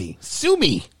 Sue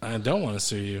me. I don't want to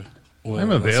sue you. Well,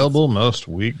 I'm unless available most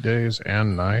weekdays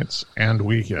and nights and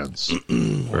weekends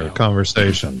for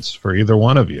conversations for either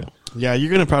one of you. Yeah,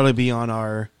 you're gonna probably be on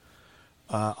our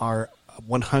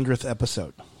 100th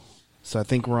episode. So I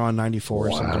think we're on 94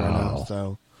 or something right now. Wow.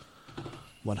 So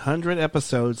 100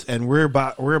 episodes, and we're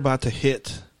about to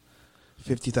hit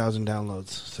 50,000 downloads.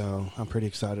 So I'm pretty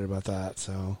excited about that.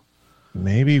 So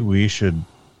Maybe we should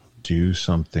do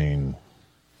something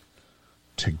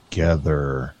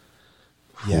together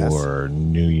Yes. for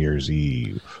New Year's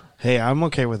Eve. hey, I'm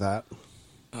okay with that.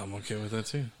 I'm okay with that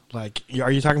too. Like,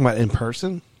 are you talking about in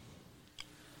person?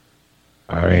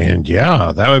 I mean,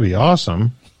 yeah, that would be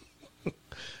awesome.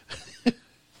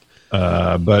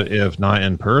 But if not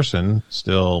in person,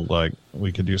 still, like,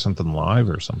 we could do something live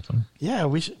or something. Yeah,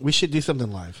 we should do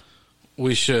something live.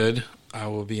 We should. I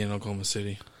will be in Oklahoma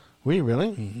City. We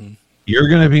really? Mm-hmm. You're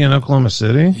going to be in Oklahoma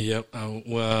City? Yep.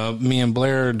 Me and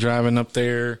Blair are driving up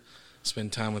there,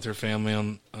 spend time with her family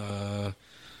on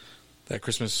that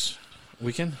Christmas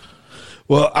weekend.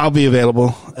 Well, I'll be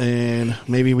available, and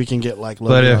maybe we can get like. But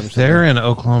Logan on or if they're something. in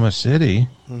Oklahoma City,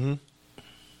 Mm-hmm.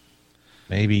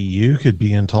 maybe you could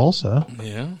be in Tulsa.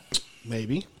 Yeah.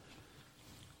 maybe.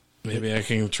 Maybe I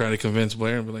can try to convince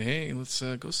Blair and be like, "Hey, let's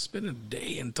go spend a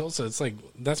day in Tulsa." It's like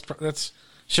that's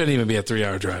shouldn't even be a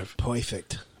 3-hour drive.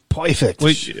 Perfect.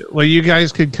 Well, you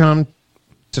guys could come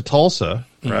to Tulsa,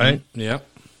 right? Mm-hmm. Yep.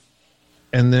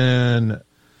 And then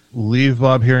leave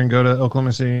Bob here and go to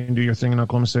Oklahoma City and do your thing in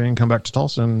Oklahoma City and come back to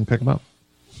Tulsa and pick him up.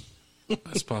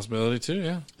 That's a possibility too.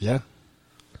 Yeah. Yeah.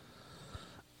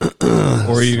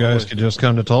 Or you guys could just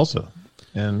come to Tulsa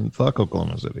and fuck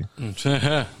Oklahoma City.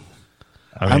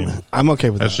 I mean, I'm okay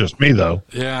with that's that. just me, though.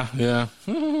 yeah.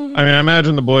 I mean, I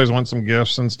imagine the boys want some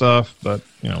gifts and stuff, but,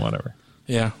 whatever.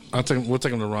 Yeah. We'll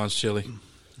take them to Ron's Chili.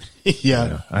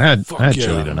 Yeah. I had yeah.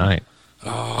 chili tonight.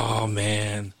 Oh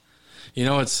man, you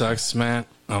know what sucks, Matt?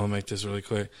 I'll make this really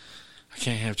quick. I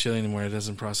can't have chili anymore. It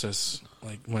doesn't process.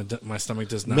 Like my stomach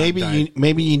does not. Maybe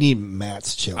you need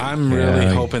Matt's chili. I'm really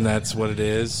Yeah. hoping that's what it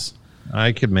is.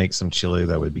 I could make some chili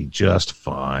that would be just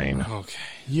fine. Okay.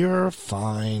 You're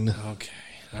fine. Okay.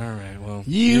 All right. Well,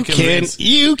 You can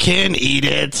eat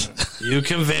it. You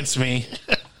convince me.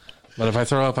 But if I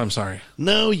throw up, I'm sorry.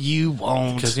 No, you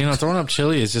won't. Because throwing up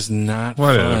chili is just not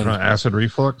What, fun. acid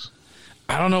reflux?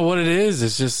 I don't know what it is.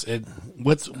 It's just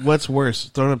What's worse,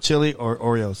 throwing up chili or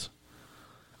Oreos?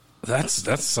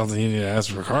 that's something you need to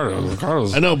ask Ricardo.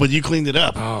 Ricardo's. I know, but you cleaned it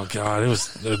up. Oh God, it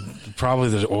was probably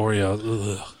the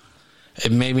Oreo. Ugh.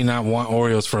 It made me not want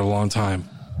Oreos for a long time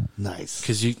Nice.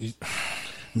 because you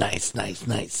Nice.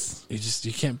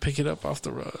 you can't pick it up off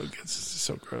the rug. It's just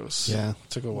so gross. Yeah. It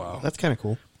took a while. That's kind of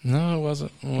cool. No, it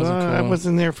wasn't. It wasn't cool. I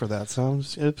wasn't there for that, so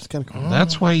it was kind of cool.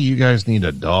 That's why you guys need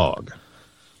a dog.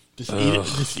 Just eat it.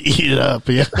 Just eat it up.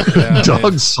 Yeah. Yeah,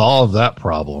 Dogs solve that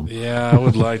problem. yeah, I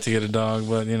would like to get a dog,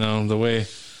 but the way.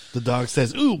 The dog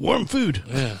says, "Ooh, warm food."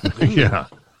 Yeah, Yeah.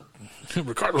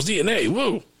 Ricardo's DNA.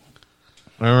 Whoa.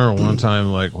 I remember one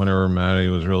time, like, whenever Maddie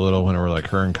was real little, whenever, like,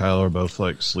 her and Kyla were both,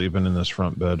 like, sleeping in this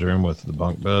front bedroom with the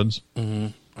bunk beds.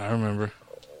 I remember.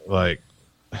 Like,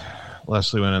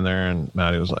 Leslie went in there and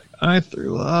Maddie was like, I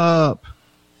threw up.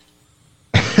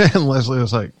 And Leslie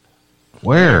was like,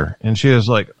 where? And she was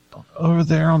like, over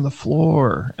there on the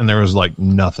floor. And there was, like,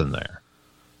 nothing there.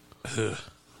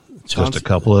 Just a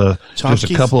couple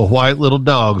of white little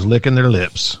dogs licking their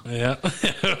lips. Yeah.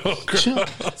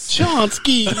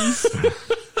 Chomsky's.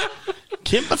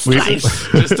 Kimba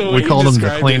Slice. Just the way We you called them the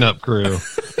described it. cleanup crew.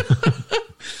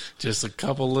 Just a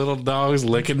couple little dogs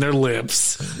licking their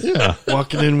lips. Yeah.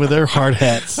 Walking in with their hard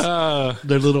hats.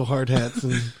 Their little hard hats.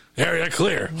 And Area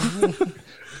clear.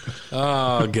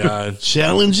 Oh, God.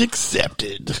 challenge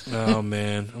accepted. Oh,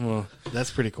 man.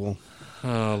 That's pretty cool.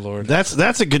 Oh, Lord.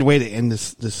 That's a good way to end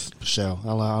this show.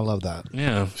 I love that.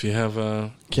 Yeah, if you have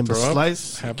a Kimba throw up,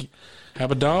 Slice.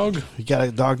 have a dog. You got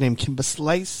a dog named Kimba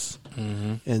Slice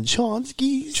and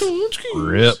Chomsky's.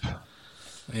 Rip.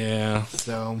 Yeah.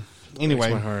 So Breaks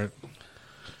anyway, my heart.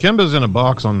 Kimba's in a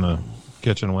box on the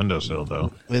kitchen windowsill,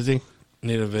 though. is he?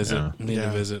 Need a visit. Yeah. Need a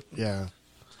visit. Yeah.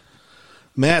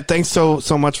 Matt, thanks so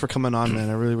much for coming on, man.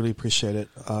 I really, really appreciate it.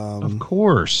 Of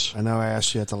course. I know I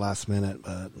asked you at the last minute,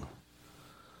 but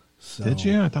so, Did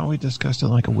you? I thought we discussed it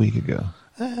like a week ago.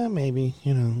 Maybe, I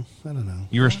don't know.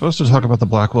 You were supposed to talk about the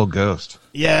Blackwell Ghost.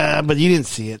 Yeah, but you didn't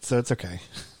see it, so it's okay.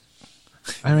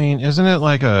 I mean, isn't it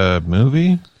like a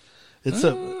movie? It's a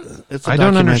I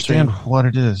don't documentary. understand what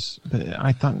it is, but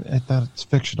I thought it's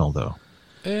fictional, though.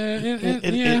 Yeah.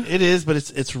 It is, but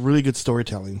it's really good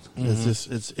storytelling. It's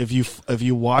just it's if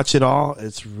you watch it all,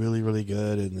 it's really, really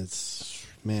good, and it's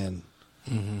man.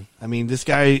 I mean, this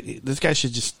guy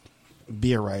should just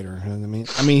be a writer. I mean,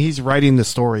 he's writing the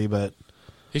story, but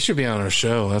He should be on our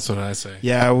show. That's what I say.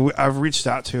 yeah, I've reached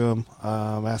out to him,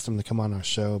 asked him to come on our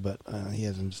show, but he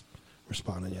hasn't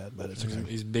responded yet. But it's okay.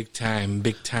 He's big time.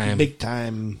 Big time. Big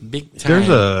time. Big time. There's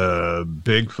a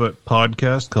Bigfoot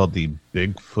podcast called the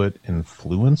Bigfoot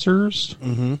Influencers,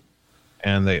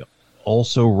 and they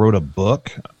also wrote a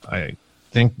book. I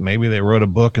think maybe they wrote a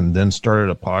book and then started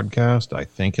a podcast. I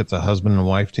think it's a husband and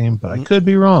wife team, but I could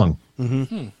be wrong.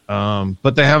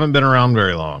 But they haven't been around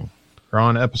very long. They're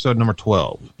on episode number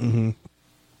 12.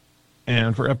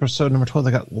 And for episode number 12,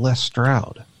 they got Les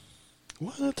Stroud.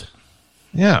 What?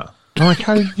 Yeah. I'm like,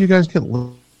 how did you guys get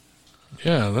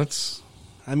Yeah, that's.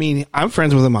 I mean, I'm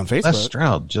friends with him on Facebook. Les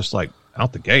Stroud just like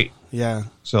out the gate? Yeah,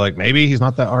 So like maybe he's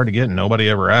not that hard to get and nobody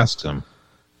ever asks him.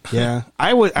 yeah.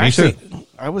 I was Me too.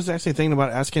 actually thinking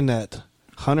about asking that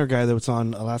hunter guy that was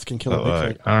on Alaskan Killer But Bigfoot.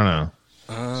 like, I don't know.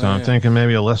 So I'm thinking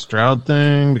maybe a Les Stroud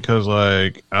thing because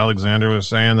like Alexander was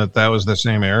saying that was the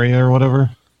same area or whatever.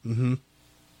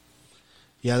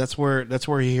 Yeah, that's where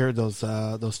you hear those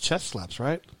chest slaps,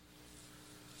 right?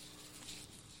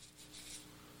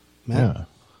 Matt?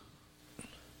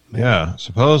 Yeah.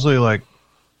 Supposedly like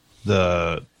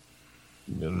the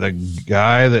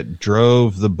guy that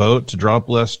drove the boat to drop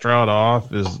Les Stroud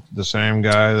off is the same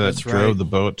guy that That's drove right. the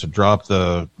boat to drop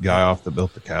the guy off that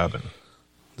built the cabin.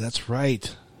 That's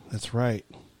right. That's right.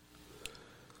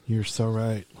 You're so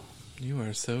right. You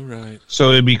are so right. So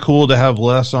it'd be cool to have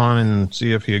Les on and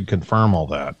see if he'd confirm all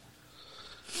that.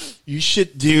 You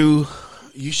should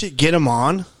get him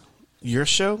on your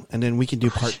show, and then we can do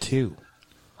part 2.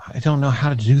 I don't know how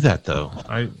to do that though.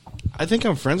 I think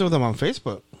I'm friends with him on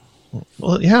Facebook.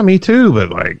 Well, yeah, me too, but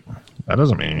like that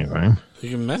doesn't mean anything. You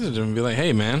can message him and be like,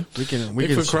 "Hey, man, We can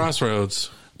Bigfoot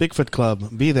Crossroads." Bigfoot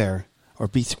Club, be there. or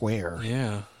be square.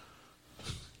 Yeah.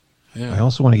 I Yeah.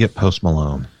 also want to get Post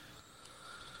Malone.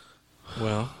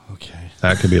 Well, Okay.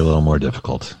 That could be a little more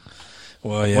difficult.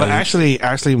 well, yeah. Well,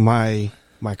 actually, my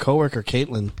coworker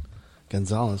Caitlin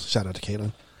Gonzalez, shout out to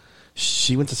Caitlin.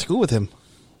 She went to school with him.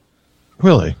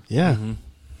 Really? Yeah.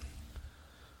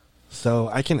 So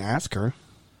I can ask her,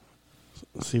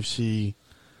 see if she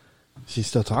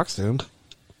still talks to him.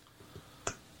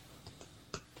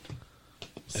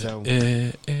 So,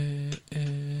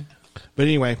 but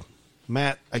anyway,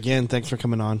 Matt, again, thanks for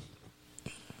coming on.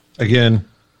 Again,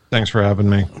 thanks for having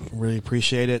me. Really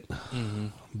appreciate it.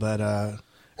 But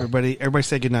everybody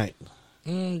say good night.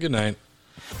 Good night.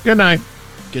 Good night.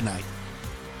 Good night.